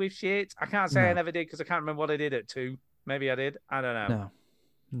playing with shit. I can't say I never did because I can't remember what I did at 2. Maybe I did. I don't know.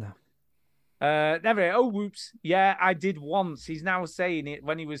 No. Never. Oh, whoops. Yeah, I did once. He's now saying it.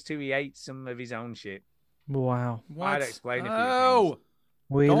 When he was 2, he ate some of his own shit. Wow. I'd explain it. Oh,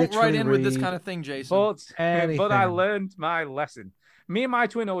 don't write in with this kind of thing, Jason. But I learned my lesson. Me and my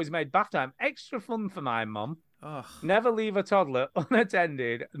twin always made bath time extra fun for my mum. Never leave a toddler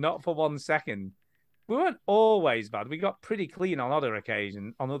unattended, not for 1 second. We weren't always bad. We got pretty clean on other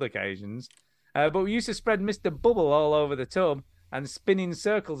occasions. But we used to spread Mr. Bubble all over the tub and spin in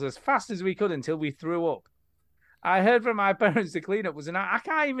circles as fast as we could until we threw up. I heard from my parents the cleanup was I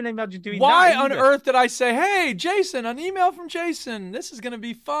can't even imagine doing that. Why on earth did I say, hey, Jason, an email from Jason. This is going to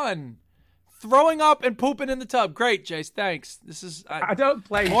be fun. Throwing up and pooping in the tub. Great, Jace. Thanks. This is. I don't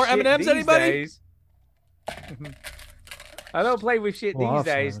play more shit M&Ms, these anybody? Days. I don't play with shit these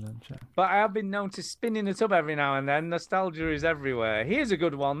days, but I have been known to spin in the tub every now and then. Nostalgia is everywhere. Here's a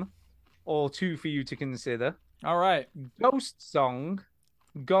good one, or 2 for you to consider. All right. Ghost Song,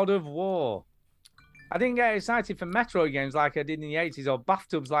 God of War. I didn't get excited for Metroid games like I did in the 80s or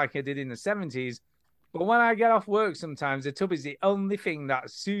bathtubs like I did in the 70s. But when I get off work sometimes, the tub is the only thing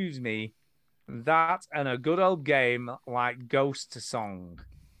that soothes me. That and a good old game like Ghost Song.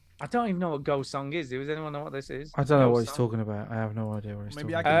 I don't even know what Ghost Song is. Does anyone know what this is? I don't know what he's talking about. I have no idea what he's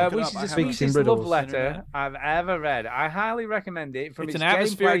talking about. Which is the sweetest love letter I've ever read. I highly recommend it. It's an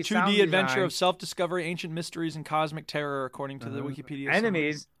atmospheric 2D adventure of self-discovery, ancient mysteries, and cosmic terror, according to the Wikipedia.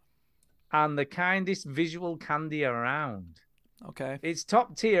 Enemies and the kindest visual candy around. Okay. It's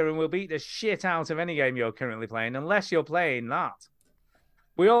top tier and will beat the shit out of any game you're currently playing, unless you're playing that.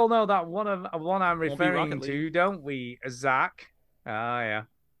 We all know that one I'm referring to, don't we, Zach? Yeah.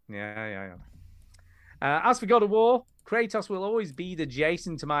 As for God of War, Kratos will always be the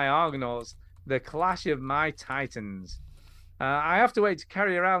Jason to my Argonauts, the clash of my Titans. I have to wait to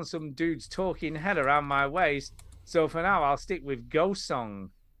carry around some dude's talking head around my waist, so for now I'll stick with Ghost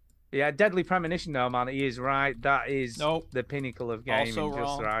Song. Yeah, Deadly Premonition though, man, he is right. That is the pinnacle of gaming, also just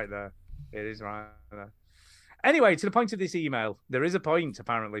wrong. right there. It is right there. Anyway, to the point of this email, there is a point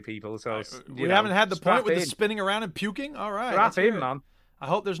apparently, people. So we haven't had the point with the spinning around and puking. All right, strap in, man. I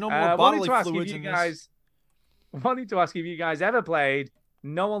hope there's no more bodily fluids in this. Wanted to ask if you guys ever played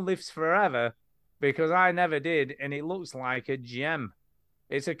No One Lives Forever, because I never did, and it looks like a gem.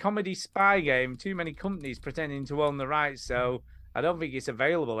 It's a comedy spy game. Too many companies pretending to own the rights, so I don't think it's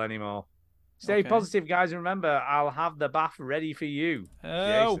available anymore. Stay positive, guys, and remember, I'll have the bath ready for you,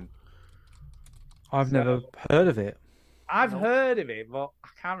 Jason. I've never heard of it. I've heard of it, but I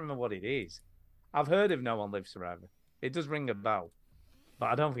can't remember what it is. I've heard of No One Lives Forever. It does ring a bell, but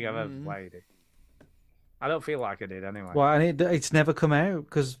I don't think I've ever played it. I don't feel like I did anyway. Well, and it's never come out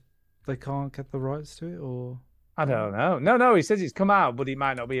because they can't get the rights to it, or I don't know. No, he says it's come out, but it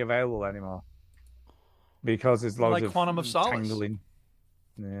might not be available anymore because there's loads of Quantum of Solace. Tangling.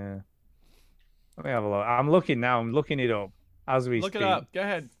 Yeah. Let me have a look. I'm looking now. I'm looking it up as we speak. Look it up. Go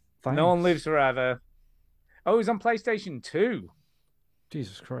ahead. Thanks. No One Lives Forever. Oh, it's on PlayStation 2.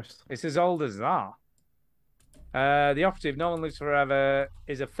 Jesus Christ. It's as old as that. The Operative, No One Lives Forever,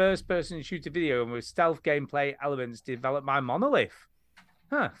 is a first-person shooter video with stealth gameplay elements developed by Monolith.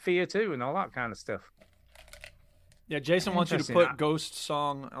 Fear 2 and all that kind of stuff. Yeah, Jason wants you to put Ghost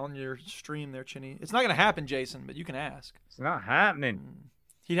Song on your stream there, Chinny. It's not going to happen, Jason, but you can ask. It's not happening.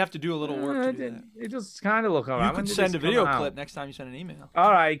 He'd have to do a little work to do that. It does kind of look all right. You could send a video clip next time you send an email.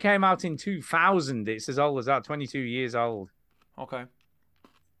 All right, it came out in 2000. It's as old as that, 22 years old. Okay.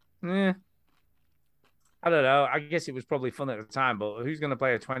 Yeah. I don't know. I guess it was probably fun at the time, but who's going to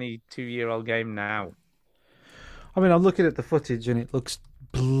play a 22-year-old game now? I mean, I'm looking at the footage and it looks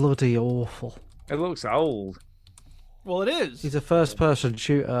bloody awful. It looks old. Well, it is. It's a first-person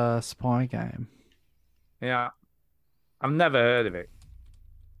shooter spy game. Yeah. I've never heard of it.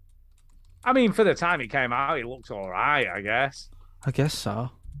 I mean, for the time it came out, it looks all right, I guess. I guess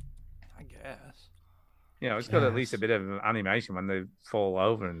so. I guess. You know, it's got at least a bit of animation when they fall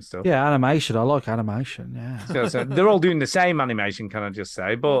over and stuff. Yeah, animation. I like animation, yeah. So they're all doing the same animation, can I just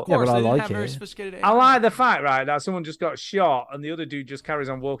say? But yeah, but I like it. I like the fact, right, that someone just got shot and the other dude just carries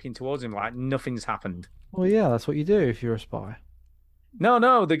on walking towards him like nothing's happened. Well, yeah, that's what you do if you're a spy.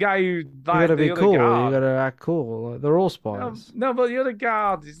 No, the guy who... You gotta be cool. You gotta act cool. They're all spies. No, but the other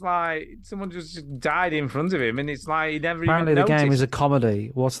guard is like... Someone just died in front of him and it's like he never Apparently even the noticed. game is a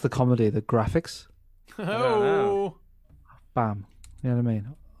comedy. What's the comedy? The graphics? Oh. Bam. You know what I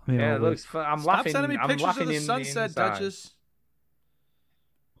mean? Yeah, it looks fun. I'm Stop laughing. sending me I'm pictures laughing of the in sunset, the inside. Duchess.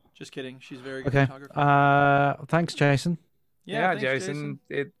 Just kidding. She's a very good Okay. photographer. Thanks, Jason. Yeah, thanks, Jason.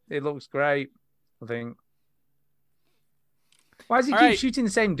 It looks great. I think. Why does he All keep right. shooting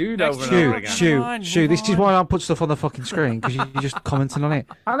the same dude Next over and over again? Stu, this is why I don't put stuff on the fucking screen, because you're just commenting on it.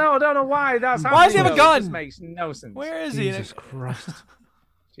 I know, I don't know why. That's Why does he have a It gun? just makes no sense. Where is he? Jesus Christ.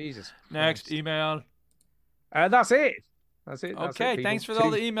 Jesus. Next Christ. email. That's it. That's it. Okay, thanks for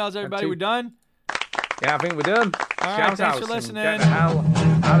all the emails, everybody. We're done. Yeah, I think we're done. All right, Shout thanks outs for and listening. Get the hell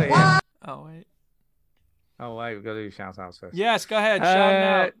out of here. Oh, wait. Oh, wait, we've got to do shout outs first. Yes, go ahead. Shout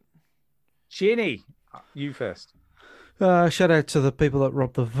out. Chinny, you first. Shout out to the people that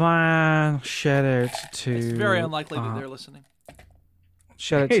robbed the van. Shout out to. It's very unlikely that they're listening.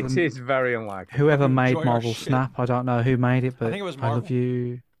 Shout out to It is very unlikely. whoever made Enjoy our Marvel shit. Snap. I don't know who made it, but think it was I love Marvel.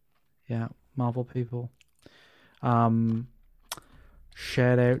 you. Yeah, Marvel people.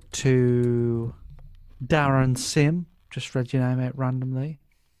 Shout out to Darren Sim. Just read your name out randomly.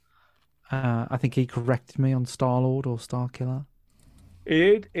 I think he corrected me on Star-Lord or Starkiller.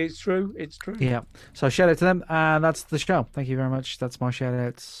 It's true. It's true. Yeah. So shout out to them. And that's the show. Thank you very much. That's my shout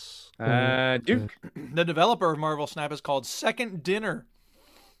outs. Duke. The developer of Marvel Snap is called Second Dinner.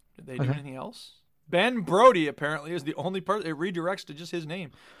 Did they do Okay. anything else? Ben Brody apparently is the only person. It redirects to just his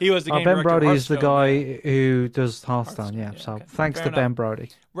name. He was the game Ben director of Brody is the Hearthstone. guy who does Hearthstone. Yeah. yeah, So okay. thanks Fair to Ben enough. Brody.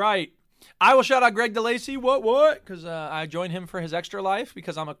 Right. I will shout out Greg DeLacy. What? Because I joined him for his extra life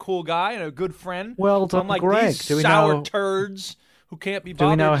because I'm a cool guy and a good friend. Well done, Unlike Greg. these Do we sour know- turds who can't be Do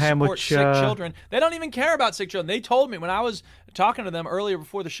we bothered know to how support much, sick children. They don't even care about sick children. They told me when I was talking to them earlier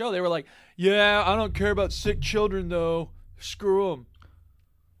before the show, they were like, "Yeah, I don't care about sick children though. Screw them."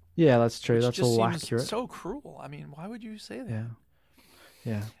 Yeah, that's true. Which That's just all seems accurate. so cruel. I mean, why would you say that?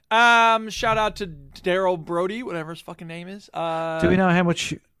 Yeah. Yeah. Shout out to Daryl Brody, whatever his fucking name is. Do we know how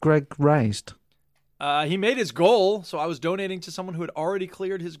much Greg raised? He made his goal, so I was donating to someone who had already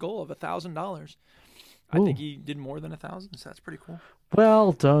cleared his goal of $1,000. I think he did more than 1,000, so that's pretty cool.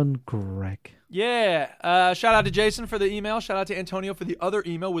 Well done, Greg. Yeah. Shout out to Jason for the email. Shout out to Antonio for the other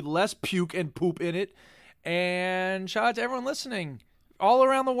email with less puke and poop in it. And shout out to everyone listening all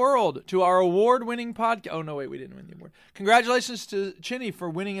around the world to our award-winning podcast. Oh, no, wait, we didn't win the award. Congratulations to Chinny for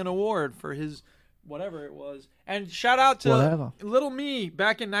winning an award for his whatever it was. And shout out to Whatever. little me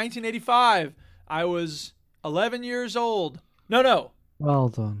back in 1985. I was 11 years old. No. Well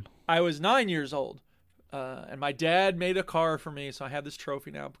done. I was 9 years old. And my dad made a car for me, so I have this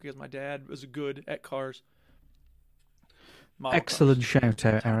trophy now because my dad was good at cars. Model Excellent cars. shout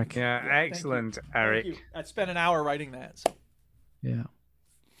out, Eric. Yeah, thank excellent, you. Eric. Thank you. I spent an hour writing that. So. Yeah. And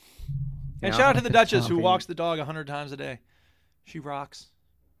Yeah, shout out to the Duchess who happy. walks the dog 100 times a day. She rocks.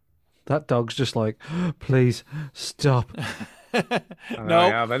 That dog's just like, please stop. No,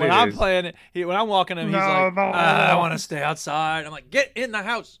 yeah, but when it I'm is. playing it, when I'm walking him, he's like, I want to stay outside. I'm like, get in the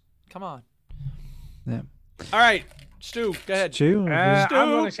house. Come on. Yeah. All right, Stu, go ahead. Stu, I'm Stu,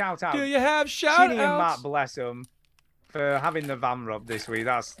 going to shout out. do you have shout Chinny and Matt, outs? bless them, for having the van robbed this week.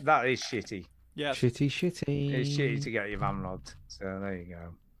 That is shitty. Yes. Shitty. It's shitty to get your van robbed. So there you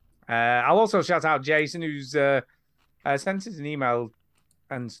go. I'll also shout out Jason, who's sent us an email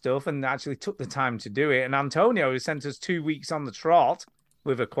and stuff, and actually took the time to do it. And Antonio, who sent us 2 weeks on the trot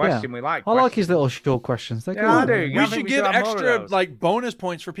with a question. Yeah. We like. I like his little short questions. They're Yeah, I cool. do. We I should think give have more of extra those. like bonus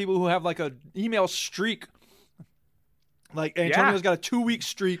points for people who have like a email streak. Like Antonio's got a 2-week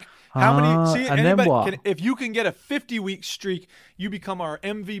streak. How many? See, and then anybody what? if you can get a 50-week streak, you become our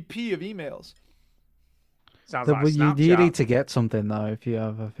MVP of emails. Sounds The- like you Snapchat. need to get something though if you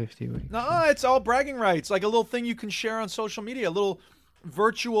have a 50 week. No, it's all bragging rights. Like a little thing you can share on social media, a little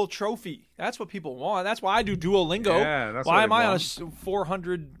virtual trophy. That's what people want. That's why I do Duolingo. Yeah, that's why what am they I on want. a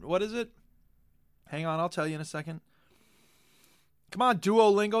 400? What is it? Hang on, I'll tell you in a second. Come on,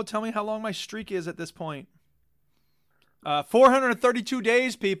 Duolingo, tell me how long my streak is at this point. 432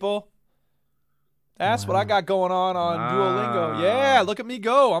 days, people. That's what I got going on Duolingo. Yeah, look at me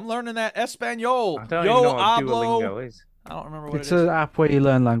go. I'm learning that Espanol. I don't Yo even know what hablo. Duolingo is. I don't remember what It's it is. an app where you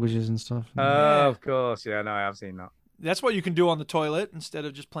learn languages and stuff. Of course. Yeah, no, I have seen that. That's what you can do on the toilet instead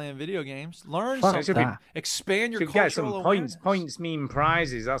of just playing video games. Learn Fuck something. that. Expand your Should get cultural some awareness. points. Points mean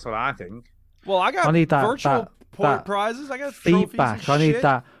prizes. That's what I think. Well, I got I need that- virtual that prizes. I got trophies Feedback. and I need shit.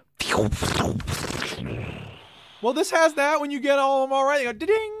 that. Well, this has that when you get all of them already. Go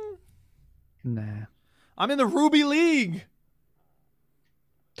ding. Nah. I'm in the Ruby League.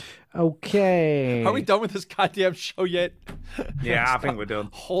 Okay. Are we done with this goddamn show yet? Yeah, I think we're done.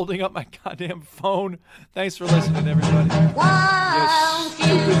 Holding up my goddamn phone. Thanks for listening, everybody. You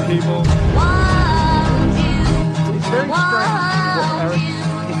stupid people. It's very strange what Eric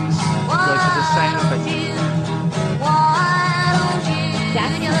thinks like as a sound effect.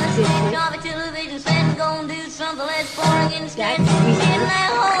 That's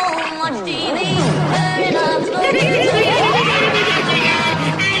ridiculous.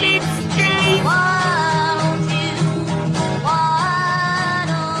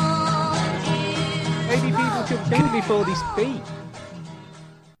 Think before they speak.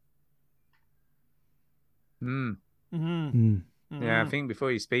 Hmm. Mm-hmm. Yeah, think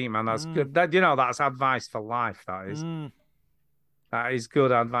before you speak, man. That's good. That that's advice for life. That is. That is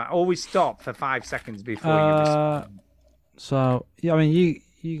good advice. Always stop for 5 seconds before you respond. So yeah, I mean,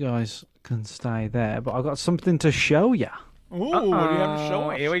 you guys can stay there, but I've got something to show you. Ooh, what do you have to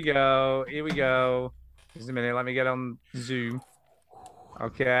show us? Here we go. Here we go. Just a minute. Let me get on Zoom.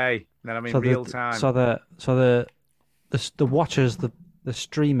 Okay. Then I'm in real time. So the watchers, the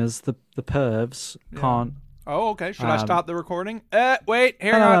streamers, the pervs can't. Oh, okay. Should I stop the recording? Wait.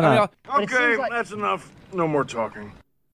 Here. Okay, that's enough. No more talking.